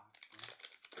another box,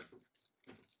 bro?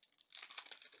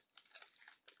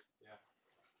 Yeah.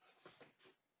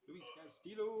 Luis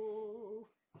Castillo.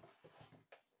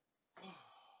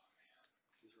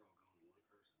 These are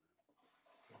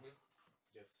all going to one person,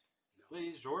 man. Yes. No.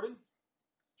 Blaze Jordan.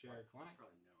 Jared It's Klein.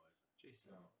 probably no, isn't it?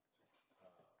 Jason. No.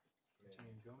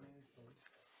 Antonio Gomez. Same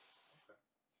stuff.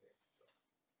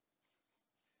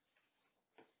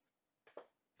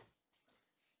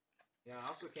 Yeah, I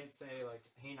also can't say like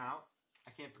hang out.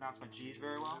 I can't pronounce my G's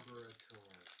very well.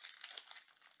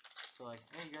 So like,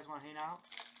 hey, you guys want to hang out?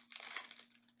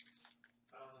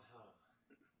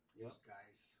 Yes,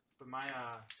 guys. But my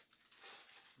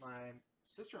my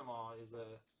sister-in-law is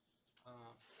a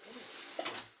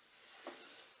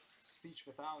speech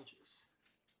pathologist.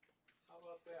 How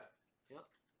about that? Yep.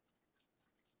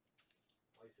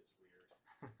 Life is weird.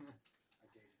 I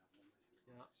dated a woman who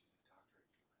Yeah. she's a doctor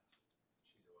at UF.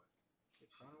 She's a what? She's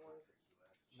a doctor at UF.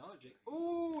 Another J.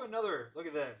 Ooh, another. Look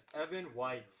at this. Evan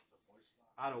White The voice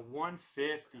box. out of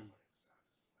 150.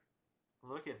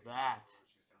 Look at that.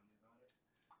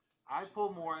 I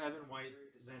pull more Evan White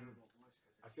than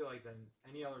I feel like than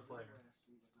any other player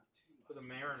for the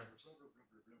Mariners.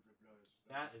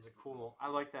 That is a cool. I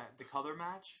like that. The color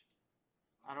match.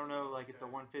 I don't know like if the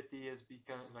 150 is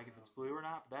because like if it's blue or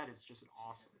not, but that is just an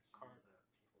awesome card.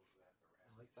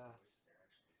 I like that.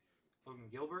 Logan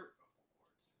Gilbert.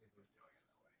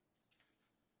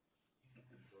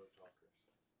 Road talkers.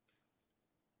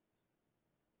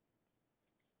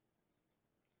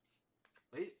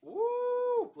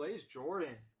 Ooh, Blaze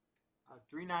Jordan.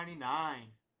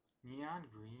 399. Neon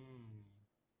green.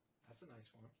 That's a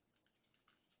nice one.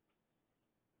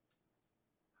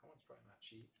 That one's probably not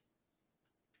cheap.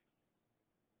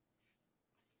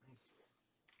 Nice.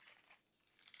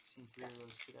 Seen 3 of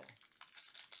those today.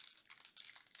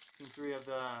 Seen 3 of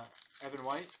the Evan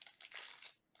White.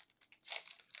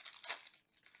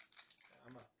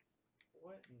 I'm a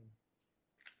what?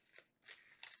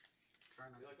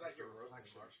 You look like you're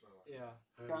roasting marshmallows. Yeah,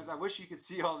 guys, I wish you could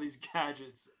see all these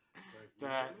gadgets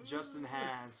that Justin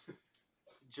has.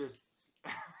 Just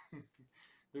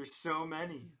there's so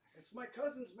many. It's my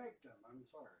cousins make them. I'm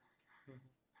sorry.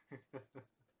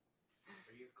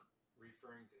 Are you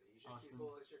referring to Asian Austin.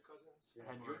 people as your cousins? Yeah.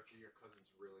 Hendrick. Or do your cousins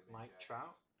really make Mike jackets?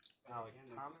 Trout, Alec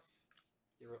Again, Thomas,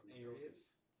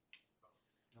 Arias. Oh,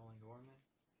 Nolan Gorman.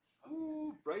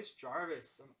 Ooh, Bryce Jarvis.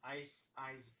 Some Ice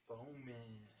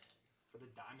Bowman for the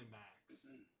Diamondbacks.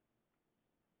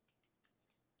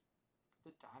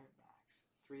 The Diamondbacks.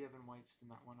 3 Evan Whites to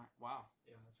not one night. Wow.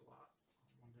 Yeah, that's a lot on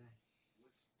one day.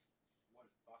 What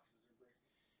boxes are breaking?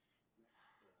 Next,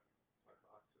 5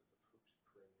 boxes of Hoops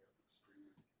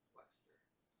Premium Blaster.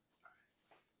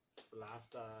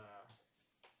 Blaster.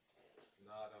 It's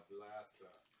not a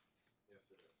blaster. Yes,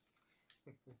 it is.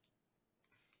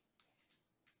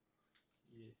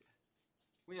 Yeah.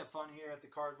 We have fun here at the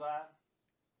Card Lab.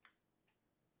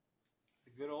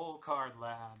 The good old Card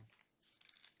Lab.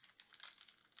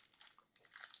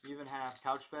 We even have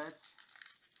couch beds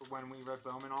for when we read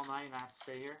Bowman all night and I have to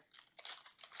stay here.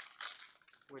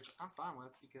 Which I'm fine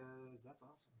with because that's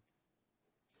awesome.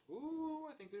 Ooh,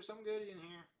 I think there's some goodie in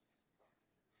here.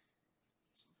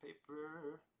 Some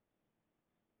paper.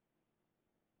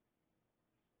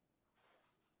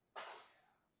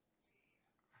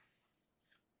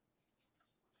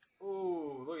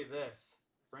 Ooh, look at this.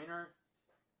 Brainerd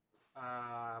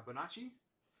Bonacci?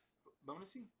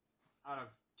 Bonacci? Out of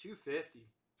 250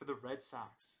 for the Red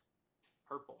Sox.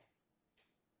 Purple.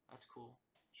 That's cool.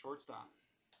 Shortstop.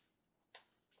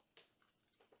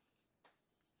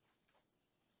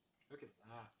 Look at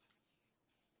that.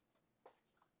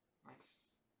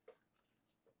 Nice.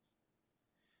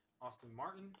 Austin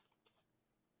Martin.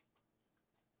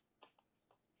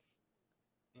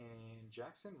 And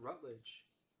Jackson Rutledge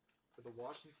for the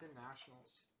Washington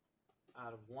Nationals.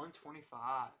 Out of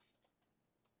 125.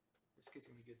 This kid's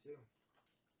going to be good too.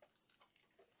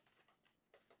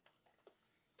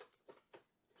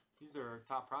 He's our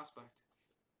top prospect.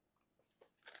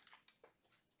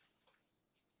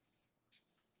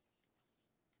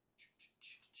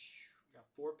 We got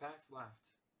 4 packs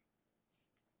left.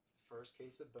 First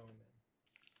case of Bowman.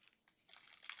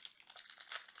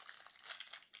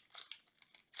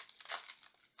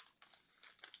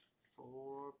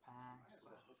 Four packs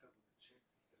might as well left. hook up with a chick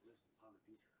that lives in Ponte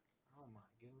Vedra. Oh my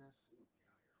goodness. I'm gonna be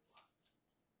out here a lot.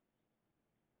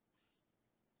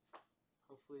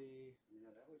 Hopefully, You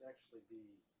know, that would actually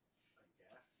be a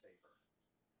gas saver.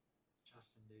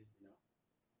 Justin, dude. You know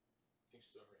You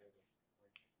so random.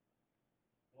 Like,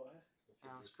 what? it's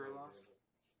Alex so Kurloff. random.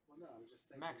 Well, no, I'm just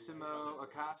thinking. Maximo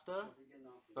like, Acosta. she'll be getting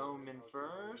off work, Bowman I'll go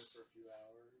over first. for a few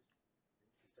hours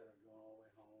instead of going all the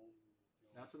way home.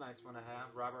 That's a nice one to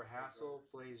have. Robert Hassel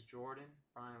plays Jordan.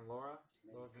 Brian Laura.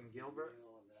 Logan Gilbert.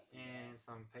 And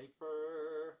some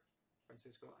paper.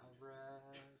 Francisco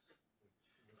Alvarez.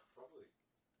 You're probably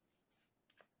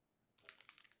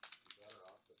better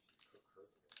off if you cook her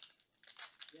the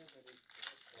meal. Yeah, but it's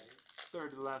okay.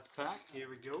 Third to last pack. Here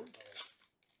we go.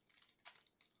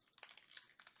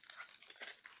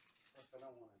 Plus, I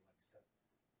don't want to like set.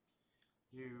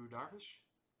 You Darvish.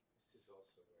 This is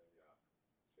also a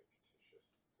fictitious thing that we're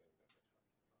talking about.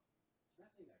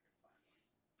 Nothing I could find.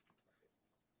 Right.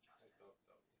 I don't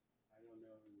know. I don't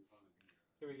know in Ponte Vedra.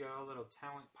 Here we go. A little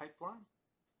talent pipeline.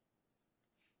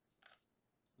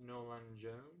 Nolan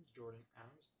Jones. Jordan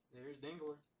Adams. There's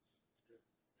Dingler. The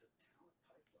talent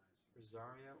pipelines.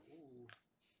 Rosario. Ooh.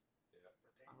 Yeah.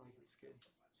 But they I don't like really this sell kid.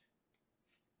 for much.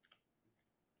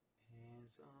 And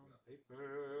some No.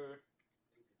 paper. I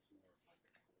think it's more of like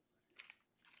a cool thing.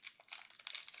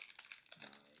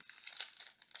 Nice.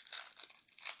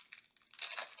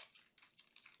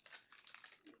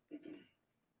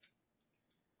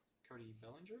 Cody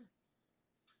Bellinger.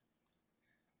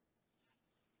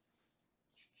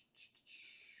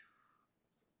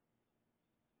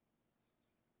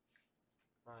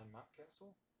 Ryan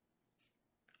Mountcastle.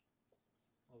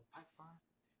 Little pipeline.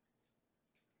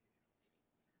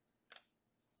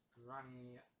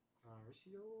 Ronnie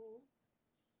Mauricio.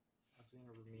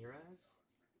 Alexander Ramirez.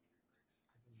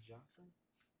 Ivan Johnson.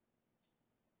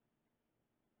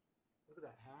 Look at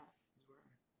that hat he's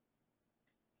wearing.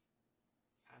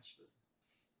 Patchless.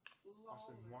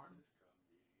 Austin Martin.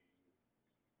 Is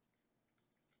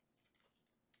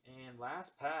coming. And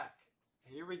last pack.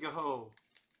 Here we go.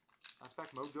 Last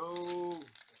pack mojo.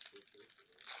 That's pretty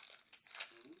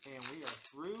crazy. And we are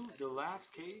through the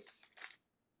last case.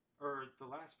 Or the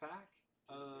last pack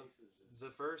of the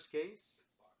first case.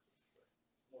 6 boxes. But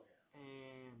Oh yeah.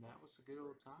 And that was a good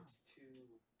old time. It's 2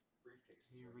 briefcases.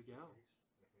 Here right? we go.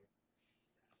 Briefcase.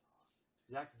 That's awesome.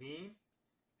 Zach Veen.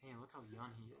 Man, look how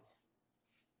young he is.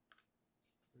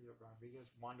 Leo Rodriguez.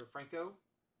 Wander Franco.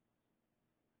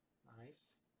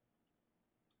 Nice.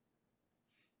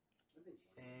 I think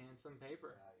And some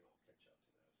paper. value will catch up to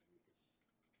those. I mean,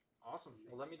 'cause Awesome. it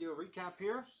Well, let me makes do a sense recap that they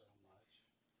here. charge so much,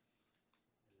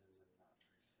 and then they're not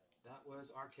resell That was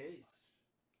our case.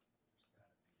 There's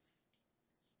gotta be.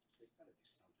 They've got to do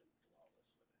something.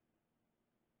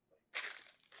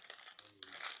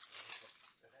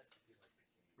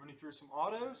 running through some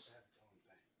autos. It had its own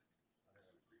thing, other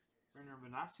than a briefcase. Renner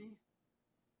Benassi,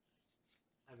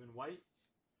 Evan White,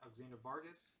 Alexander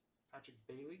Vargas, Patrick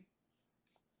Bailey,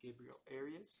 Gabriel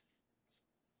Arias,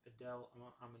 Adele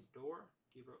Amador,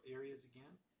 Gabriel Arias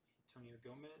again, Antonio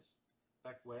Gomez,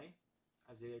 Beck Way,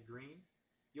 Isaiah Green,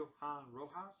 Johan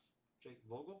Rojas, Jake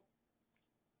Vogel,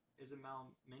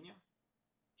 Isabel Mena,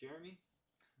 Jeremy,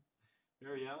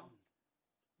 Marielle,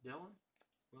 Dylan,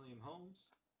 William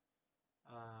Holmes.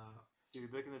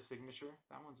 Dude, look at this signature.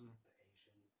 That one's The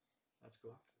Asian that's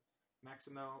cool. boxes.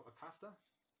 Maximo Acosta.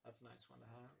 That's a nice one to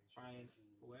have. Brian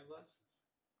Asian Huelas, boxes.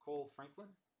 Cole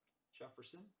Franklin,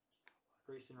 Jefferson,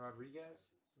 Grayson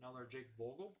Rodriguez, another Jake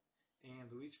Vogel, and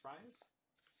Luis Frias.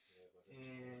 Yeah, but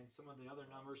And some of the other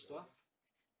number stuff.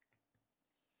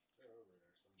 They're over there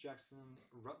somewhere. Jackson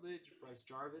Rutledge, Bryce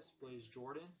Jarvis, Blaze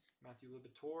Jordan, Matthew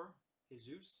Libator,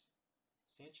 Jesus,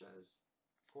 Sanchez,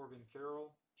 Corbin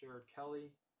Carroll, Jared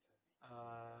Kelly,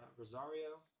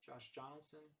 Rosario, Josh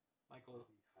Donaldson, Michael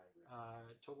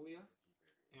Toglia,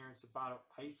 Aaron Sabato,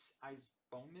 Ice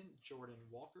Bowman, Jordan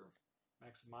Walker,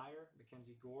 Max Meyer,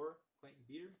 Mackenzie Gore, Clayton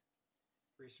Beater,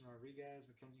 Grayson Rodriguez,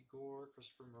 Mackenzie Gore,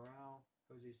 Christopher Morale,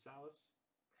 Jose Salas,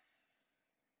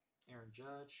 Aaron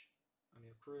Judge,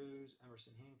 O'Neal Cruz,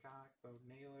 Emerson Hancock, Bo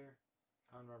Naylor,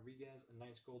 Aaron Rodriguez, a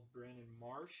nice gold Brandon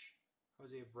Marsh,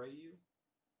 Jose Abreu,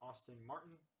 Austin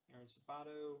Martin, Aaron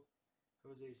Sabato,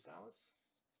 Jose Salas.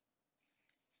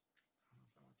 I don't know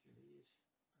if I went through these.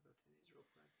 I'll go through these real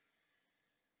quick.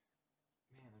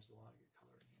 Man, there's a lot of good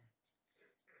color in here.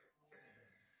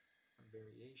 Different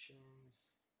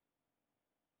variations.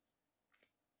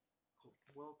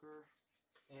 Colton Welker.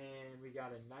 And we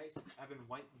got a nice Evan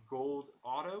White gold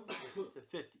auto to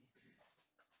 50.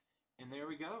 And there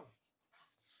we go.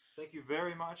 Thank you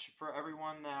very much for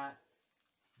everyone that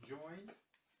joined.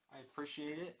 I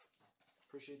appreciate it.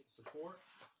 Appreciate the support.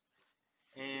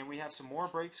 And we have some more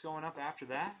breaks going up after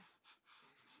that.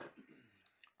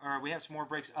 Or we have some more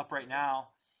breaks up right now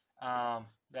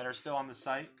that are still on the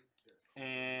site.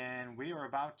 And we are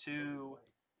about to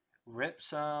rip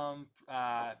some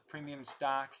premium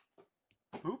stock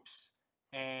hoops.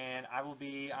 And I will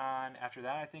be on after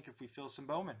that, I think, if we fill some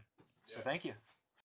Bowman. So thank you.